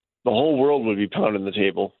mean, the whole world would be pounding the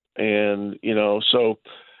table. And, so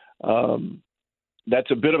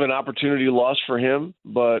that's a bit of an opportunity loss for him,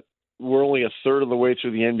 but we're only a third of the way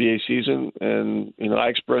through the NBA season. And, I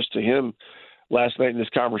expressed to him last night in this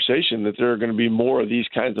conversation that there are going to be more of these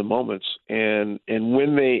kinds of moments. And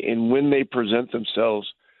when they present themselves,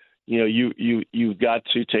 you've got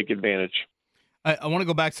to take advantage. I want to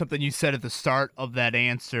go back to something you said at the start of that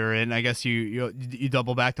answer, and I guess you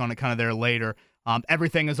double backed on it kind of there later.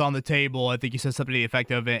 Everything is on the table. I think you said something to the effect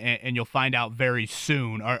of, and you'll find out very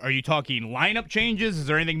soon. Are you talking lineup changes? Is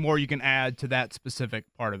there anything more you can add to that specific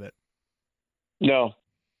part of it? No,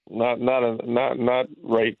 not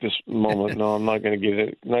right this moment. No, I'm not going to get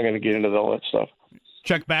it. Not going to get into all that stuff.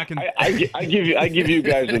 Check back and I give you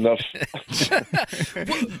guys enough.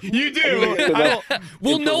 You do.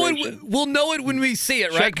 We'll know it. We'll know it when we see it,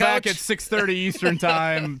 right, Check back Coach? at 6:30 Eastern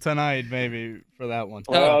time tonight, maybe for that one.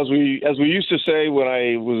 As we used to say when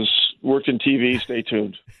I was working TV, stay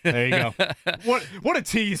tuned. There you go. What a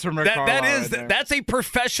tease from Rick Carlisle. That's a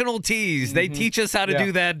professional tease. They teach us how to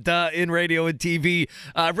do that in radio and TV.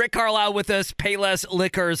 Rick Carlisle with us, Payless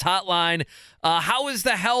Liquors Hotline. How is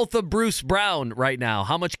the health of Bruce Brown right now?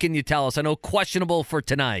 How much can you tell us? I know questionable for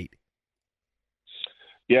tonight.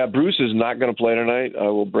 Yeah, Bruce is not going to play tonight. I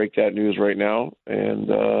will break that news right now, and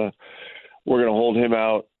we're going to hold him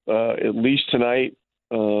out at least tonight.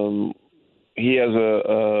 He has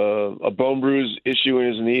a bone bruise issue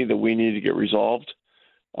in his knee that we need to get resolved.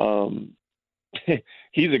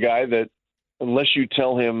 He's a guy that unless you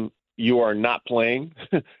tell him you are not playing,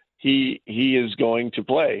 he is going to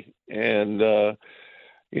play. And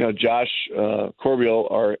Josh Corbeil,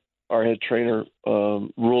 our head trainer,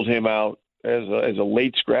 ruled him out as a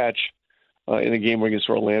late scratch in the game against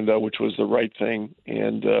Orlando, which was the right thing.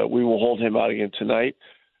 And we will hold him out again tonight.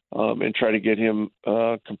 And try to get him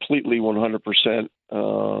completely 100%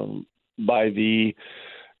 by the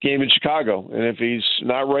game in Chicago. And if he's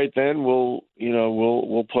not right, then we'll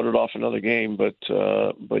put it off another game. But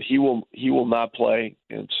he will not play,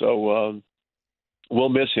 and so we'll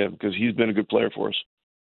miss him because he's been a good player for us.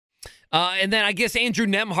 And then I guess Andrew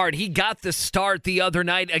Nembhard, he got the start the other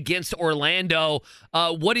night against Orlando.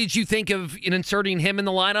 What did you think of inserting him in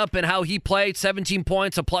the lineup and how he played? 17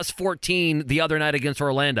 points, a plus 14 the other night against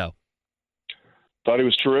Orlando. Thought he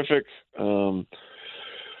was terrific.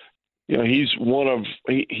 He's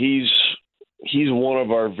one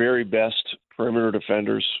of our very best perimeter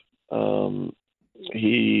defenders.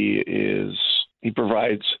 He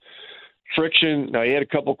provides friction. Now, he had a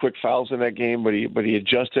couple quick fouls in that game, but he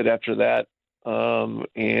adjusted after that,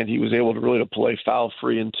 and he was able to play foul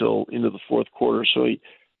free until into the fourth quarter. So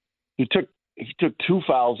he took 2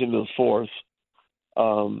 fouls into the fourth,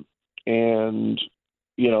 and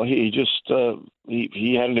he just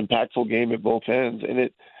he had an impactful game at both ends, and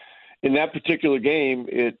in that particular game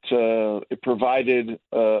it provided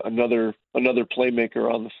another playmaker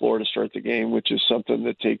on the floor to start the game, which is something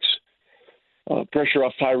that takes pressure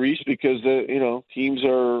off Tyrese because teams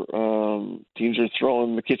are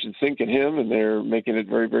throwing the kitchen sink at him, and they're making it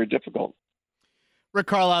very, very difficult. Rick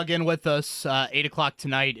Carlisle again with us. 8 o'clock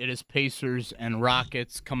tonight. It is Pacers and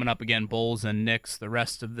Rockets coming up again. Bulls and Knicks the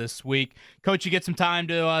rest of this week. Coach, you get some time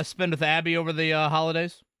to spend with Abby over the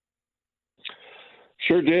holidays?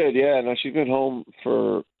 Sure did. Yeah. No, she's been home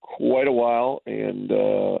for quite a while, and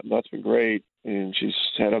that's been great. And she's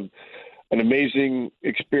had an amazing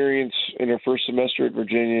experience in her first semester at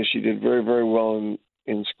Virginia. She did very, very well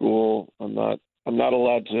in school. I'm not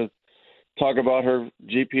allowed to talk about her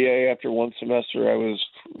GPA after one semester. I was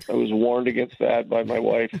warned against that by my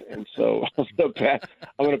wife, and so I'm going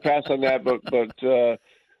to pass on that. But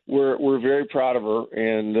we're very proud of her,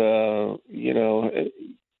 and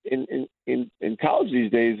in college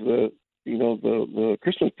these days, the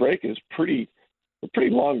Christmas break is a pretty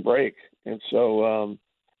long break, and so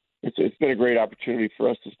it's been a great opportunity for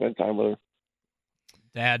us to spend time with her.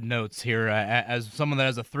 Dad notes here, as someone that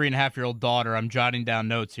has a 3.5-year-old daughter, I'm jotting down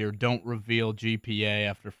notes here. Don't reveal GPA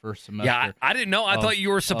after first semester. Yeah, I didn't know. I thought you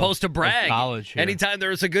were supposed to brag. College here. Anytime there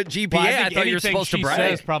was a good GPA, Well, I thought you were supposed to brag.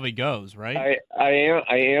 Anything she says probably goes, right? I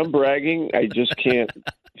am bragging. I just can't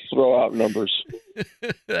throw out numbers.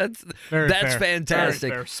 That's fair. fantastic.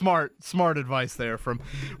 Very fair. Smart advice there from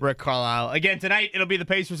Rick Carlisle. Again, tonight it'll be the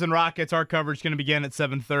Pacers and Rockets. Our coverage is going to begin at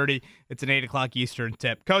 7:30. It's an 8 o'clock Eastern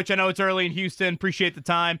tip. Coach, I know it's early in Houston. Appreciate the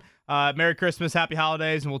time. Merry Christmas, Happy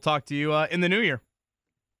Holidays, and we'll talk to you in the new year.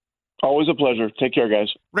 Always a pleasure. Take care,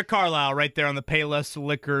 guys. Rick Carlisle right there on the Payless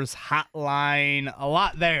Liquors hotline. A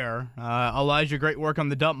lot there. Elijah, great work on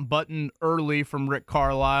the dump button early from Rick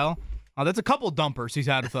Carlisle. That's a couple dumpers he's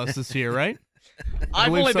had with us this year, right?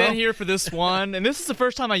 I've only been here for this one, and this is the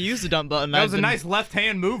first time I used the dump button. That was a nice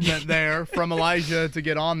left-hand movement there from Elijah to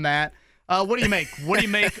get on that. What do you make? What do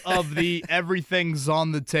you make of the everything's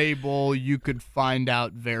on the table? You could find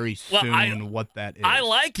out very soon what that is. I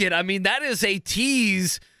like it. I mean, that is a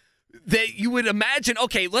tease that you would imagine.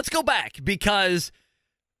 Okay, let's go back because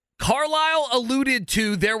Carlisle alluded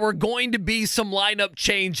to there were going to be some lineup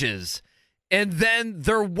changes. And then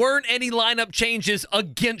there weren't any lineup changes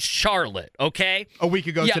against Charlotte, okay? A week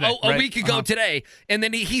ago today. A week ago today. And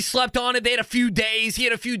then he slept on it. They had a few days. He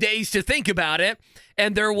had a few days to think about it.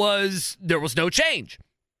 And there was no change.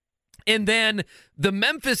 And then the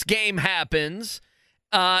Memphis game happens.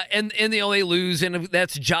 And they lose, and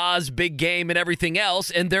that's Ja's big game and everything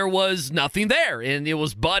else, and there was nothing there. And it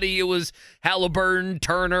was Buddy, it was Halliburton,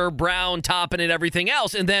 Turner, Brown topping it, everything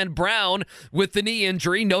else. And then Brown with the knee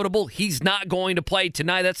injury, notable, he's not going to play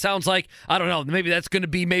tonight. That sounds like, I don't know, maybe that's going to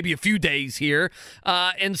be maybe a few days here.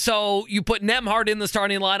 And so you put Nembhard in the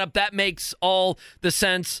starting lineup. That makes all the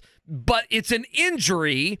sense, but it's an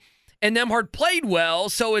injury. And Nembhard played well,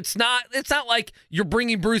 so it's not like you're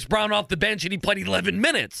bringing Bruce Brown off the bench and he played 11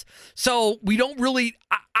 minutes. So we don't really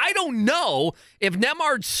 – I don't know if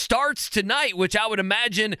Nembhard starts tonight, which I would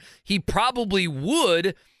imagine he probably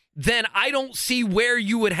would, then I don't see where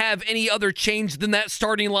you would have any other change than that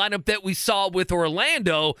starting lineup that we saw with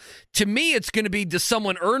Orlando. To me, it's going to be, does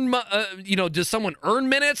someone earn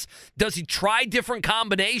minutes? Does he try different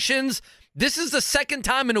combinations? This is the second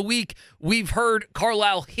time in a week we've heard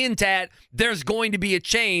Carlisle hint at there's going to be a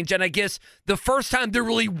change, and I guess the first time there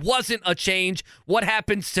really wasn't a change. What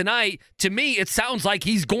happens tonight, to me, it sounds like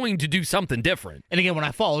he's going to do something different. And again, when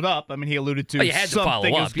I followed up, I mean, he alluded to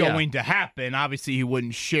something is going to happen. Obviously, he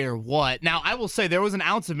wouldn't share what. Now, I will say there was an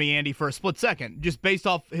ounce of me, Andy, for a split second, just based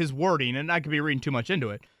off his wording, and I could be reading too much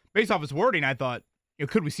into it. Based off his wording, I thought,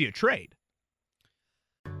 could we see a trade?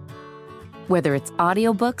 Whether it's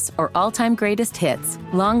audiobooks or all-time greatest hits,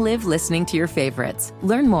 long live listening to your favorites.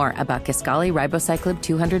 Learn more about Kisqali Ribociclib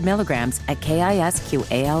 200 milligrams at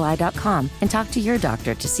KISQALI.com and talk to your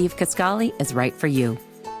doctor to see if Kisqali is right for you.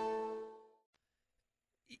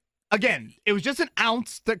 Again, it was just an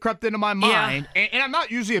ounce that crept into my mind, and I'm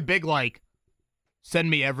not usually a big, send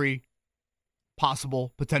me every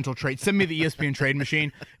possible potential trade. Send me the ESPN trade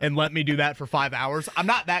machine and let me do that for 5 hours. I'm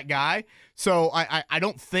not that guy, so I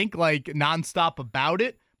don't think nonstop about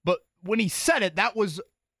it. But when he said it, that was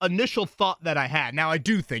initial thought that I had. Now I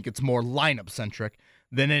do think it's more lineup centric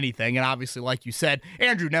than anything, and obviously, like you said,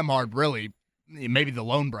 Andrew Nembhard really maybe the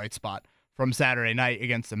lone bright spot from Saturday night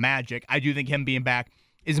against the Magic. I do think him being back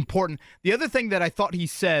is important. The other thing that I thought he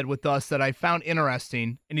said with us that I found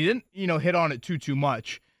interesting, and he didn't hit on it too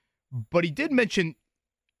much. But he did mention,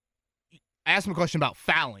 I asked him a question about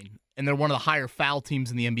fouling, and they're one of the higher foul teams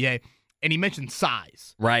in the NBA, and he mentioned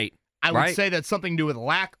size. Right. I would say that's something to do with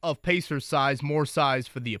lack of Pacers size, more size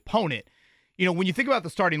for the opponent. When you think about the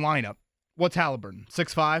starting lineup, what's Halliburton?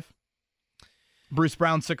 6'5"? Bruce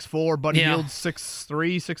Brown, 6'4", Buddy Hield,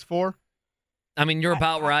 6'3", 6'4"? I mean, you're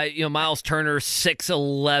about right. Miles Turner,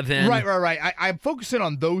 6'11". Right. I'm focusing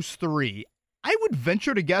on those three. I would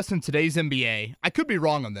venture to guess in today's NBA, I could be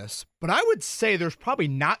wrong on this, but I would say there's probably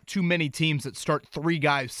not too many teams that start three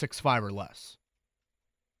guys 6'5" or less.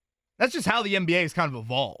 That's just how the NBA has kind of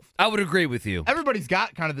evolved. I would agree with you. Everybody's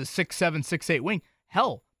got kind of the 6'7", 6'8" wing.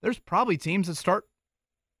 Hell, there's probably teams that start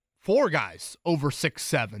four guys over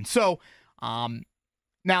 6'7". So now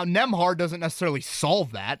Nembhard doesn't necessarily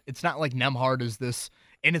solve that. It's not like Nembhard is this.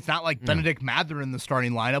 And it's not like Benedict Mather in the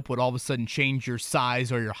starting lineup would all of a sudden change your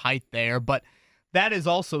size or your height there. But that is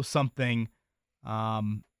also something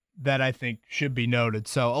that I think should be noted.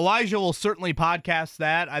 So Elijah will certainly podcast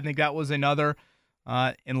that. I think that was another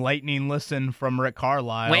enlightening listen from Rick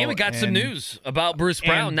Carlisle. Wait, we got some news about Bruce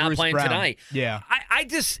Brown not playing tonight. Yeah. I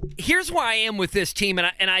just, here's where I am with this team,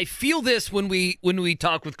 and I feel this when we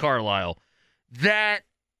talk with Carlisle, that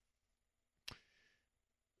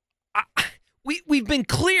We've been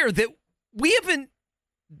clear that we haven't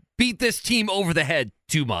beat this team over the head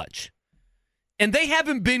too much. And they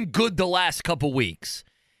haven't been good the last couple weeks.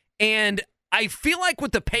 And I feel like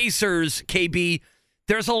with the Pacers, KB,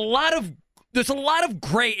 there's a lot of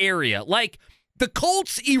gray area. Like the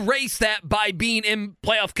Colts erased that by being in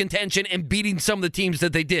playoff contention and beating some of the teams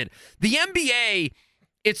that they did. The NBA,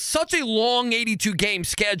 it's such a long 82-game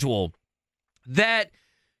schedule that,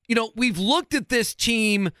 we've looked at this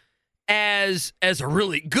team as a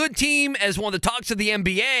really good team, as one of the talks of the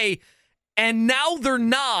NBA, and now they're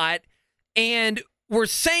not. And we're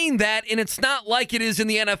saying that, and it's not like it is in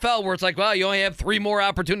the NFL where it's like, well, you only have 3 more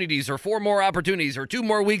opportunities or 4 more opportunities or 2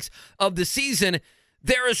 more weeks of the season.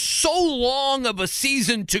 There is so long of a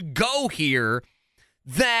season to go here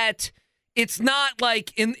that it's not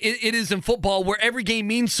like it is in football where every game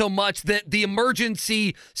means so much that the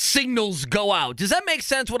emergency signals go out. Does that make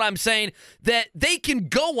sense what I'm saying? That they can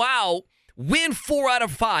go out, win 4 out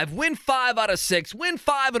of 5, win 5 out of 6, win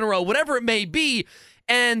 5 in a row, whatever it may be,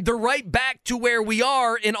 and they're right back to where we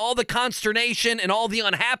are in all the consternation and all the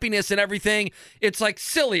unhappiness and everything. It's like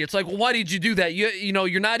silly. It's like, well, why did you do that? You know,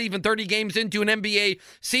 you're not even 30 games into an NBA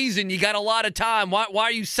season. You got a lot of time. Why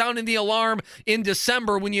are you sounding the alarm in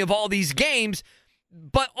December when you have all these games?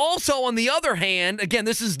 But also, on the other hand, again,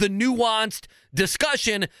 this is the nuanced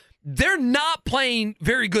discussion. They're not playing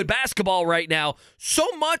very good basketball right now,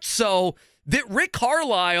 so much so that Rick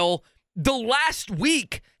Carlisle, the last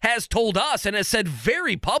week, has told us and has said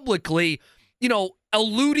very publicly, you know,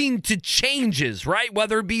 alluding to changes, right?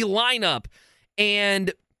 Whether it be lineup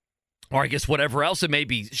or I guess whatever else it may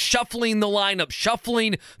be, shuffling the lineup,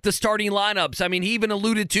 shuffling the starting lineups. I mean, he even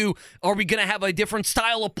alluded to, are we going to have a different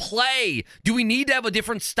style of play? Do we need to have a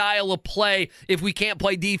different style of play if we can't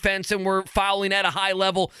play defense and we're fouling at a high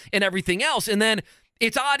level and everything else? And then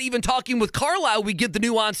it's odd, even talking with Carlisle, we get the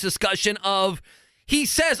nuanced discussion of, he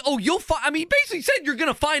says, he basically said you're going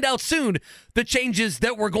to find out soon the changes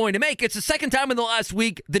that we're going to make. It's the second time in the last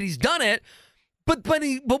week that he's done it. But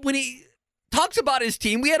when he talks about his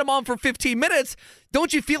team, we had him on for 15 minutes.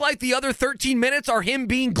 Don't you feel like the other 13 minutes are him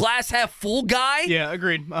being glass half full guy? Yeah,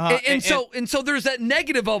 agreed. And so there's that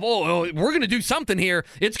negative of, we're going to do something here.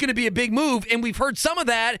 It's going to be a big move. And we've heard some of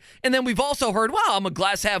that. And then we've also heard, well, I'm a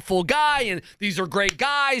glass half full guy, and these are great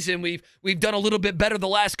guys. And we've done a little bit better the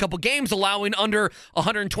last couple games, allowing under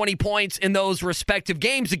 120 points in those respective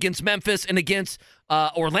games against Memphis and against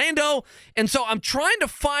Orlando. And so I'm trying to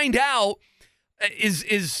find out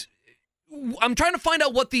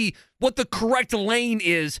what the correct lane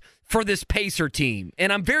is for this Pacer team.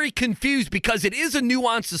 And I'm very confused because it is a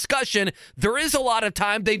nuanced discussion. There is a lot of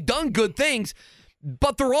time. They've done good things,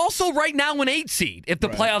 but they're also right now an 8 seed if the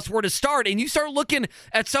playoffs were to start. And you start looking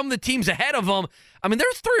at some of the teams ahead of them. I mean,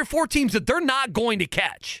 there's 3 or 4 teams that they're not going to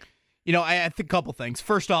catch. You know, I think a couple things.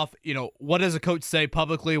 First off, you know, what does a coach say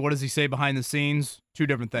publicly? What does he say behind the scenes? 2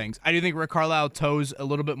 different things. I do think Rick Carlisle toes a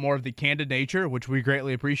little bit more of the candid nature, which we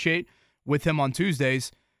greatly appreciate with him on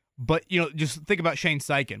Tuesdays. But, you know, just think about Shane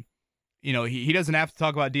Steichen. You know, he doesn't have to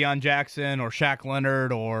talk about Deion Jackson or Shaq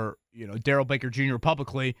Leonard or, you know, Daryl Baker Jr.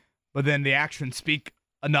 publicly, but then the actions speak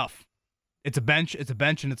enough. It's a bench,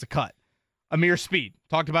 and it's a cut. Amir Speed,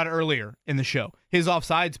 talked about it earlier in the show. His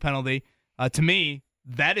offsides penalty, to me,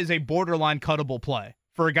 that is a borderline cuttable play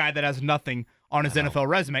for a guy that has nothing on his NFL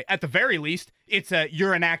resume. At the very least, it's a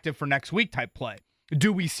you're inactive for next week type play.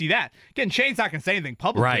 Do we see that? Again, Shane's not going to say anything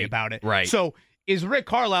publicly about it. Right. So is Rick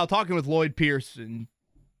Carlisle talking with Lloyd Pierce and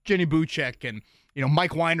Jenny Buchek and, you know,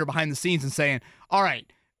 Mike Winder behind the scenes and saying, all right,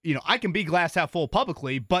 you know, I can be glass half full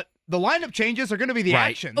publicly, but the lineup changes are going to be the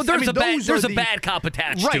actions. Oh, there's a bad cop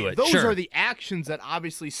attached to it. Those are the actions that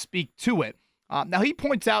obviously speak to it. Now, he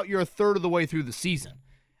points out you're a third of the way through the season.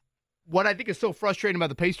 What I think is so frustrating about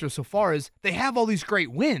the Pacers so far is they have all these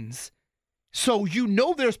great wins, so you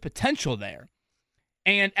know there's potential there.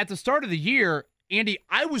 And at the start of the year, Andy,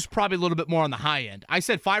 I was probably a little bit more on the high end. I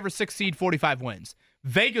said 5 or 6 seed, 45 wins.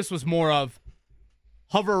 Vegas was more of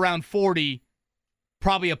hover around 40,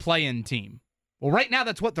 probably a play-in team. Well, right now,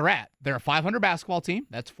 that's what they're at. They're a 500 basketball team.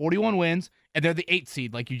 That's 41 wins, and they're the 8th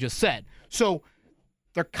seed, like you just said. So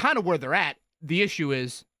they're kind of where they're at. The issue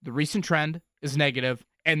is the recent trend is negative,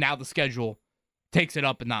 and now the schedule takes it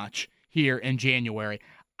up a notch here in January.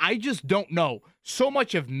 I just don't know. So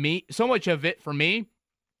much of it for me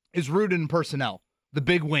is rooted in personnel, the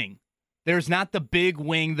big wing. There's not the big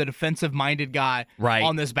wing, the defensive-minded guy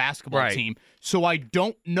on this basketball team. So I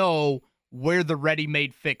don't know where the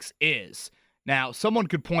ready-made fix is. Now, someone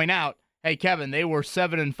could point out, hey, Kevin, they were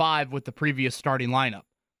 7-5 with the previous starting lineup.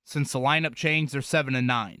 Since the lineup changed, they're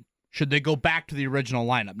 7-9. Should they go back to the original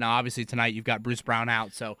lineup? Now, obviously, tonight you've got Bruce Brown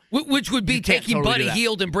out. So, which would be taking Buddy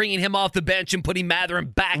Hield and bringing him off the bench and putting Mathurin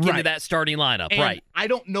back into that starting lineup. And I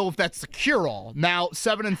don't know if that's the cure-all. Now,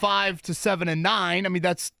 7-5 to 7-9, I mean,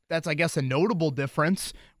 that's I guess, a notable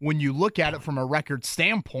difference when you look at it from a record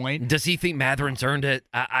standpoint. Does he think Mathurin's earned it?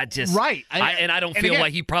 I just... Right. I don't feel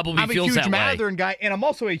like he probably feels that way. I'm a huge Mathurin guy, and I'm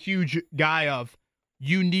also a huge guy of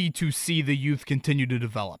you need to see the youth continue to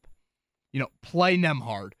develop. You know, play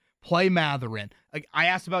Nembhard. Play Mathurin. Like, I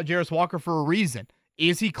asked about Jarris Walker for a reason.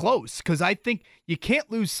 is he close? Because I think you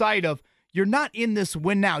can't lose sight of you're not in this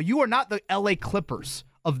win now. You are not the LA Clippers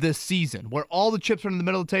of this season where all the chips are in the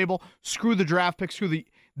middle of the table. Screw the draft pick.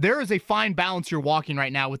 There is a fine balance you're walking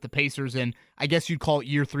right now with the Pacers in, I guess you'd call it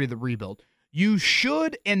year 3 of the rebuild. You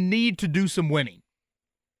should and need to do some winning.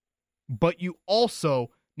 But you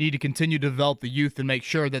also need to continue to develop the youth and make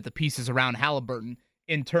sure that the pieces around Halliburton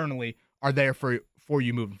internally are there for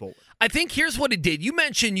you moving forward. I think here's what it did. You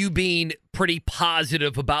mentioned you being pretty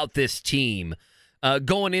positive about this team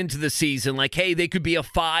going into the season. Like, hey, they could be a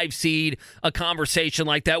 5 seed, a conversation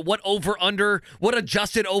like that. What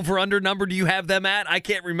adjusted over-under number do you have them at? I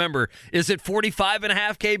can't remember. Is it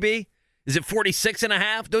 45.5, KB? Is it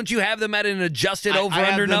 46.5? Don't you have them at an adjusted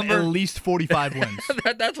over-under number? At least 45 wins.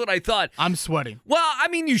 That's what I thought. I'm sweating. Well, I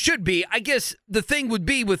mean, you should be. I guess the thing would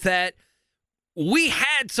be with that, we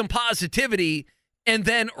had some positivity, and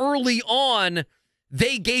then early on,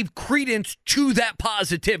 they gave credence to that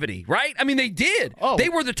positivity, right? I mean, they did. Oh, they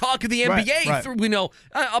were the talk of the NBA, right.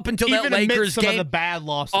 Up until even that Lakers some game. Of the bad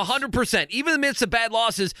losses. 100%. Even in the midst of bad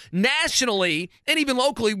losses, nationally and even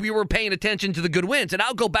locally, we were paying attention to the good wins. And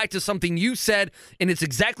I'll go back to something you said, and it's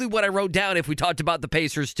exactly what I wrote down if we talked about the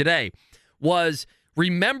Pacers today, was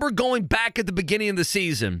remember going back at the beginning of the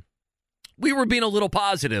season, we were being a little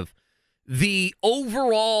positive. The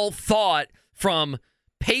overall thought from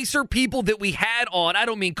Pacer people that we had on, I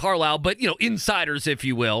don't mean Carlisle, but, insiders, if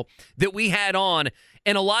you will, that we had on,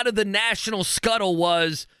 and a lot of the national scuttle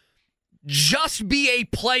was just be a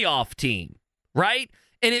playoff team, right?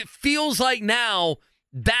 And it feels like now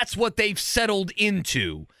that's what they've settled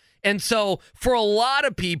into. And so for a lot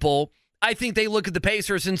of people, I think they look at the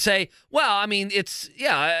Pacers and say, well, I mean,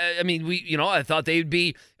 I thought they'd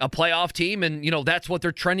be a playoff team, and, that's what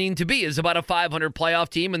they're trending to be, is about a 500 playoff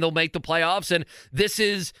team, and they'll make the playoffs, and that's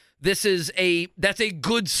a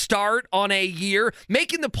good start on a year.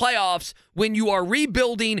 Making the playoffs when you are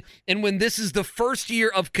rebuilding and when this is the first year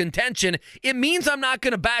of contention, it means I'm not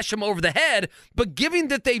going to bash them over the head, but given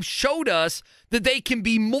that they've showed us that they can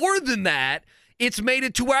be more than that, it's made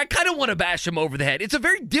it to where I kind of want to bash them over the head. It's a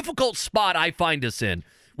very difficult spot I find us in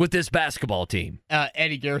with this basketball team.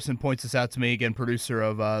 Eddie Garrison points this out to me, again, producer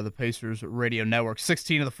of the Pacers radio network.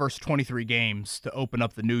 16 of the first 23 games to open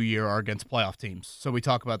up the new year are against playoff teams. So we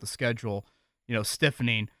talk about the schedule,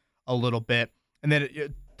 stiffening a little bit. And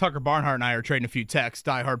then Tucker Barnhart and I are trading a few texts.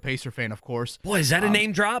 Diehard Pacer fan, of course. Boy, is that a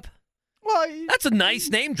name drop? Well, that's a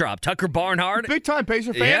nice name drop, Tucker Barnhart. Big-time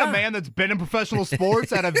Pacer fan, a man that's been in professional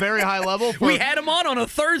sports at a very high level. We had him on a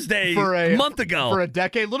Thursday a month ago. For a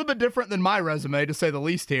decade. A little bit different than my resume, to say the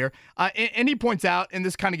least here. And he points out, and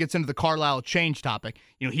this kind of gets into the Carlisle change topic,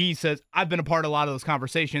 he says, I've been a part of a lot of those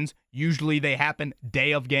conversations. Usually they happen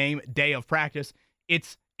day of game, day of practice.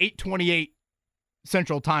 It's 8:28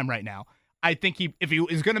 Central Time right now. I think if he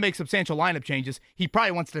is going to make substantial lineup changes, he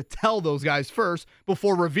probably wants to tell those guys first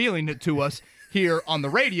before revealing it to us here on the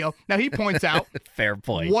radio. Now, he points out, fair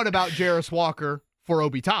point. What about Jarris Walker for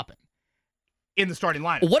Obi Toppin in the starting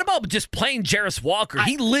lineup? What about just playing Jarris Walker?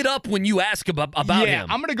 He lit up when you ask about him. Yeah,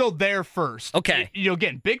 I'm going to go there first. Okay.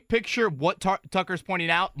 Again, big picture, what Tucker's pointing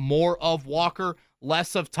out, more of Walker,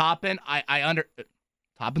 less of Toppin.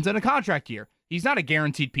 Toppin's in a contract year. He's not a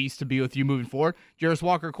guaranteed piece to be with you moving forward. Jarris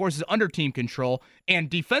Walker, of course, is under team control. And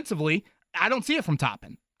defensively, I don't see it from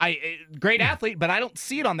Toppin. Great athlete, but I don't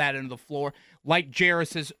see it on that end of the floor like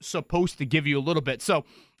Jarris is supposed to give you a little bit. So,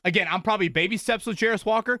 again, I'm probably baby steps with Jarris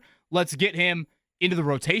Walker. Let's get him into the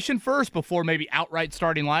rotation first before maybe outright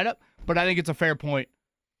starting lineup. But I think it's a fair point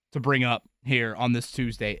to bring up here on this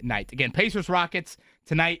Tuesday night. Again, Pacers-Rockets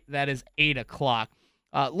tonight. That is 8 o'clock.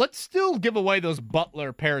 Let's still give away those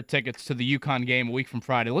Butler pair of tickets to the UConn game a week from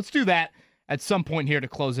Friday. Let's do that at some point here to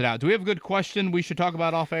close it out. Do we have a good question we should talk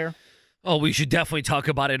about off air? Oh, we should definitely talk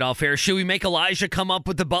about it off air. Should we make Elijah come up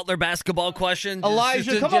with the Butler basketball question?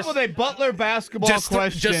 Elijah, come up with a Butler basketball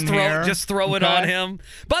question here. Just throw it on him.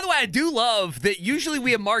 By the way, I do love that usually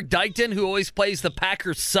we have Mark Dykton, who always plays the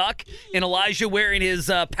Packers suck, and Elijah wearing his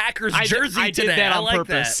Packers jersey today. I did that on like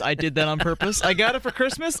purpose. That. I did that on purpose. I got it for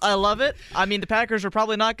Christmas. I love it. I mean, the Packers are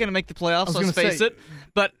probably not going to make the playoffs, let's face it.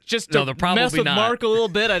 But just to mess with Mark a little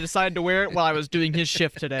bit, I decided to wear it while I was doing his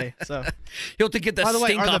shift today. So he'll have to get the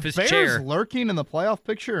stink off his chair. Are the Bears lurking in the playoff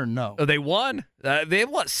picture or no? Oh, they won? They have,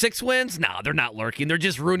 6 wins? No, they're not lurking. They're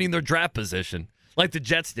just ruining their draft position, like the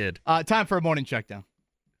Jets did. Time for a morning checkdown.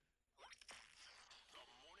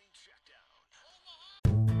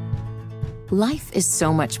 Life is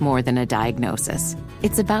so much more than a diagnosis.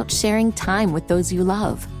 It's about sharing time with those you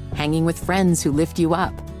love, hanging with friends who lift you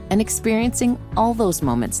up, and experiencing all those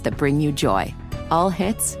moments that bring you joy. All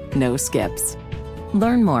hits, no skips.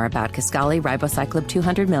 Learn more about Kisqali Ribociclib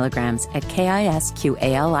 200 milligrams at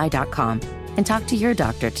KISQALI.com and talk to your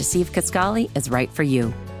doctor to see if Kisqali is right for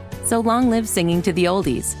you. So long live singing to the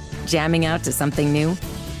oldies, jamming out to something new,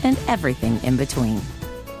 and everything in between.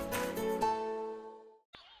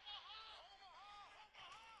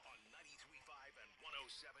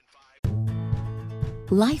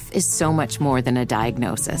 Life is so much more than a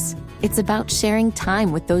diagnosis. It's about sharing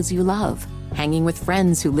time with those you love, hanging with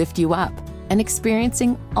friends who lift you up, and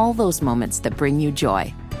experiencing all those moments that bring you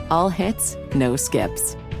joy. All hits, no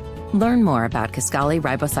skips. Learn more about Kisqali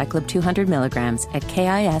Ribociclib 200 milligrams at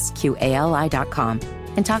KISQALI.com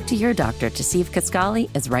and talk to your doctor to see if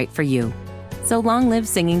Kisqali is right for you. So long live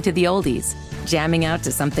singing to the oldies, jamming out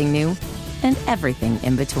to something new, and everything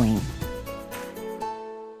in between.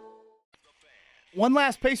 One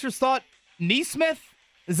last Pacers thought. Neesmith,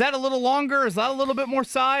 is that a little longer? Is that a little bit more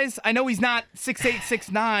size? I know he's not 6'8",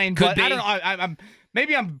 6'9", but I don't know.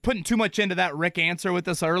 Maybe I'm putting too much into that Rick answer with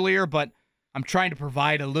us earlier, but I'm trying to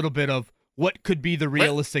provide a little bit of what could be the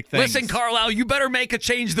realistic thing. Listen, Carlisle, you better make a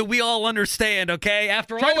change that we all understand, okay?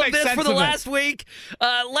 After all of this for the last week,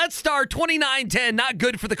 let's start 29-10. Not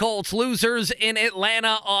good for the Colts. Losers in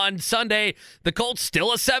Atlanta on Sunday. The Colts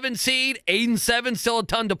still a 7 seed, 8-7, still a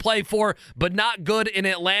ton to play for, but not good in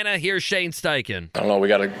Atlanta. Here's Shane Steichen. I don't know. We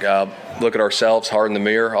got to look at ourselves hard in the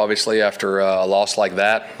mirror, obviously, after a loss like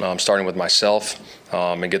that, starting with myself.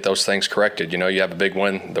 And get those things corrected. You know, you have a big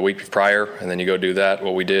win the week prior, and then you go do that.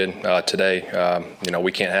 What we did today,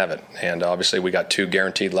 we can't have it. And obviously we got 2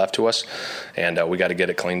 guaranteed left to us, and we got to get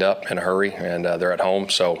it cleaned up in a hurry, and they're at home.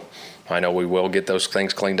 So I know we will get those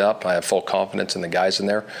things cleaned up. I have full confidence in the guys in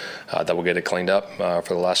there that we'll get it cleaned up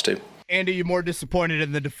for the last 2. Andy, you more disappointed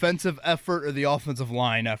in the defensive effort or the offensive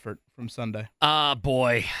line effort from Sunday?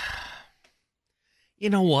 Boy. You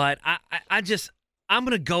know what? I'm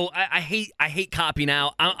going to go. I hate copying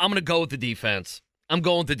out. I'm going to go with the defense. I'm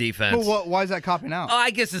going with the defense. Well, why is that copying out? Oh,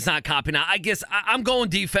 I guess it's not copying out. I guess I'm going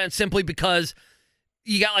defense simply because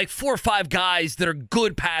you got like 4 or 5 guys that are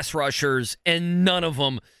good pass rushers, and none of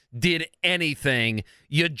them did anything.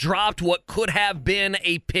 You dropped what could have been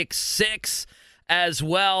a pick 6 as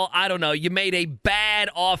well. I don't know. You made a bad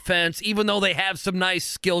offense, even though they have some nice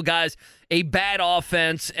skill guys, a bad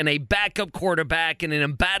offense and a backup quarterback and an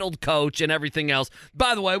embattled coach and everything else.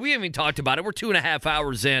 By the way, we haven't even talked about it. We're 2.5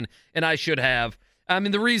 hours in, and I should have. I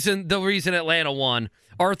mean, the reason Atlanta won,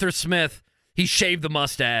 Arthur Smith, he shaved the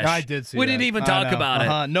mustache. I did see We that. didn't even talk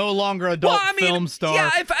about it. No longer adult film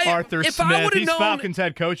star Arthur Smith. He's Falcons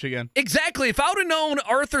head coach again. Exactly. If I would have known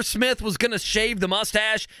Arthur Smith was going to shave the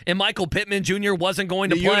mustache and Michael Pittman Jr. wasn't going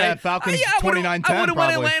to play, you would have had Falcons 29-10 I would have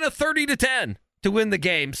won probably. Atlanta 30-10 to win the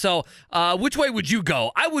game. So which way would you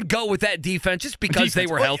go? I would go with that defense just because they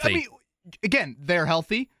were healthy. I mean, again, they're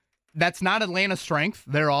healthy. That's not Atlanta's strength,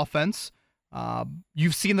 their offense.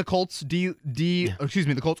 You've seen the Colts the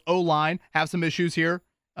Colts O-line have some issues here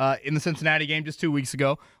in the Cincinnati game just 2 weeks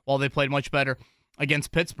ago, while they played much better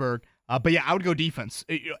against Pittsburgh. But yeah, I would go defense.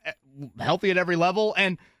 Healthy at every level,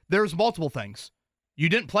 and there's multiple things. You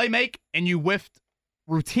didn't play make, and you whiffed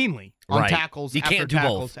routinely on tackles. You can't do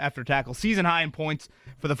both. After tackles. Season high in points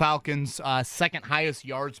for the Falcons, second highest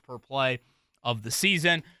yards per play of the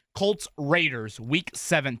season. Colts Raiders, week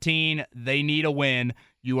 17. They need a win.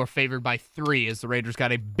 You are favored by 3 as the Raiders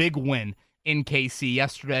got a big win in KC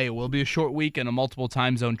yesterday. It will be a short week and a multiple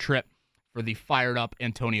time zone trip for the fired up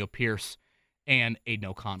Antonio Pierce and Aiden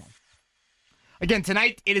O'Connell. Again,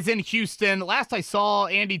 tonight it is in Houston. Last I saw,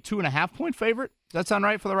 Andy, 2.5-point favorite. Does that sound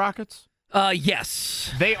right for the Rockets?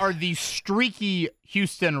 Yes. They are the streaky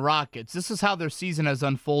Houston Rockets. This is how their season has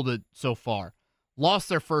unfolded so far. Lost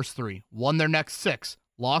their first 3, won their next 6.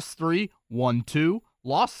 Lost 3, won 2,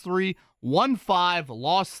 lost 3, won 5,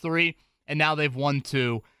 lost 3, and now they've won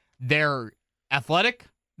 2. They're athletic.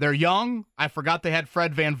 They're young. I forgot they had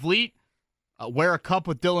Fred VanVleet. Wear a cup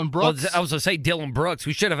with Dylan Brooks. Well, I was going to say Dylan Brooks.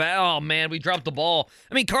 We should have. Oh, man, we dropped the ball.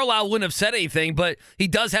 I mean, Carlisle wouldn't have said anything, but he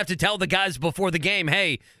does have to tell the guys before the game,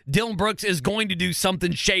 hey, Dylan Brooks is going to do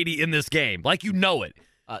something shady in this game. Like, you know it.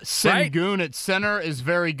 Sengun at center is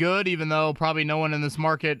very good, even though probably no one in this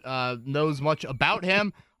market knows much about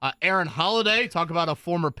him. Aaron Holiday, talk about a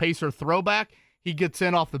former Pacer throwback. He gets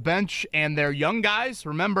in off the bench, and they're young guys.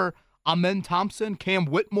 Remember, Amen Thompson, Cam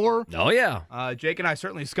Whitmore. Oh, yeah. Jake and I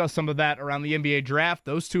certainly discussed some of that around the NBA draft.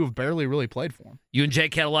 Those two have barely really played for him. You and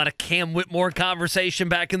Jake had a lot of Cam Whitmore conversation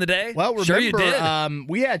back in the day? Well, remember, sure you did.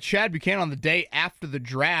 We had Chad Buchanan on the day after the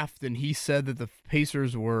draft, and he said that the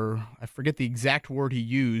Pacers were, I forget the exact word he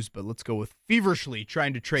used, but let's go with feverishly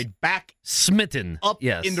trying to trade back smitten up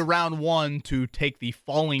into round 1 to take the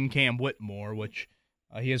falling Cam Whitmore, which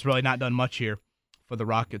he has really not done much here for the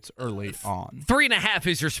Rockets early on. 3.5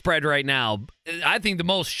 is your spread right now. I think the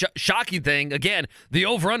most shocking thing, again, the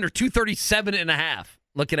over-under 237.5.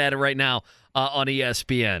 Looking at it right now on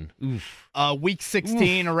ESPN. Oof. Week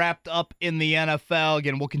 16 wrapped up in the NFL.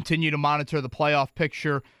 Again, we'll continue to monitor the playoff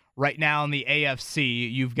picture. Right now in the AFC,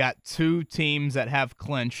 you've got two teams that have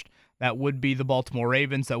clinched. That would be the Baltimore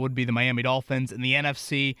Ravens. That would be the Miami Dolphins. In the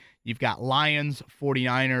NFC, you've got Lions,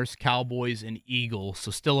 49ers, Cowboys, and Eagles. So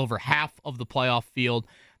still over half of the playoff field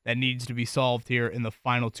that needs to be solved here in the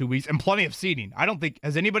final 2 weeks. And plenty of seeding. I don't think –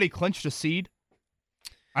 has anybody clinched a seed?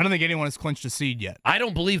 I don't think anyone has clinched a seed yet. I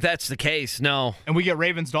don't believe that's the case, no. And we get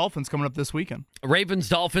Ravens-Dolphins coming up this weekend.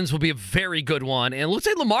 Ravens-Dolphins will be a very good one. And let's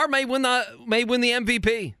say Lamar may win the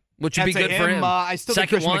MVP. Which would be good for him. I still think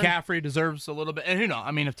Christian McCaffrey deserves a little bit. And who knows?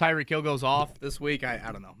 I mean, if Tyreek Hill goes off this week, I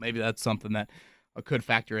don't know. Maybe that's something that could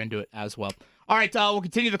factor into it as well. All right, we'll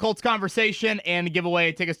continue the Colts conversation and give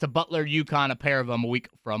away tickets to Butler, UConn, a pair of them a week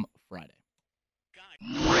from Friday.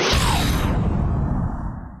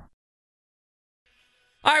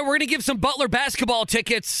 All right, we're going to give some Butler basketball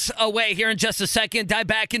tickets away here in just a second. Dive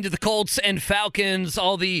back into the Colts and Falcons,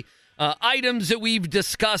 all the items that we've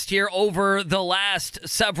discussed here over the last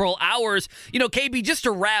several hours. You know, KB, just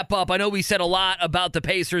to wrap up, I know we said a lot about the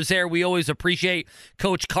Pacers there. We always appreciate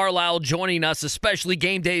Coach Carlisle joining us, especially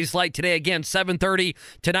game days like today. Again, 7:30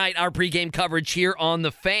 tonight, our pregame coverage here on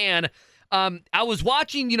The Fan. I was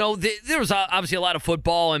watching, there was obviously a lot of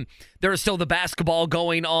football, and there was still the basketball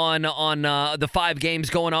going on the 5 games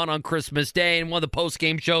going on Christmas Day. And one of the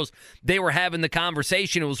post-game shows, they were having the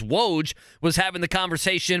conversation. It was Woj was having the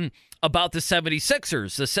conversation about the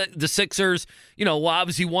 76ers. The Sixers,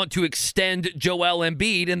 obviously want to extend Joel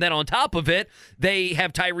Embiid, and then on top of it, they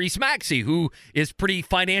have Tyrese Maxey, who is pretty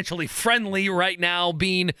financially friendly right now,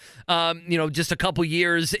 being, just a couple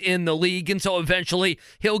years in the league, and so eventually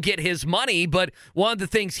he'll get his money. But one of the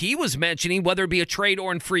things he was mentioning, whether it be a trade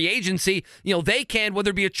or in free agency, they can, whether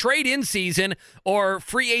it be a trade in season or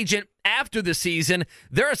free agent after the season,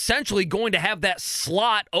 they're essentially going to have that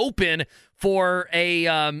slot open for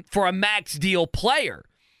a max deal player.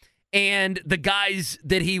 And the guys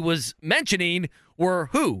that he was mentioning were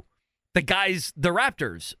who? The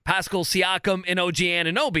Raptors, Pascal Siakam and OG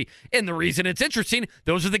Anunoby. And the reason it's interesting,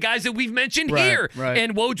 those are the guys that we've mentioned here. Right.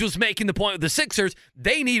 And Woj was making the point with the Sixers,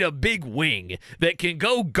 they need a big wing that can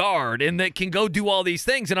go guard and that can go do all these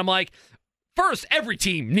things. And I'm like, first, every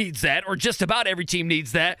team needs that, or just about every team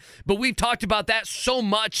needs that. But we've talked about that so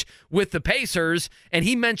much with the Pacers, and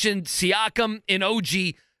he mentioned Siakam and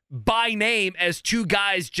OG by name as 2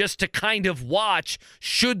 guys just to kind of watch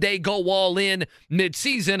should they go all in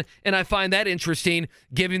midseason. And I find that interesting,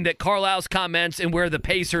 given that Carlisle's comments and where the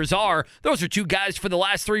Pacers are. Those are 2 guys for the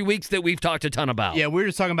last 3 weeks that we've talked a ton about. Yeah, we were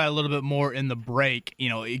just talking about it a little bit more in the break.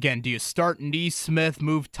 Again, do you start Nesmith,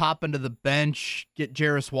 move Top into the bench, get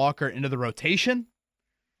Jarris Walker into the rotation?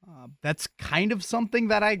 That's kind of something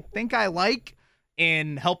that I think I like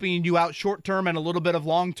in helping you out short-term and a little bit of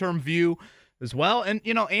long-term view as well. And,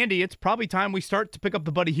 Andy, it's probably time we start to pick up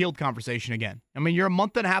the Buddy Hield conversation again. I mean, you're a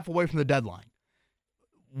month and a half away from the deadline.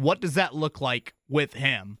 What does that look like with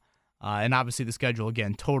him? And obviously the schedule,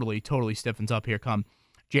 again, totally stiffens up here come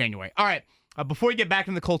January. All right, before we get back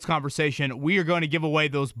in the Colts conversation, we are going to give away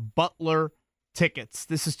those Butler tickets.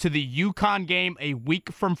 This is to the UConn game a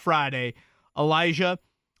week from Friday. Elijah,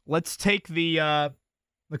 let's take the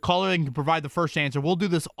caller that can provide the first answer. We'll do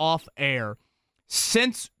this off air.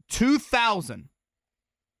 Since 2000,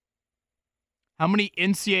 how many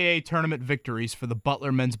NCAA tournament victories for the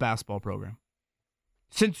Butler men's basketball program?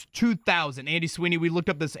 Since 2000. Andy Sweeney, we looked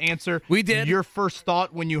up this answer. We did. Your first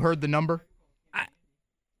thought when you heard the number?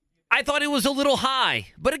 I thought it was a little high.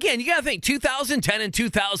 But again, you got to think, 2010 and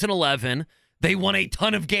 2011, they won a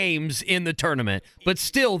ton of games in the tournament. But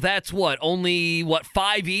still, that's only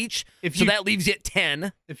 5 each? So that leaves you at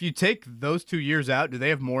 10. If you take those 2 years out, do they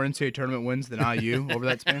have more NCAA tournament wins than IU over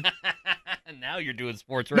that span? Now you're doing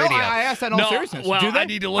sports radio. No, I asked that in all seriousness. Well, do they? I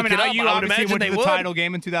need to look it up. IU I would obviously imagine went they to the would. title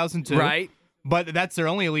game in 2002. Right. But that's their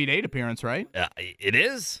only Elite Eight appearance, right? It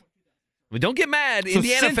is. But don't get mad. So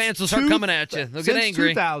Indiana fans will start coming at you. They'll get angry.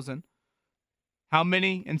 Since 2000, how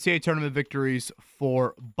many NCAA tournament victories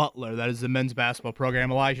for Butler? That is the men's basketball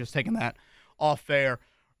program. Elijah's taking that off air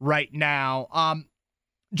right now.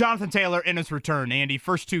 Jonathan Taylor in his return, Andy.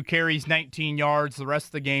 First 2 carries, 19 yards. The rest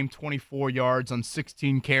of the game, 24 yards on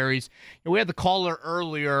 16 carries. We had the caller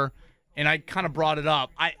earlier, and I kind of brought it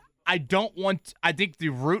up. I think the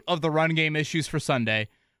root of the run game issues for Sunday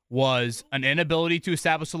was an inability to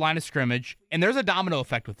establish a line of scrimmage, and there's a domino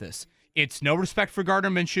effect with this. It's no respect for Gardner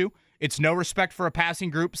Minshew. It's no respect for a passing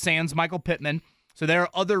group, sans Michael Pittman. So there are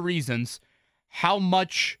other reasons. how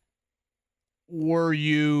much were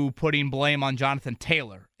you putting blame on Jonathan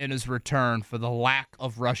Taylor in his return for the lack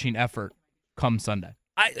of rushing effort come Sunday?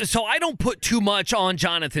 So I don't put too much on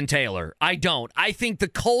Jonathan Taylor. I don't. I think the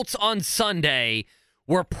Colts on Sunday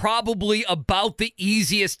were probably about the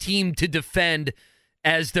easiest team to defend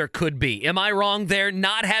as there could be. Am I wrong there?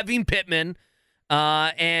 Not having Pittman,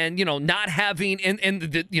 and not having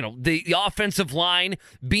the offensive line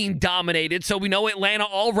being dominated. So we know Atlanta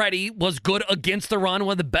already was good against the run,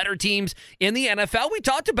 one of the better teams in the NFL. We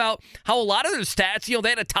talked about how a lot of their stats, they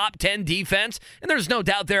had a top 10 defense, and there's no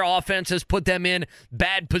doubt their offense has put them in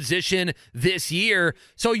bad position this year.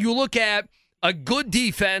 So you look at a good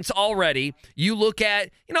defense already. You look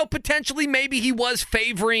at, potentially maybe he was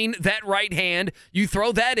favoring that right hand. You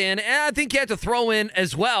throw that in, and I think you have to throw in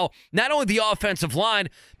as well, not only the offensive line,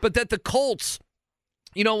 but that the Colts,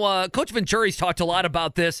 Coach Venturi's talked a lot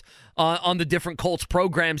about this on the different Colts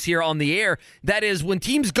programs here on the air. That is, when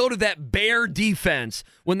teams go to that bear defense,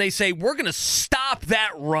 when they say, we're going to stop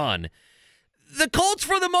that run, the Colts,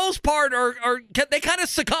 for the most part, they kind of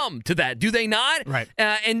succumb to that, do they not? Right.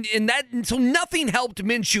 So nothing helped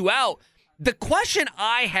Minshew out. The question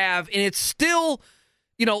I have, and it's still,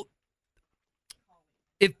 if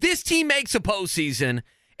this team makes a postseason,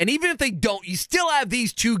 and even if they don't, you still have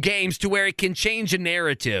these two games to where it can change a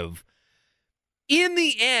narrative. In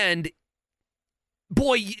the end,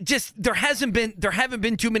 boy, there haven't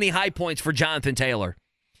been too many high points for Jonathan Taylor.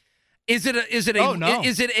 Is it a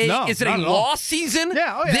lost season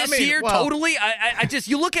this year? Well, totally. I just,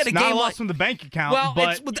 you look at a game not a loss from the bank account. Well,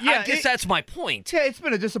 but I guess that's my point. Yeah, it's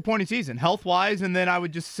been a disappointing season health wise, and then I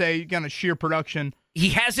would just say kind of sheer production. He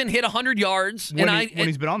hasn't hit 100 yards when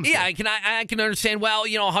he's been on the field. I can understand. Well,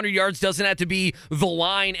 100 yards doesn't have to be the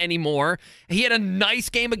line anymore. He had a nice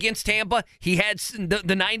game against Tampa. He had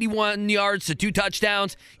the 91 yards to 2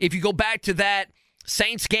 touchdowns. If you go back to that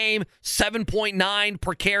Saints game, 7.9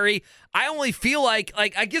 per carry. I only feel like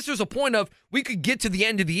I guess there's a point of we could get to the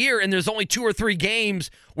end of the year and there's only 2 or 3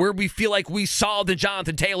 games where we feel like we saw the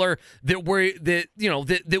Jonathan Taylor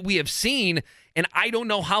that we have seen, and I don't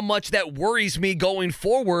know how much that worries me going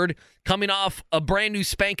forward, coming off a brand new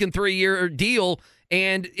spanking 3-year deal.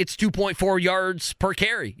 And it's 2.4 yards per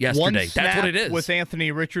carry yesterday. That's what it is. With Anthony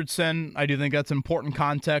Richardson, I do think that's important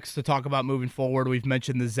context to talk about moving forward. We've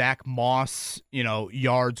mentioned the Zach Moss,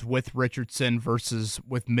 yards with Richardson versus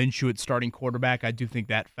with Minshew at starting quarterback. I do think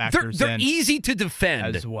that factors they're easy to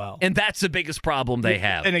defend as well. And that's the biggest problem they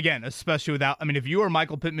have. And again, especially if you were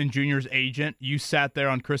Michael Pittman Jr.'s agent, you sat there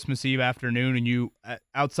on Christmas Eve afternoon and you,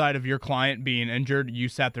 outside of your client being injured, you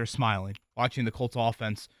sat there smiling, watching the Colts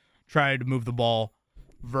offense try to move the ball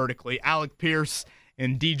vertically. Alec Pierce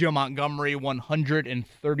and DJ Montgomery,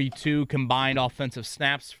 132 combined offensive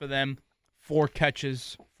snaps for them, 4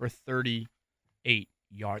 catches for 38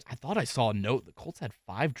 yards. I thought I saw a note the Colts had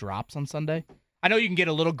 5 drops on Sunday. I know you can get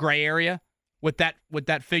a little gray area with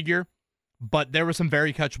that figure, but there were some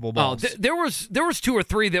very catchable balls. There was 2 or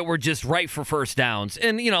 3 that were just right for first downs.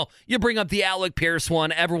 And, you bring up the Alec Pierce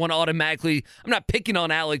one, everyone automatically, I'm not picking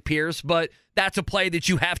on Alec Pierce, but that's a play that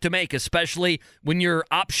you have to make, especially when your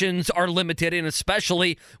options are limited and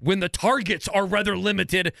especially when the targets are rather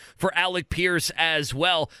limited for Alec Pierce as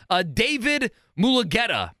well. David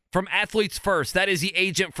Mulugeta from Athletes First, that is the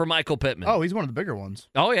agent for Michael Pittman. Oh, he's one of the bigger ones.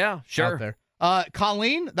 Oh, yeah, sure. Out there.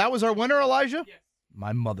 Colleen, that was our winner, Elijah? Yes.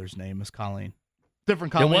 My mother's name is Colleen.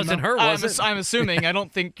 Different Colleen. It wasn't her, was it? I'm assuming. I don't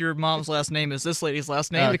think your mom's last name is this lady's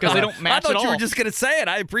last name because they don't match at all. I thought you were just going to say it.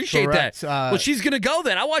 I appreciate Correct. that. Well, she's going to go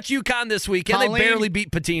then. I watch UConn this weekend. Colleen, they barely beat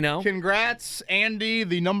Patino. Congrats, Andy.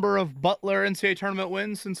 The number of Butler NCAA tournament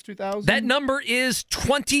wins since 2000? That number is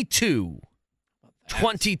 22.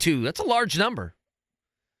 22. That's a large number.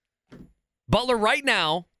 Butler right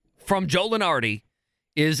now, from Joe Lunardi,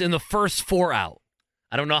 is in the first 4 out.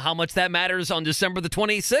 I don't know how much that matters on December the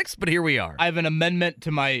 26th, but here we are. I have an amendment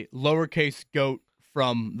to my lowercase goat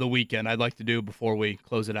from the weekend I'd like to do before we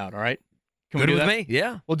close it out, all right? Can we do that? Me?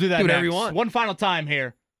 Yeah. We'll do that do whatever you want. One final time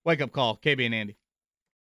here. Wake up call, KB and Andy.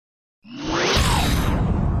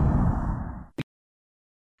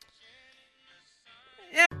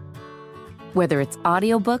 Whether it's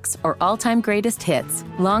audiobooks or all-time greatest hits,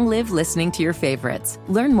 long live listening to your favorites.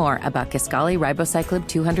 Learn more about Kisqali Ribociclib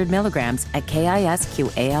 200 milligrams at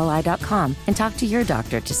KISQALI.com and talk to your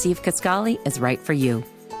doctor to see if Kisqali is right for you.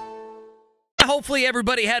 Hopefully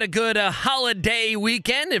everybody had a good holiday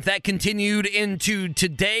weekend. If that continued into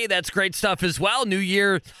today, that's great stuff as well. New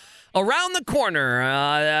year Around the corner,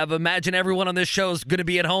 I imagine everyone on this show is going to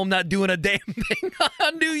be at home not doing a damn thing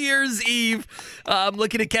on New Year's Eve. I'm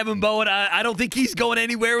looking at Kevin Bowen. I don't think he's going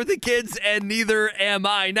anywhere with the kids, and neither am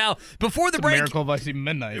I. Now, before the break... Miracle if I see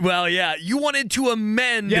midnight. Well, yeah. You wanted to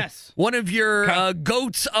amend one of your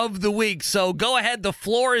goats of the week, so go ahead. The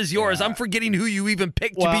floor is yours. I'm forgetting who you even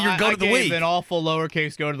picked to be your goat of the week. An awful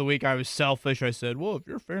lowercase goat of the week. I was selfish. I said, well, if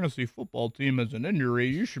your fantasy football team has an injury,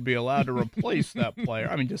 you should be allowed to replace that player.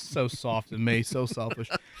 I mean, just so soft of me, so selfish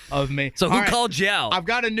of me. So who called you out? I've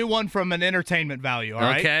got a new one from an entertainment value, all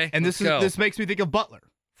right? Okay, and this makes me think of Butler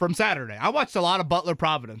from Saturday. I watched a lot of Butler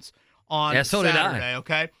Providence on Saturday, did I.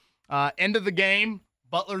 Okay? End of the game,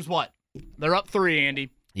 Butler's what? They're up 3,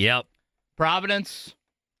 Andy. Yep. Providence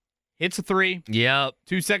hits a 3. Yep.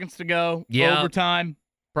 2 seconds to go. Yep. Overtime.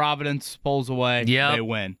 Providence pulls away. Yep. They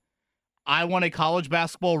win. I want a college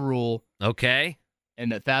basketball rule. Okay.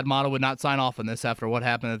 And that Thad Matta would not sign off on this after what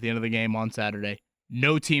happened at the end of the game on Saturday.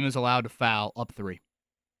 No team is allowed to foul up 3.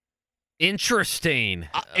 Interesting.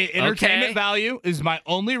 Entertainment value is my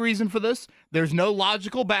only reason for this. There's no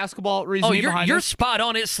logical basketball reasoning behind you're this. spot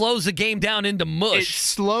on. It slows the game down into mush. It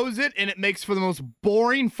slows it, and it makes for the most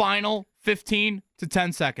boring final 15 to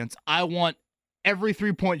 10 seconds. I want every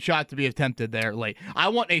 3-point shot to be attempted there late. I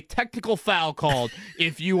want a technical foul called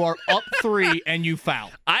if you are up 3 and you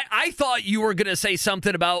foul. I thought you were going to say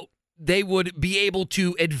something about they would be able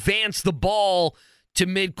to advance the ball to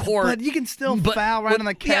midcourt. But you can still foul right on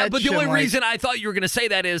the catch. Yeah, but the only reason I thought you were going to say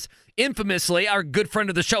that is, infamously, our good friend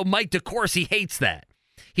of the show, Mike DeCourcy, hates that.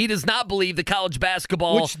 He does not believe that college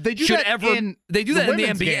basketball they do should that ever. They do that in the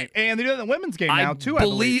NBA, game. And they do that in the women's game now too.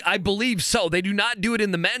 I believe so. They do not do it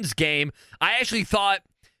in the men's game. I actually thought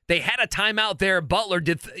they had a timeout there at Butler.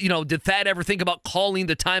 Did Thad ever think about calling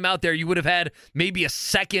the timeout there? You would have had maybe a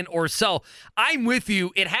second or so. I'm with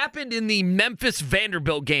you. It happened in the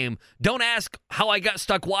Memphis-Vanderbilt game. Don't ask how I got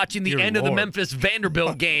stuck watching the end of the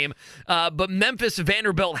Memphis-Vanderbilt game. But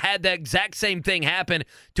Memphis-Vanderbilt had that exact same thing happen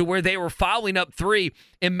to where they were fouling up 3,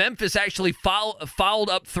 and Memphis actually fouled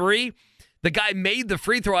up 3. The guy made the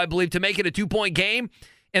free throw, I believe, to make it a 2-point game,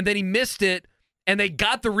 and then he missed it. And they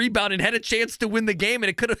got the rebound and had a chance to win the game, and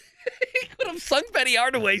it could have sunk Penny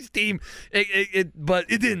Hardaway's team, but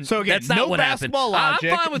it didn't. So again, that's not no what basketball happened.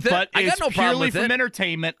 logic, I'm fine with it. But I got no problem with it. Purely from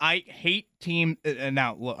entertainment. I hate team. And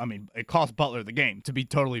now, look, I mean, it cost Butler the game. To be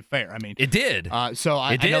totally fair, I mean, it did. So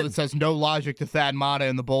I know that says no logic to Thad Matta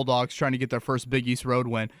and the Bulldogs trying to get their first Big East road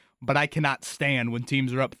win. But I cannot stand when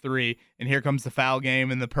teams are up 3 and here comes the foul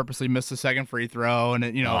game and they purposely miss the second free throw and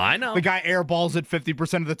I know the guy airballs it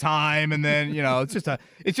 50% of the time and then it's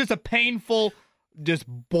just a painful, just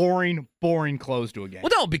boring close to a game.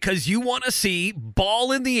 Well, no, because you want to see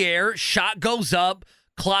ball in the air, shot goes up,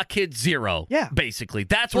 clock hits 0. Yeah, basically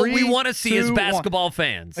that's what we want to see as basketball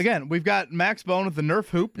fans. Again, we've got Max Bone with the Nerf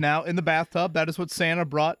hoop now in the bathtub. That is what Santa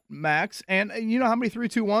brought Max. And you know how many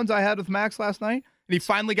 3-2-1s I had with Max last night? And he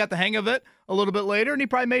finally got the hang of it a little bit later, and he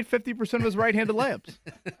probably made 50% of his right-handed layups.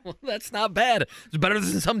 Well, that's not bad. It's better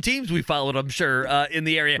than some teams we followed, I'm sure, in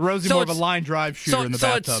the area. Rosie more of a line drive shooter in the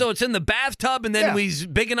bathtub. So it's in the bathtub, and then he's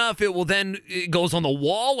big enough it goes on the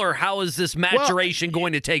wall, or how is this maturation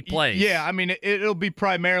going to take place? Yeah, I mean, it'll be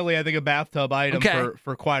primarily, I think, a bathtub item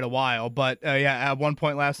for quite a while. But, at one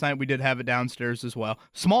point last night, we did have it downstairs as well.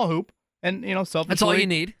 Small hoop, and, selfishly. That's all you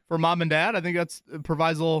need. For mom and dad, I think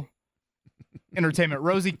provides a little entertainment.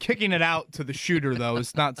 Rosie kicking it out to the shooter, though,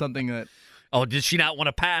 is not something that... Oh, did she not want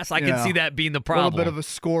to pass? I can see that being the problem. A little bit of a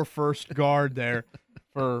score-first guard there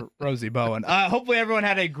for Rosie Bowen. Hopefully everyone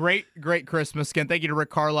had a great Christmas. Again, thank you to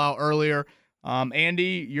Rick Carlisle earlier.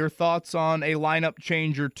 Andy, your thoughts on a lineup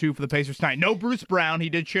change or two for the Pacers tonight? No Bruce Brown. He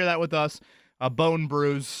did share that with us. A bone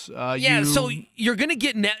bruise. So you're gonna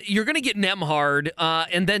get Nembhard,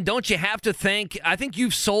 and then don't you have to think? I think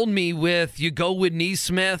you've sold me with you go with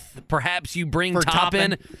Neesmith. Perhaps you bring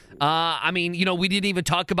Toppin. I mean, we didn't even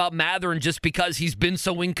talk about Matherin just because he's been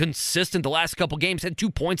so inconsistent the last couple games. Had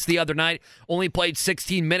 2 points the other night. Only played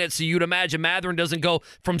 16 minutes. So you'd imagine Matherin doesn't go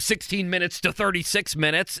from 16 minutes to 36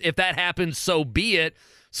 minutes. If that happens, so be it.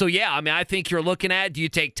 So, yeah, I mean, I think you're looking at, do you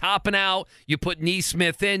take Toppin out? You put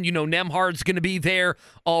Neesmith in. Nembhard's going to be there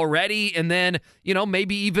already. And then,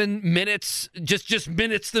 maybe even minutes, just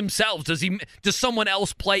minutes themselves. Does someone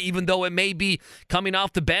else play, even though it may be coming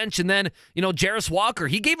off the bench? And then, Jarris Walker,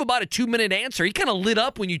 he gave about a 2-minute answer. He kind of lit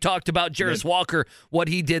up when you talked about Jarris Walker, what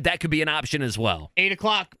he did. That could be an option as well. 8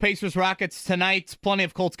 o'clock, Pacers Rockets tonight. Plenty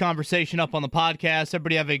of Colts conversation up on the podcast.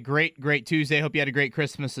 Everybody have a great Tuesday. Hope you had a great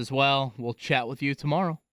Christmas as well. We'll chat with you tomorrow.